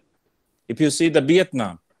 hectare. If you see the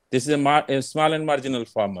Vietnam, this is a small and marginal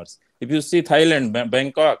farmers. If you see Thailand,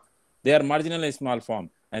 Bangkok, they are marginal and small farm,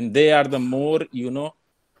 and they are the more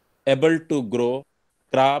able to grow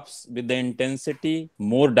crops with the intensity.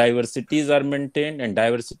 More diversities are maintained, and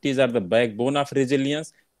diversities are the backbone of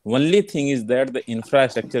resilience. Only thing is that the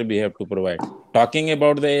infrastructure we have to provide. Talking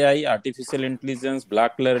about the AI, artificial intelligence,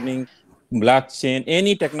 block learning, blockchain,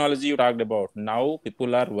 any technology you talked about, now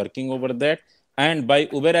people are working over that. And by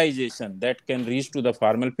uberization, that can reach to the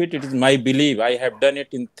farmer pit. It is my belief. I have done it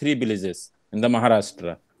in 3 villages in the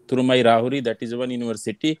Maharashtra through my Rahuri, that is one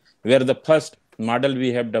university, where the first model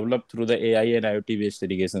we have developed through the AI and IoT based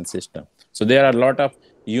irrigation system. So there are a lot of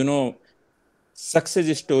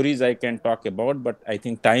success stories I can talk about, but I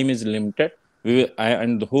think time is limited.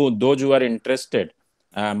 Those who are interested,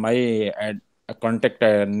 my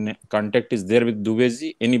contact is there with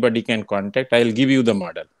Dubeji. Anybody can contact. I'll give you the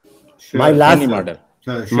model. Sure, my last, any model.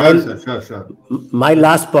 Sure. My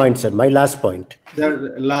last point, sir. My last point. The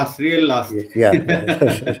real last. Yeah.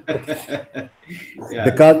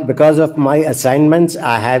 Yeah. Because of my assignments,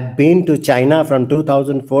 I have been to China from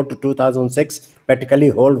 2004 to 2006. Practically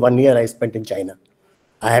whole 1 year I spent in China.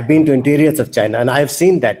 I have been to interiors of China, and I have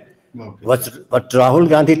seen that. Okay. What Rahul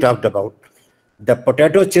Gandhi talked about. The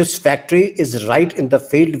potato chips factory is right in the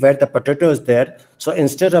field where the potato is there. So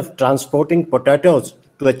instead of transporting potatoes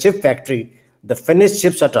to a chip factory, the finished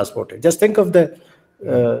chips are transported. Just think of the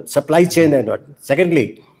supply chain and what.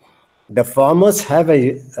 Secondly, the farmers have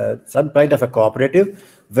some kind of a cooperative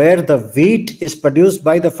where the wheat is produced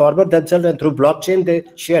by the farmer themselves, and through blockchain they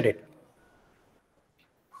share it.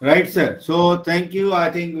 Right, sir. So thank you. I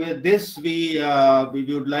think with this we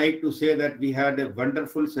would like to say that we had a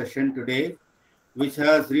wonderful session today, which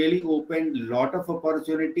has really opened a lot of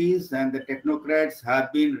opportunities, and the technocrats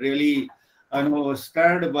have been really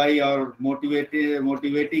stirred by our motivating what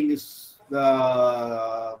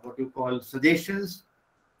you call suggestions,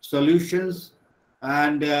 solutions,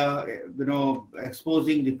 and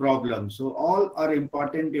exposing the problem. So all are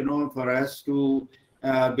important for us to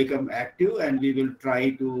become active, and we will try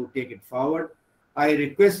to take it forward. I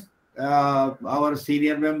request our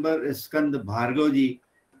senior member Skand Bhargavji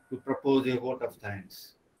to propose a vote of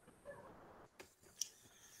thanks.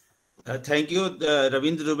 Thank you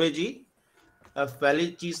Ravindra Dubey ji. पहली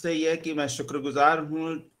चीज तो यह है कि मैं शुक्रगुजार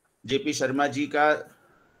हूँ JP Sharma ji का,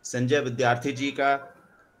 संजय विद्यार्थी जी का,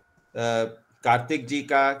 कार्तिक जी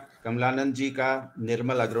का, कमलानंद जी का,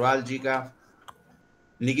 निर्मल अग्रवाल जी का,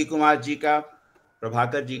 निकी कुमार जी का,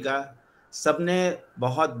 प्रभाकर जी का। सबने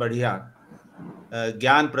बहुत बढ़िया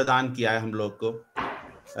ज्ञान प्रदान किया है हम लोग को।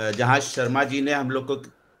 जहाँ शर्मा जी ने हम लोग को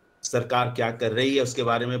सरकार क्या कर रही है उसके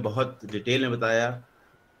बारे में बहुत डिटेल में बताया,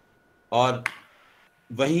 और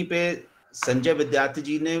वहीं पे संजय विद्यार्थी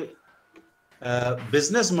जी ने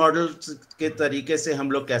बिजनेस मॉडल के तरीके से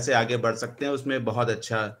हम लोग कैसे आगे बढ़ सकते हैं उसमें बहुत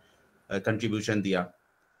अच्छा कंट्रीब्यूशन दिया।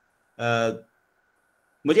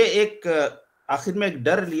 मुझे एक आखिर में एक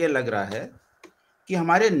डर लिए लग रहा है कि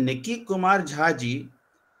हमारे निकी कुमार झा जी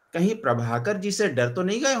कहीं प्रभाकर जी से डर तो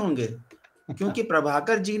नहीं गए होंगे, क्योंकि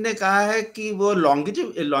प्रभाकर जी ने कहा है कि वो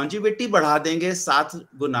लॉन्जिविटी बढ़ा देंगे 7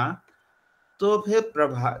 गुना। तो फिर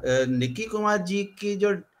निकी कुमार जी की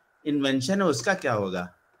जो इन्वेंशन है उसका क्या होगा?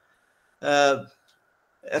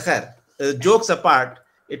 खैर, jokes apart,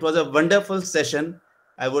 it was a wonderful session.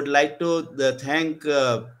 I would like to thank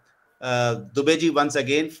Dubeji once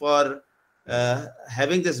again for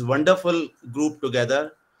having this wonderful group together.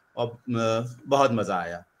 और बहुत मज़ा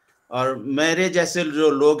आया। और मेरे जैसे जो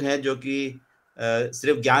लोग हैं जो कि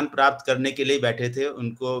सिर्फ ज्ञान प्राप्त करने के लिए बैठे थे,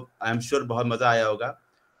 उनको आई एम श्योर बहुत मज़ा आया होगा।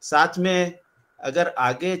 साथ में अगर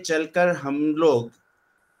आगे चलकर हम लोग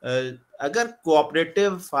अगर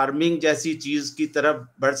कोऑपरेटिव फार्मिंग जैसी चीज़ की तरफ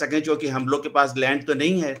बढ़ सकें, जो कि हम लोग के पास लैंड तो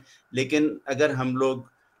नहीं है, लेकिन अगर हम लोग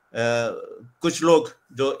कुछ लोग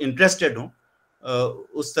जो इंटरेस्टेड हों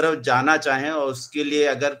उस तरफ जाना चाहें और उसके लिए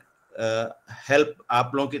अगर हेल्प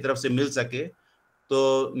आप लोगों की तरफ से मिल सके,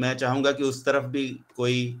 तो मैं चाहूँगा कि उस तरफ भी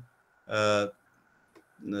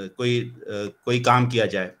कोई काम किया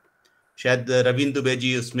जाए। शायद रविंद्र दुबे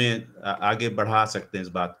जी उसमें आगे बढ़ा सकते हैं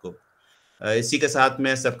इस बात को। इसी के साथ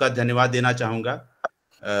मैं सबका धन्यवाद देना चाहूँगा।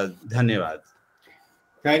 धन्यवाद।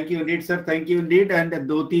 Thank you Indeed sir, thank you Indeed. And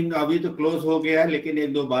 2-3 अभी तो क्लोज हो गया, लेकिन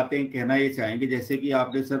 1-2 बातें कहना ये चाहेंगे। जैसे कि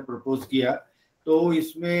आपने सर प्रपोज किया, तो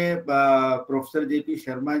इसमें प्रोफेसर जेपी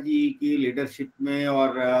शर्मा जी की लीडरशिप में और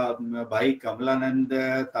भाई कमलानंद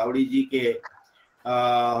तावड़ी जी के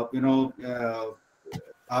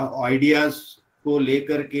आइडियाज को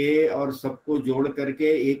लेकर के और सबको जोड़ करके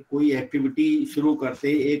एक कोई एक्टिविटी शुरू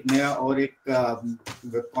करते, एक नया और एक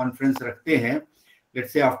कॉन्फ्रेंस रखते हैं,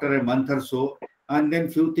 let's say after a month और सो, and then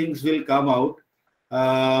few things will come out.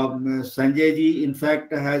 Sanjay ji in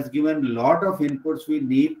fact has given lot of inputs we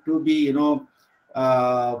need to be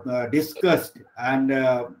discussed and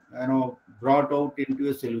brought out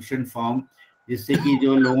into a solution form, जिससे कि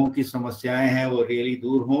जो लोगों की समस्याएं हैं वो really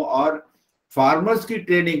दूर हों। और फार्मर्स की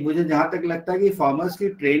ट्रेनिंग, मुझे जहां तक लगता है कि फार्मर्स की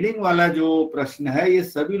ट्रेनिंग वाला जो प्रश्न है ये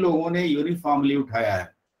सभी लोगों ने यूनिफॉर्मली उठाया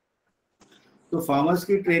है। तो फार्मर्स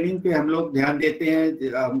की ट्रेनिंग पे हम लोग ध्यान देते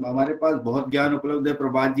हैं। हमारे पास बहुत ज्ञान उपलब्ध है।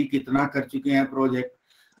 प्रभात जी कितना कर चुके हैं प्रोजेक्ट,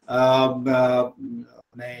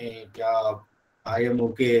 क्या IMO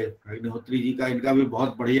के अग्निहोत्री जी का, इनका भी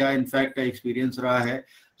बहुत बढ़िया इनफैक्ट एक्सपीरियंस रहा है।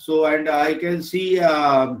 So and I can see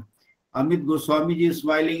Amit Goswami ji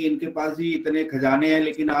smiling, इनके पास भी इतने खजाने हैं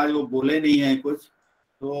लेकिन आज वो बोले नहीं है कुछ।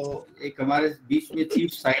 तो एक हमारे बीच में चीफ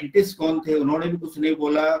साइंटिस्ट कौन थे, उन्होंने भी कुछ नहीं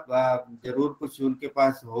बोला। जरूर कुछ उनके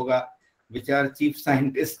पास होगा विचार, चीफ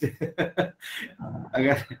साइंटिस्ट।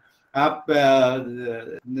 अगर आप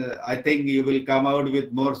I think you will come out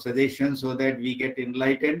with more suggestions so that we get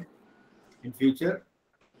enlightened in future.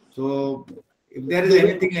 So if there is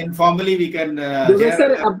anything informally we can share.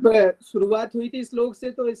 Sir अब शुरुआत हुई थी इस लोग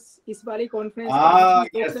से, तो इस बारी कॉन्फ्रेंस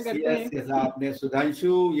yes, आपने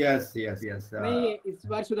सुधांशु, yes. नहीं, इस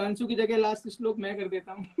बार सुधांशु की जगह लास्ट श्लोक मैं कर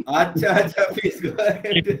देता हूँ। अच्छा प्लीज गो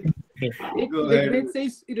अहेड। ऋग्वेद से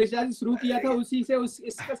इस ऋषा शुरू किया था, उसी से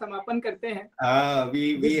इसका समापन करते हैं।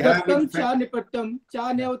 we have चा निपट्टम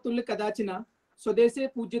चा न्यव तुल्य कदाचिना स्वदेशे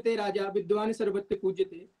पूज्यते राजा विद्वान सर्वत्र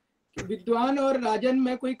पूज्यते। विद्वान और राजन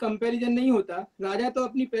में कोई कंपैरिजन नहीं होता। राजा तो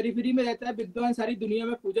अपनी पेरिफेरी में रहता है, विद्वान सारी दुनिया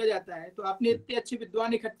में पूजा जाता है। तो आपने इतने अच्छे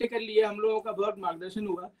विद्वान इकट्ठे कर लिए, हम लोगों का बहुत मार्गदर्शन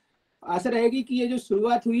हुआ। आशा रहेगी कि ये जो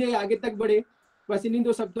शुरुआत हुई है आगे तक बढ़े। बस इन्हीं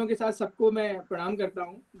दो शब्दों के साथ सबको मैं प्रणाम करता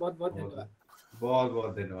हूँ। बहुत बहुत धन्यवाद।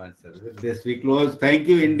 बहुत धन्यवाद sir. With this we close. Thank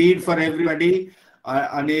you indeed for everybody.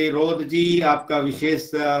 Anirudh जी, आपका विशेष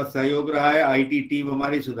सहयोग रहा है। IT टीम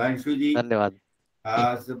हमारी, सुधांशु जी, धन्यवाद।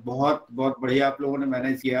 बहुत बढ़िया आप लोगों ने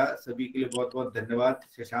मैनेज किया। सभी के लिए बहुत धन्यवाद।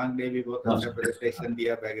 शशांक ने भी बहुत अच्छा प्रेजेंटेशन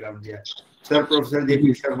दिया, बैकग्राउंड दिया। Sir professor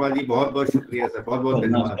P Sharma ji, बहुत शुक्रिया सर, बहुत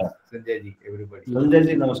धन्यवाद। संजय जी, एवरीबॉडी। संजय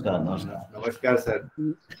जी नमस्कार। नमस्कार सर।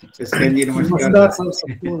 स्कैन जी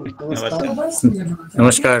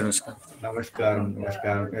नमस्कार।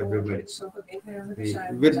 नमस्कार everybody.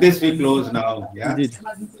 With this we close now, yeah.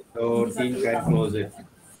 So team can close it.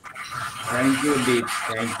 Thank you indeed.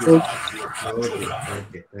 Thank you.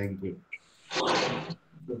 Okay. Thank you.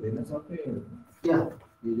 क्या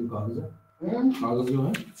ये जो कागज जो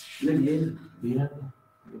है ये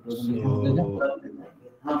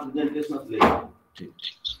हाँ प्रेजेंटेशन ले ठीक।